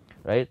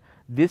 right?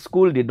 This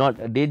school did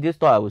not, they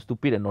just thought I was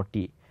stupid and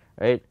naughty,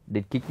 right?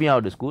 They kicked me out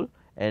of the school,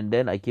 and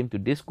then I came to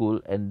this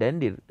school, and then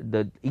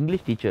the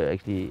English teacher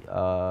actually,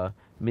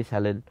 Miss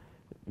Helen,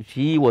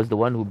 she was the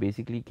one who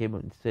basically came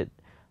and said,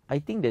 I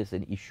think there's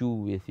an issue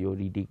with your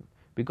reading.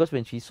 Because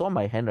when she saw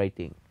my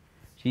handwriting,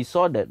 she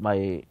saw that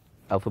my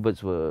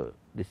alphabets were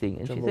this thing.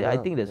 And she Jumbled said, I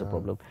up, think there's a yeah.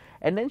 problem.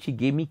 And then she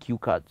gave me cue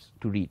cards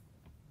to read.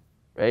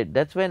 Right?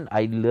 That's when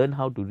I learned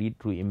how to read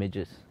through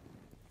images.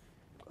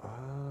 Ah.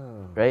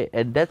 Right?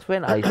 And that's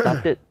when I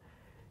started.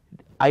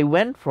 I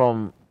went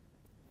from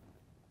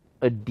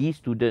a D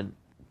student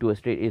to a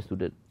straight A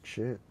student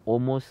Shit.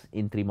 almost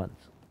in 3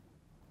 months.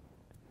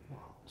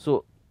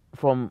 So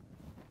from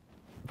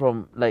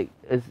like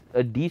as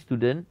a D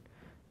student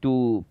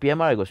to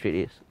PMR, I got straight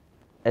A's.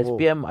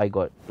 SPM, I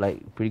got like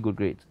pretty good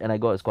grades, and I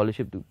got a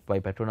scholarship by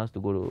Petronas to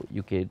go to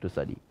UK to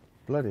study.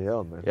 Bloody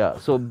hell, man. Yeah.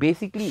 So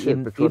basically, Shit,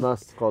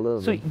 Petronas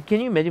scholar. so man.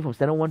 can you imagine from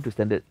standard 1 to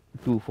standard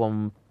 2,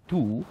 from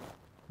 2,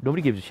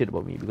 nobody gives a shit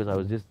about me because I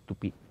was just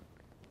stupid.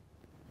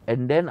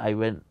 And then I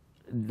went,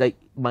 like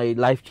my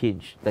life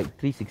changed like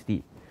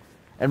 360,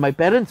 and my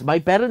parents,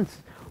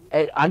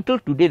 until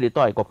today they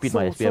thought I copied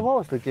my SPM. So what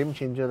was the game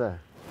changer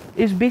there?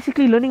 It's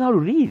basically learning how to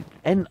read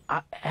and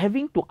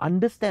having to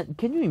understand.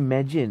 Can you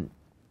imagine?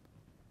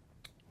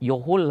 Your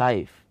whole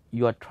life,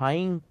 you are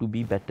trying to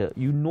be better.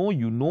 You know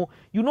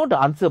the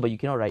answer, but you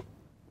cannot write.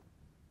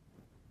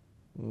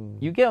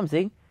 You get what I'm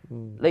saying?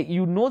 Like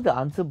you know the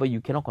answer, but you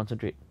cannot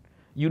concentrate.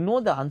 You know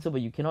the answer, but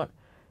you cannot.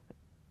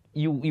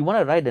 You want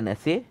to write an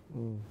essay,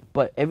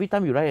 but every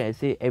time you write an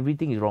essay,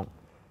 everything is wrong,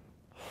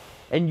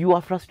 and you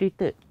are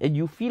frustrated, and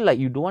you feel like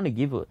you don't want to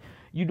give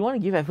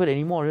effort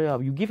anymore.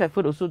 You give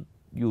effort also,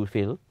 you will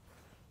fail.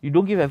 You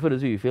don't give effort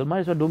also, you fail.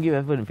 Might as well don't give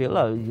effort and fail.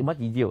 It's much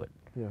easier.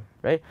 Yeah.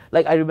 Right?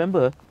 Like I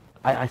remember,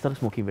 I started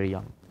smoking very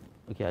young.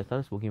 Okay, I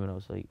started smoking when I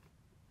was like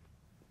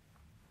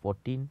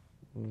 14.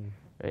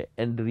 Right?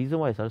 And the reason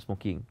why I started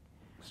smoking,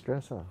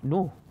 Stress, huh?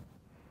 no,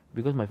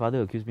 because my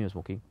father accused me of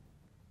smoking.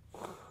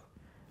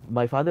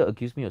 My father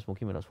accused me of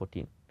smoking when I was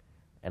 14,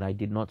 and I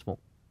did not smoke.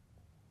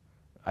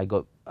 I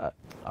got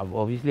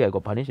obviously I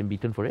got punished and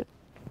beaten for it,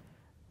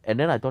 and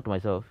then I thought to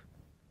myself,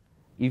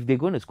 if they're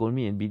going to scold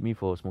me and beat me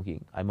for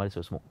smoking, I might as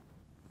well smoke.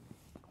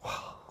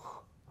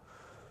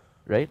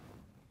 Right?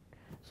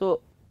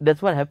 So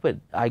that's what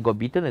happened. I got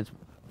beaten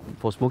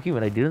for smoking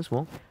when I didn't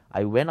smoke.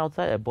 I went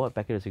outside, I bought a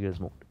packet of cigarettes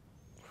and smoked.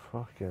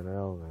 Fucking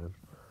hell, man.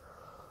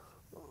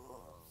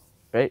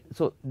 Right?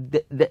 So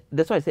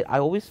that's why I said I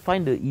always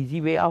find the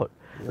easy way out.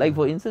 Yeah. Like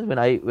for instance, when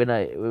I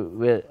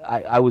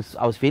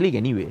was failing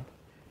anyway,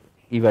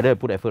 if I didn't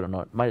put effort or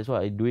not, might as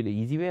well I do it the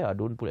easy way. I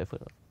don't put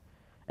effort.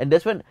 And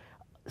that's when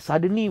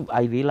suddenly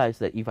I realized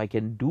that if I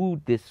can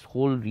do this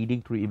whole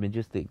reading through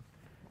images thing,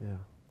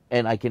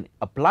 and I can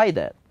apply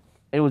that.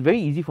 And it was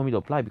very easy for me to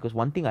apply because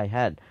one thing I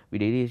had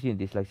with ADHD and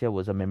dyslexia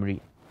was a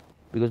memory,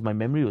 because my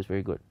memory was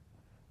very good,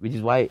 which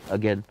is why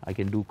again I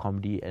can do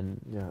comedy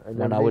and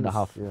 1 hour and a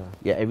half.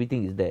 Yeah,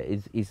 everything is there.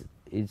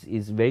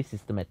 It's very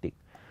systematic.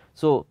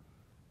 So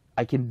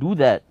I can do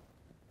that.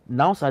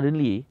 Now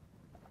suddenly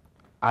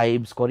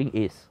I'm scoring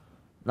A's.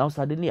 Now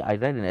suddenly I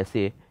write an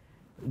essay.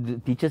 The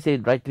teacher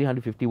said write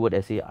 350 word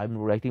essay. I'm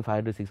writing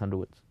 500, 600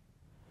 words.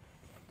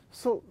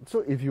 So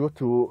if you were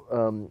to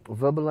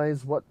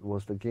verbalize what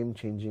was the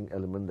game-changing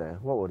element there,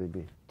 what would it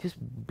be? Just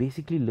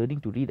basically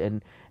learning to read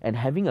and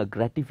having a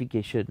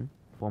gratification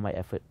for my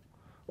effort.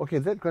 Okay,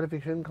 that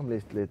gratification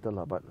comes later,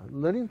 but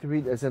learning to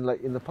read, as in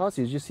like in the past,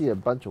 you just see a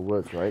bunch of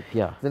words, right?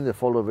 Yeah. Then they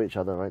follow over each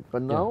other, right?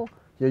 But now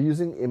you're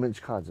using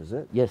image cards, is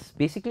it? Yes.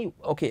 Basically,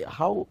 okay,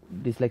 how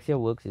dyslexia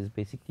works is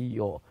basically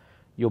your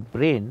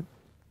brain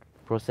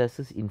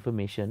processes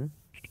information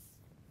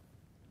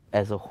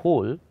as a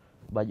whole,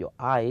 but your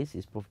eyes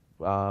is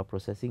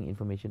processing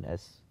information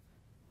as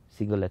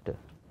single letter.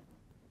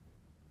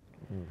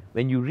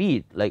 When you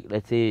read, like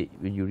let's say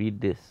when you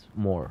read this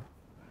more,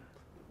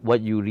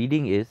 what you're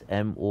reading is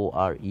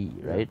more,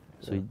 right?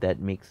 So that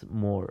makes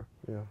more.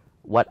 Yeah.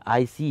 What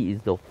I see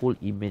is the whole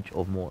image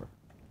of more.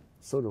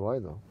 So do I,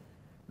 though.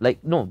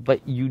 Like no,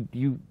 but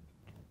you.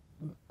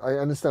 I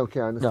understand. Okay,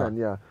 I understand.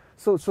 No. Yeah.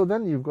 So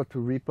then you've got to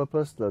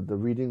repurpose the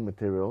reading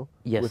material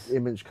with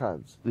image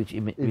cards. If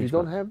you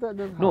don't have that,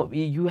 then how? No,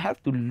 you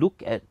have to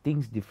look at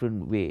things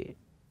different way.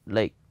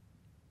 Like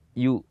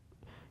you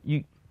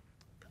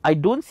I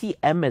don't see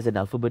M as an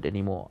alphabet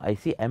anymore. I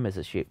see M as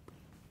a shape.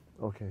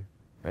 Okay.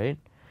 Right?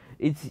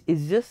 It's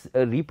just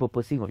a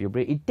repurposing of your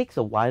brain. It takes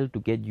a while to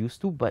get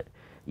used to, but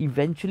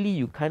eventually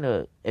you kind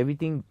of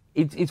everything.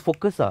 It's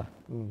focus.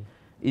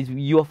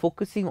 You are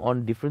focusing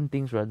on different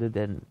things rather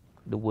than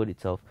the word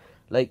itself.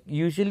 Like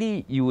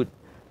usually you would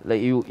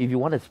if you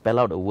want to spell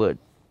out a word,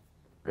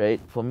 right?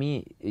 For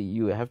me,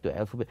 you have to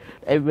alphabet.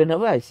 And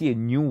whenever I see a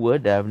new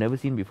word that I've never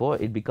seen before,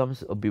 it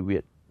becomes a bit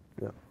weird.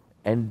 Yeah.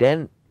 And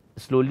then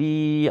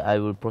slowly I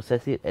will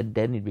process it, and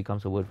then it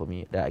becomes a word for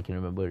me that I can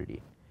remember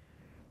already.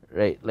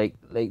 Right? Like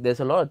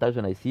there's a lot of times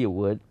when I see a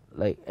word,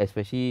 like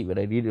especially when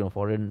I read it in a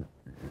foreign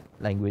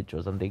language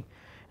or something,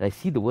 and I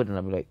see the word and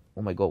I'm like,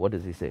 oh my god, what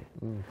does it say?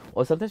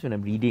 Or sometimes when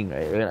I'm reading,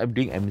 right, when I'm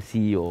doing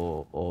MC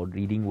or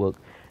reading work,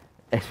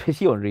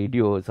 especially on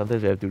radio,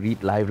 sometimes we have to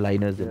read live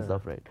liners and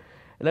stuff, right?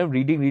 And I'm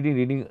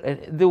reading,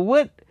 and the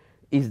word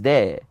is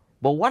there,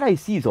 but what I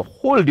see is a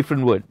whole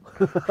different word,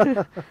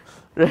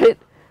 right?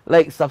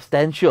 Like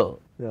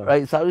substantial,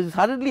 right? So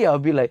suddenly I'll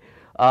be like,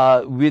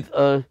 with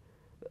a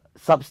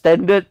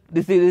substandard,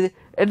 this,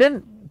 and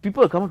then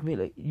people will come up to me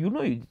like,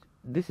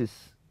 this is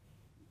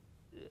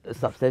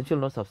substantial,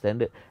 not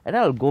substandard, and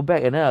then I'll go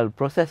back and then I'll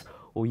process.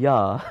 Oh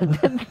yeah.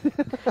 Then,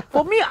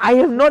 for me, I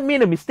have not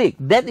made a mistake.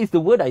 That is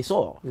the word I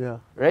saw. Yeah.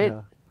 Right.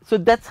 Yeah. So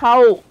that's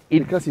how it.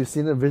 Because you've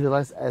seen it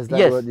visualized as that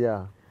Yes. word.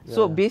 Yeah.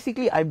 So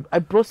basically, I'm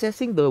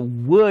processing the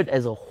word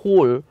as a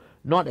whole,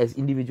 not as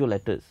individual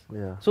letters.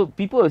 Yeah. So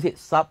people will say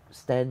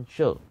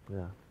substantial.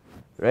 Yeah.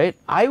 Right?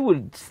 I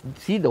would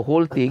see the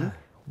whole thing,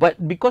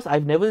 but because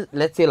I've never,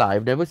 let's say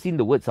I've never seen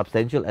the word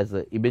substantial as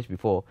an image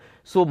before,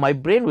 so my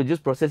brain will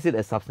just process it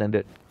as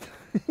substandard.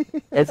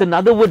 As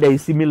another word that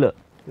is similar.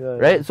 Yeah,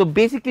 Right? yeah. So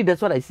basically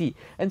that's what I see.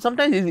 And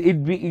sometimes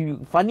it be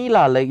funny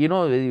lah, like,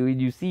 when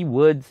you see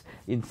words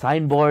in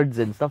signboards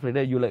and stuff like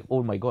that, you're like,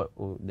 oh my god,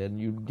 then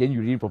you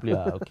read properly.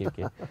 Okay.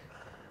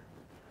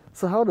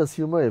 So how does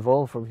humor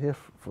evolve from here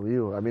for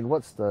you? I mean,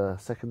 what's the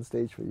second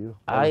stage for you?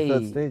 Or the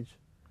third stage?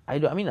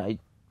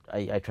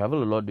 I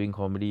travel a lot doing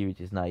comedy,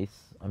 which is nice.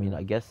 I mean,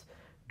 I guess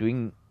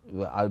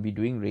I'll be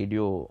doing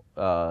radio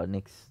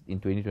next in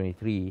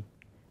 2023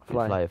 with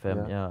Fly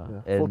FM.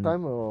 Yeah. Full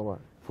time or what?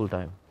 Full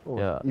time. Oh,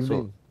 yeah.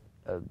 evening.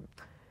 So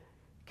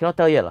cannot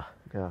tell yet lah.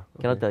 Yeah.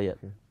 Cannot tell yet.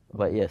 Okay.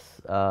 But yes,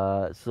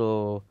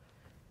 so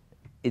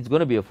it's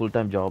going to be a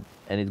full-time job,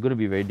 and it's going to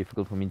be very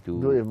difficult for me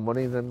to Do it in the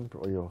morning then?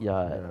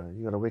 Yeah.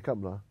 You gotta wake up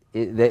lah.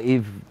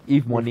 Eve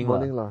morning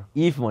morning lah. lah.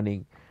 Eve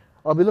morning.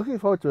 I'll be looking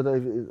forward to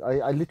it.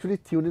 I literally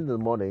tune in the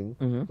morning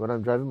Mhm. when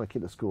I'm driving my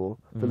kid to school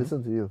to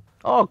listen to you.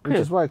 Oh, Which great.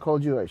 is why I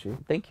called you actually.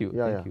 Thank you.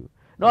 Yeah, Thank yeah. you.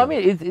 No, I mean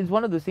it's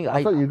one of those things.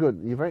 I thought you're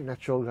good. You're a very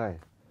natural guy.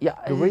 Yeah.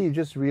 The way you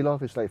just reel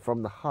off is like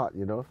from the heart,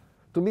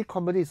 To me,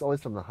 comedy is always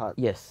from the heart.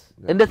 Yes,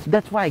 Yeah. and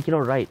that's why I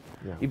cannot write.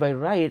 Yeah. If I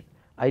write,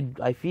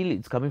 I feel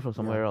it's coming from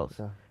somewhere else,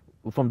 Yeah.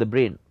 from the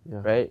brain,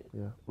 Yeah. right?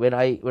 Yeah. When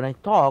I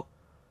talk,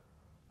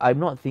 I'm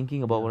not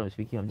thinking about what I'm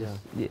speaking. I'm just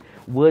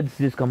words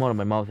just come out of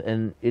my mouth,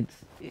 and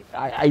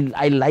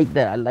I like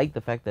that. I like the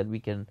fact that we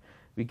can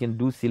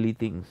do silly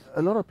things.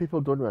 A lot of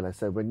people don't realize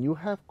that when you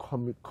have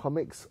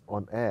comics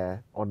on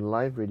air, on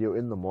live radio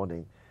in the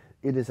morning,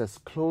 it is as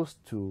close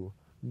to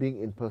being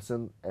in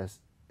person as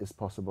is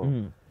possible.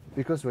 Mm.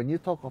 Because when you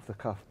talk off the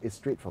cuff, it's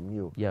straight from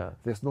you. Yeah.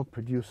 There's no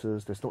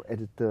producers, there's no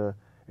editor,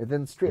 and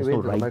then straight There's away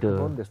no to the writer.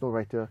 microphone, there's no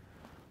writer.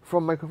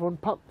 From microphone,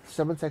 pop,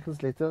 7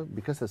 seconds later,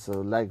 because there's a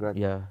lag, right?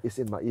 Yeah. It's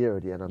in my ear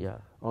already, and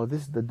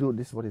this is the dude,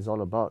 this is what he's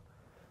all about.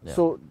 Yeah.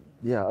 So,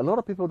 a lot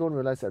of people don't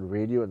realize that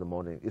radio in the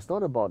morning, it's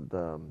not about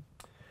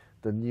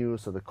the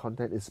news or the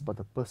content, it's about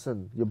the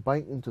person. You're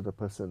buying into the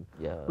person.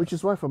 Yeah. Which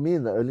is why for me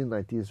in the early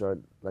 90s, right,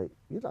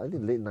 I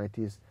think late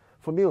 90s,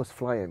 for me it was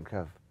Fly and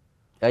Kev.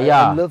 I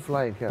love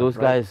Fly and Kev. Those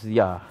right? guys,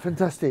 yeah.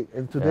 Fantastic.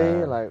 And today,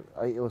 Yeah.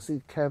 I will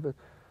see Kev,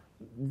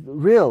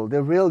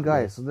 they're real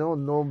guys. So no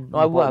No,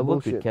 I worked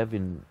bullshit. with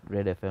Kevin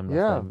Red FM last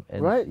Yeah, time.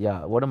 And right?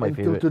 Yeah, one of my And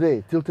favorite.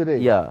 till today.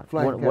 Yeah,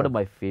 Fly and one Kev. of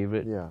my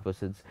favorite Yeah.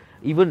 persons.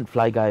 Even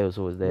Fly Guy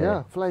also was there.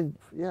 Yeah,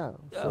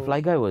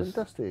 Fly Guy was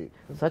fantastic.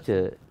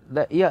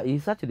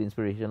 he's such an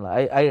inspiration.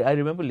 I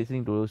remember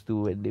listening to those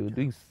two and they were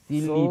doing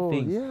silly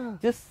things. Yeah.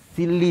 Just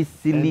silly And-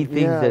 things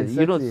yeah, that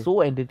exactly. so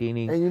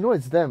entertaining. And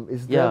it's them.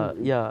 It's Yeah,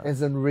 them. yeah.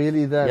 As in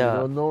really them.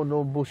 Yeah.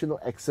 No bullshit, no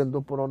accent.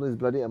 Don't put on this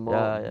bloody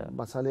Yeah.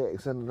 Masala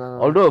accent.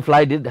 No. Although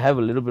Fly did have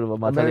a little bit of a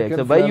Matsali American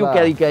accent, but you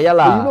fella. can, yeah But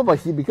lah. you know,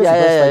 because Yeah, he does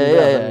yeah, slightly yeah,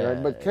 better, yeah, right?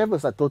 yeah. But Kev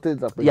was like totally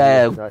the opposite,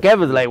 Yeah, right? Kev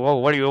was like, whoa,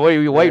 why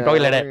are you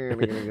talking like that?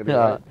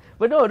 Yeah. Right.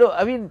 But no,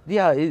 I mean,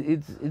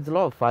 it's a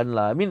lot of fun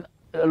lah. I mean,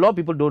 a lot of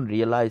people don't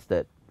realize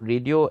that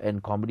radio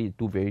and comedy are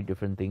two very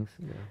different things.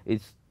 Yeah.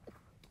 It's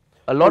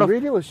a lot of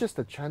radio is just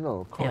a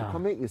channel. Yeah.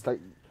 Comic is like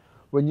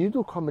when you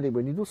do comedy,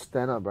 when you do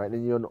stand up, right?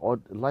 And you're an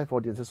live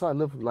audience. That's why I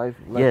love live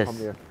Yes.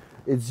 comedy.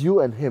 It's you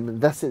and him,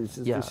 and that's it. It's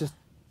just, Yeah. it's just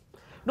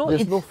no,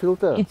 there's it's, no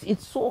filter.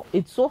 It's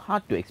so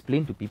hard to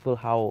explain to people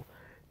how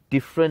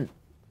different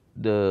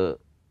the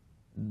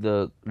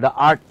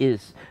art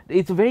is.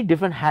 It's a very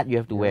different hat you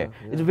have to wear.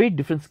 Yeah. It's a very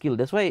different skill.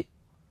 That's why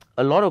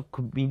a lot of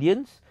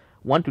comedians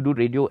want to do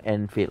radio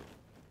and fail.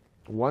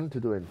 Want to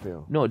do and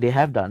fail. No, they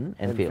have done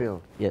and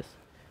failed. Yes,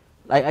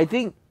 I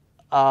think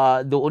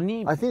the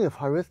only I think if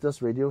Harith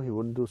does radio, he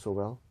wouldn't do so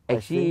well. I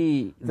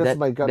actually think. That's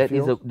my gut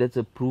feel. that's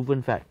a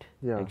proven fact.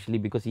 Yeah. Actually,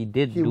 because he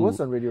did He was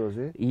on radio, was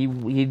he?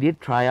 he did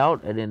try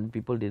out and then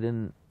people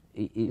didn't.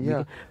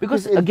 Yeah.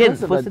 Because Because in again,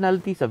 person,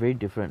 personalities are very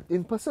different.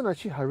 In person,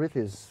 actually, Harith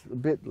is a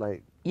bit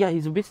like Yeah,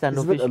 he's a bit he's a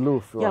standoffish. bit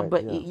aloof, right? Yeah,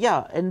 but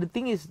and the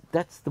thing is,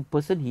 that's the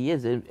person he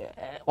is.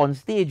 On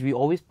stage, we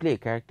always play a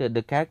character.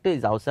 The character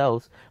is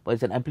ourselves, but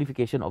it's an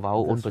amplification of our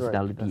own That's right,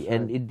 personality, that's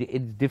and right.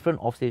 it's different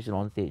off stage and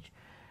on stage.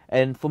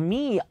 And for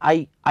me,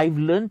 I've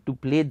learned to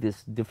play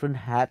this different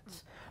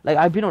hats. Like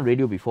I've been on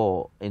radio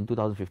before in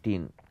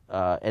 2015,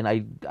 and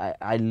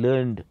I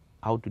learned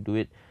how to do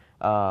it.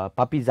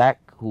 Papi Zach,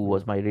 who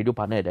was my radio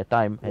partner at that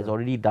time, has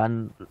already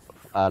done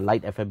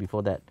Light FM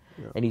before that.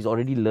 And he's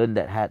already learned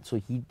that hat, so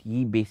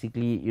he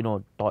basically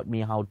taught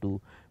me how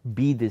to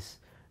be this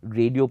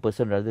radio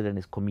person rather than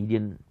this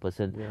comedian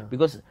person. Yeah.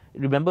 Because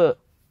remember,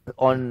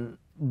 on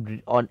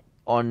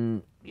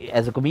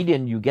as a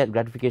comedian you get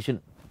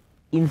gratification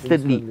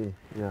instantly.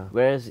 Yeah.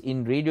 Whereas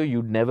in radio,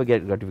 you'd never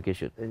get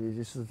gratification. And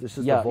this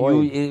is Yeah, the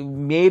void.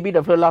 maybe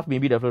the fellow laugh,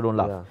 maybe the fellow don't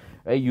laugh. Yeah.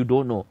 Right? You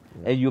don't know,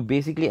 and you're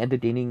basically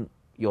entertaining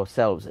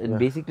yourselves, and Yeah.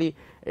 basically,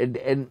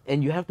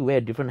 and you have to wear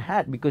a different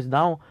hat, because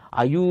now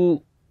are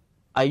you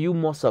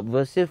more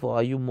subversive or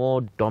are you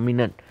more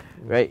dominant?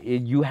 Right?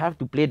 You have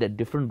to play that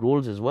different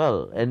roles as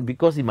well, and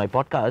because in my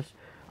podcast,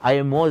 I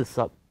am more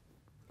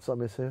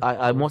Submissive.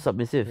 I'm more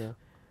submissive.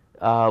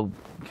 Yeah.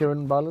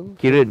 Kiran Balan?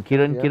 Yeah, is the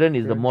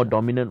Kiran, more yeah.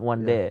 dominant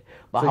one Yeah. there.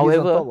 But So he's on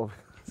however, top of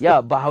yeah,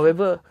 but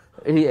however,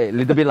 a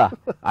little bit lah.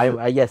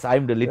 Yes,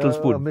 I'm the little a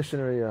spoon.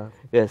 missionary, yeah.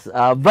 Yes,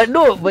 but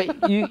no,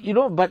 but you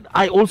know, but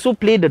I also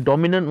play the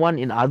dominant one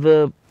in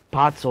other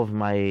parts of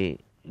my.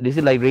 This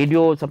is like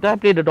radio. Sometimes I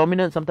play the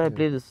dominant. Sometimes I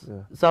play the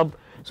sub.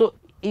 So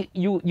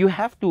you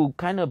have to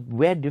kind of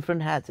wear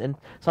different hats, and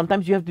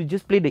sometimes you have to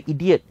just play the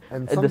idiot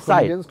And at some the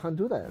side. comedians can't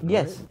do that.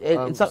 Yes,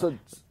 right? Exactly.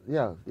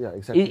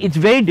 It's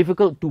very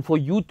difficult for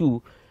you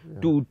to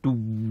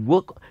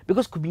work,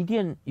 because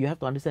comedian, you have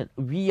to understand,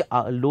 we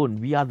are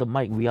alone, we are the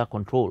mic, we are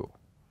control.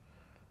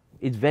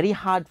 It's very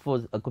hard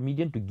for a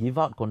comedian to give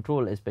out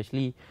control,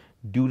 especially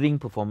during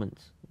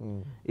performance.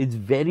 It's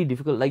very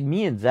difficult. Like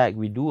me and Zach,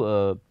 we do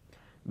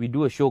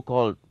a show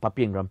called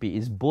Puppy and Grumpy.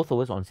 It's both of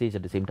us on stage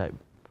at the same time,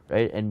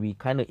 right? And we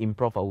kind of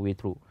improv our way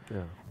through.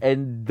 Yeah.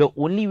 And the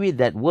only way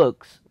that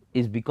works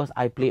is because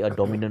I play a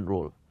dominant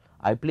role.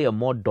 I play a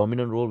more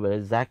dominant role,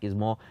 whereas Zach is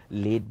more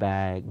laid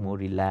back, more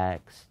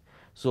relaxed.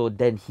 So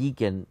then he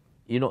can,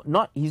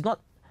 he's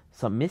not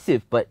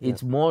submissive, but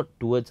it's more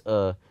towards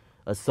a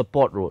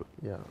support role.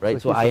 Yeah.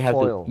 Right. So So he's I a have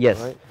foil, to, yes.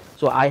 right?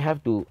 So I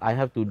have to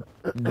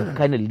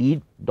kind of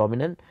lead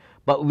dominant.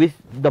 But with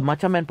the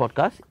Macha Man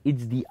podcast,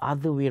 it's the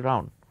other way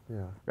around.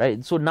 Yeah.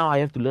 Right. So now I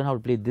have to learn how to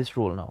play this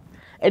role now.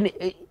 And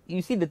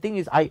you see, the thing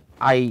is, I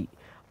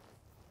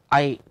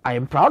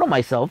am proud of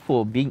myself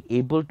for being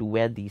able to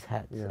wear these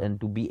hats and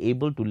to be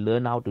able to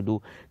learn how to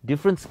do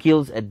different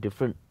skills at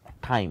different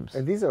times.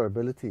 And these are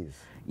abilities.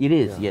 It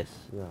is, yes.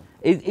 Yeah.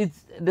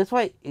 It's that's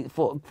why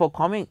for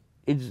comic,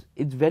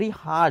 it's very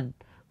hard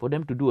for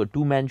them to do a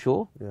two-man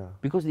show. Yeah.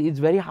 Because it's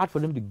very hard for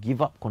them to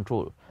give up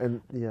control. And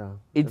yeah.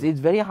 It's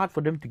very hard for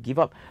them to give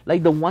up.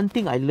 Like the one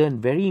thing I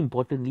learned very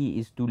importantly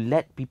is to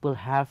let people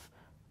have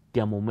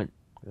their moment.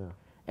 Yeah.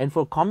 And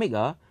for comic,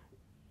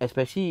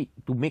 especially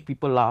to make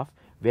people laugh,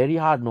 very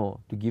hard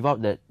to give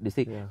up that. They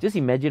say, just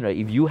imagine, right?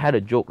 If you had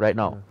a joke right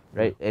now,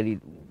 right, and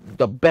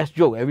the best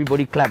joke,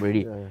 everybody clap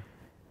already. Yeah.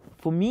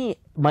 For me,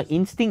 my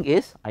instinct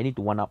is I need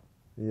to one up.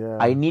 Yeah.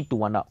 I need to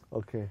one up.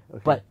 Okay.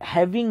 But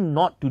having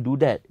not to do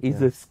that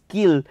is a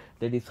skill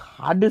that is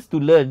hardest to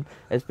learn,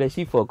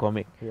 especially for a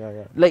comic.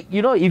 Yeah. Like,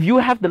 if you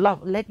have the laugh,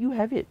 let you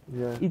have it.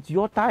 Yeah. It's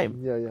your time.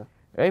 Yeah.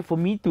 Right? For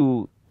me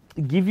to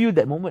give you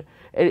that moment.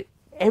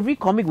 Every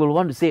comic will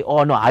want to say,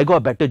 oh no, I got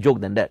a better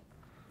joke than that.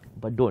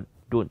 But don't.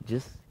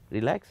 Just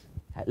relax.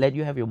 Let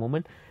you have your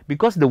moment.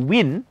 Because the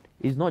win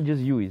is not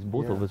just you, it's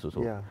both of us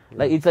also. Yeah.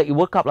 Like, it's like a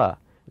World Cup lah.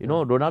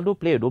 Ronaldo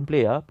play or don't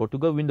play,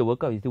 Portugal win the World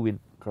Cup, he still win.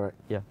 Correct.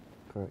 Yeah.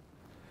 Correct.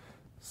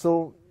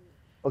 So,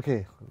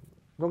 okay,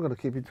 not going to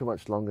keep you too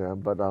much longer,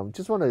 but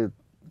just want to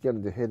get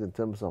into head in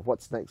terms of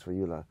what's next for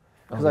you, lah.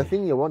 Because I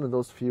think you're one of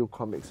those few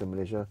comics in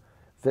Malaysia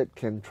that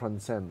can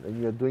transcend,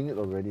 and you're doing it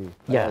already.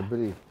 Yeah. I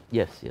believe.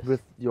 Yes.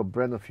 With your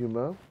brand of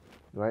humor,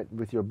 right?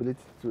 With your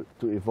ability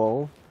to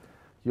evolve,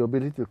 your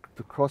ability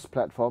to cross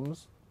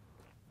platforms.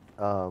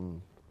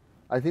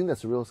 I think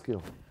that's a real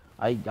skill.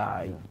 I'm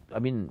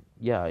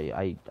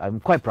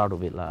quite proud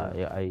of it lah.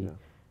 I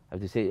have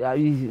to say,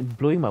 I'm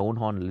blowing my own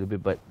horn a little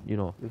bit, but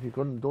If you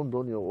don't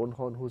blow your own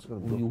horn, who's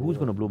going to blow? who's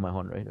gonna blow my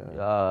horn, right?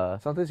 Yeah.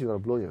 Sometimes you gotta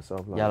blow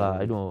yourself, lah. Yeah lah,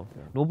 I know.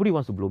 Yeah. Nobody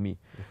wants to blow me.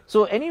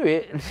 So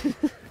anyway,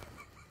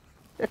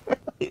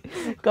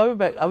 coming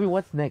back,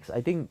 what's next?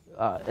 I think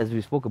as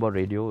we spoke about,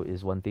 radio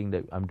is one thing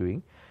that I'm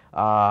doing.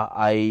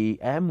 I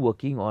am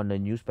working on a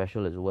new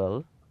special as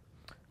well.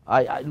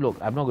 Look,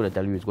 I'm not going to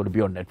tell you it's going to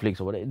be on Netflix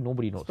or whatever.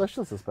 Nobody knows.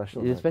 Special's a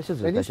special.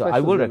 Special's a Any special. I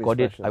will special's gonna be record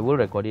it. special. I will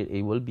record it.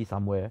 It will be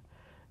somewhere.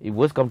 If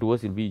worst come to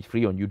worst, it'll be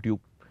free on YouTube.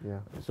 Yeah.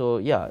 So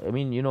yeah,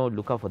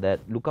 look out for that.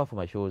 Look out for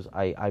my shows.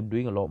 I'm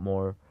doing a lot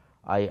more.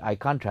 I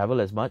can't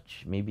travel as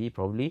much,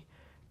 probably.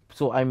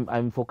 So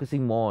I'm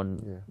focusing more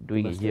on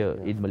doing it here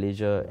in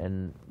Malaysia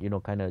and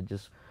kind of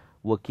just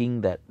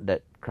working that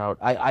crowd.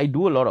 I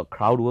do a lot of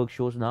crowd work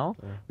shows now,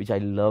 which I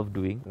love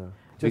doing. Yeah.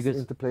 Just Because-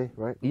 interplay,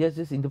 right? Yes,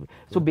 just interplay.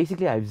 So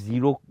basically, I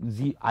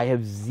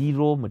have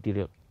zero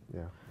material.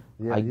 Yeah.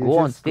 I you go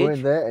on just go in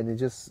stage there and you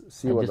just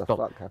see and what just the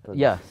talk. fuck happens.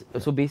 Yeah.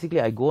 So basically,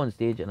 I go on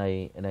stage and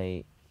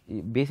I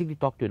basically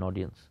talk to an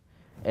audience,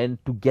 and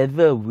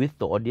together with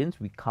the audience,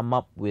 we come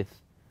up with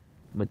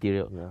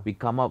material. Yeah. We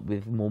come up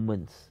with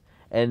moments,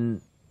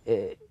 and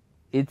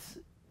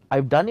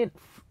I've done it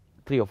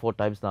 3 or 4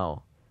 times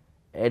now,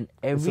 and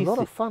It's a lot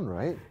of fun,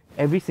 right?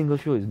 every single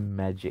show is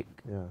magic.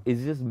 Yeah.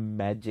 It's just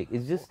magic.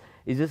 It's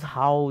just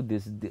how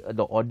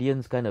the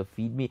audience kind of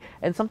feed me.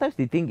 And sometimes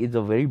they think it's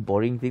a very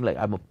boring thing, like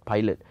I'm a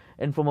pilot.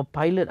 And from a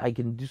pilot, I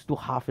can just do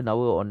half an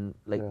hour on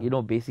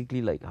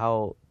basically like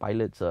how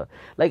pilots are.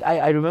 Like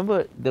I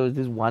remember there was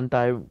this one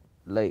time,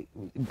 like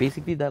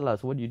basically that lah.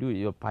 So what do you do?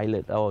 You're a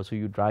pilot. Oh, so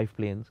you drive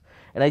planes.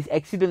 And I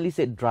accidentally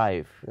said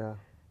drive. Yeah.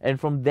 And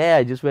from there,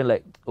 I just went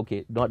like,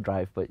 okay, not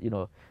drive, but you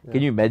know,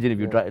 can you imagine if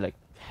you drive like,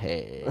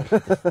 hey,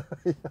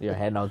 your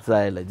hand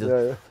outside, like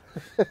just,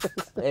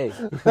 hey,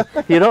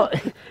 you know,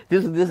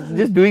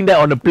 just doing that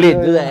on a plane,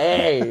 just like,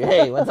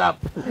 hey, what's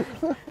up?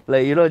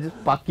 Like, you know, just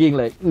parking,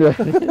 like,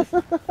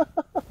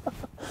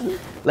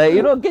 like,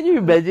 you know, can you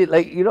imagine,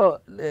 like, you know,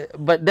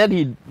 but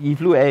then he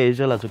flew Air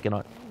Asia, so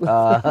cannot.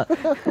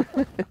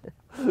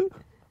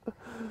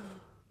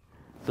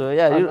 So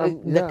yeah, you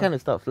know, that kind of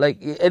stuff. Like,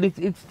 and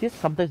it's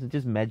just sometimes it's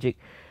just magic,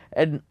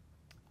 and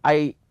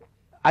I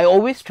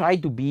always try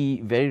to be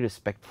very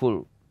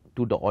respectful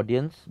to the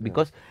audience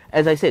because,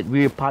 as I said,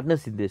 we're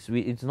partners in this.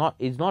 It's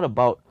not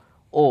about,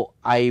 oh,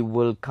 I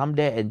will come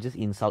there and just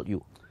insult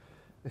you.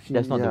 Actually,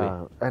 that's not the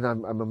way. And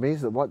I'm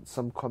amazed at what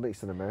some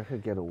comics in America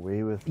get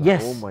away with. Like,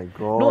 Yes. Oh my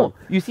god. No,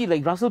 you see,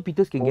 like Russell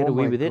Peters can get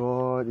away with it.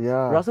 Oh my god,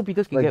 yeah. Russell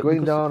Peters can like get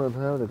going down and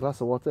having a glass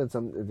of water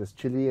and there's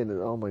chili and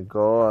oh my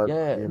god.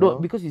 Yeah, you no, know?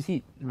 because you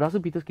see, Russell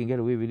Peters can get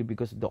away with it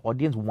because the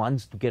audience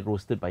wants to get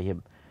roasted by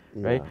him,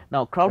 right?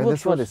 Now, crowd and work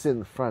that's why they shows. sit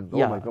in front.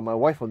 Yeah. Oh my god, my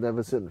wife will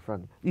never sit in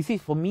front. You see,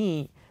 for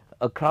me,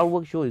 a crowd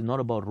work show is not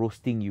about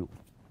roasting you,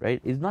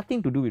 right? It's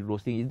nothing to do with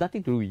roasting. It's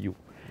nothing to do with you.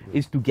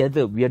 It's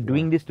together. We are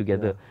doing this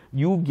together.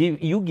 You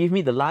give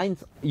me the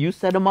lines. You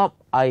set them up.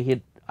 I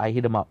hit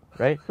them up,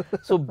 right?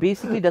 So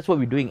basically, that's what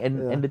we're doing.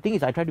 And the thing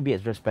is, I try to be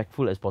as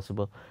respectful as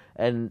possible.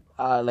 And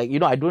like, you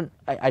know,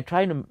 I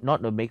try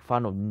not to make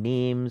fun of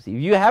names. If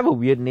you have a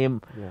weird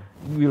name,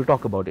 we'll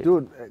talk about it.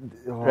 Dude,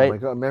 oh right? my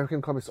god,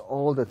 American comics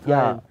all the time.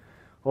 Yeah.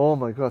 Oh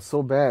my god,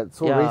 so bad,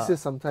 so racist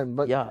sometimes,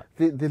 but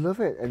they love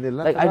it and they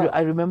love like it.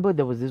 I remember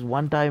there was this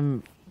one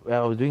time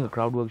where I was doing a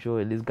crowd work show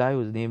and this guy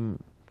was named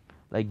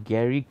like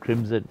Gary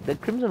Crimson.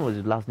 That Crimson was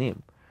his last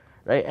name,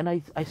 right? And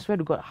I swear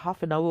to God,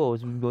 half an hour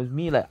was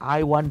me like,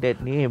 I want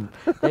that name.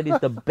 That is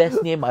the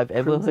best name I've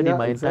ever heard in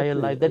my entire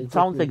life. That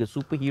sounds like a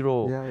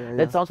superhero.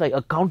 That sounds like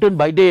accountant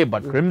by day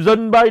but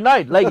Crimson by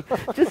night. Like,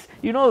 just,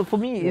 you know, for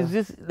me it's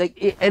just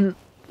like and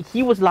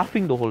he was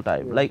laughing the whole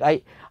time. Like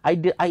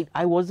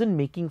I wasn't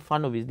making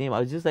fun of his name. I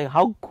was just like,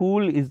 how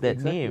cool is that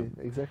name?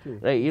 Exactly.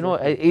 Right, you know,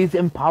 it's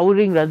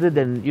empowering rather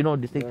than, you know,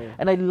 this thing.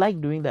 And I like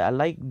doing that. I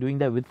like doing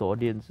that with the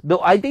audience. Though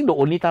I think the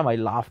only time I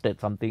laughed at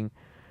something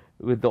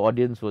with the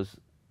audience was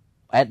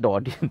at the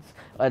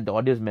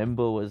audience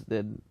member was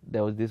then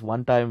there was this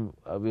one time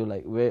we were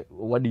like,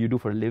 what do you do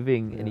for a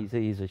living? And he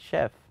said he's a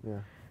chef.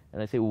 And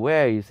I said,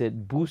 where? He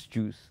said boost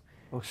juice.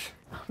 Oh shit.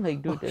 I'm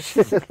like, dude,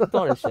 that's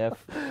not a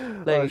chef.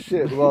 Like, oh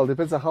shit. Well,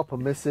 depends on how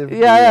permissive.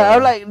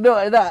 I'm like, no,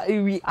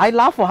 I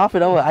laughed for half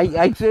an hour.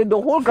 I said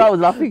the whole crowd was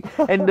laughing,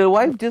 and the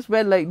wife just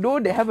went like, no,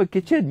 they have a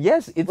kitchen.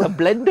 Yes, it's a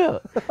blender.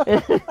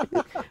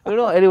 You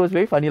know, and it was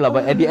very funny, lah.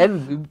 But at the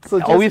end,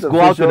 so always go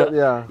out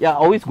to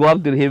always go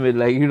up to him and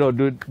like, you know,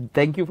 dude,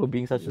 thank you for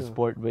being such a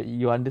sport. But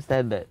you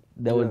understand that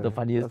was the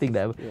funniest thing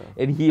that ever.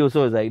 And he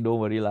also was like, don't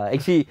worry, lah.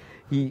 Actually,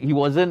 he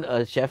wasn't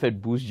a chef at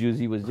Boost Juice.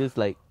 He was just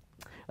like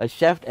a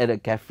chef at a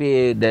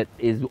cafe that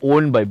is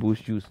owned by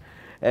Boost Juice,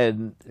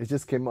 and it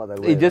just came out that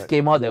way. It just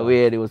came out that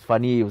way, and it was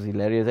funny. It was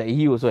hilarious. And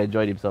he also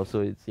enjoyed himself.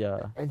 So it's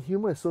And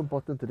humor is so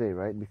important today,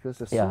 right? Because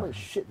there's so much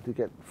shit to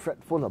get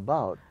fretful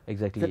about.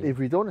 Exactly. That if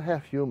we don't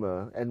have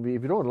humor and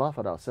if we don't laugh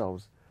at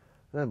ourselves,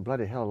 then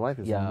bloody hell, life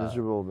is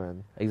miserable,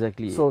 man.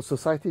 Exactly. So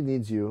society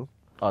needs you.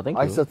 Oh, thank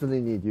you. I certainly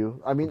need you.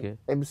 I mean,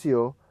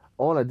 MCO.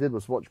 All I did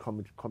was watch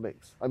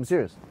comics. I'm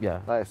serious. Yeah.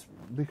 Like,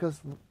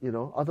 because, you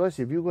know, otherwise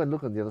if you go and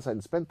look on the other side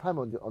and spend time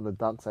on the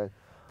dark side,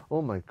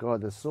 oh my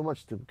God, there's so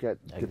much to get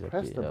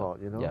depressed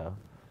about, you know? Yeah.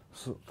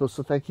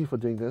 So thank you for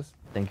doing this.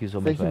 Thank you so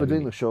much. Thank you for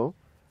doing the show.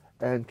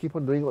 And keep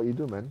on doing what you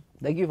do, man.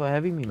 Thank you for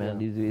having me, man.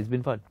 It's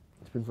been fun.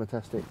 It's been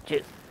fantastic.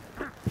 Cheers.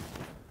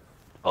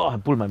 Oh, I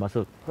pulled my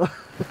muscle.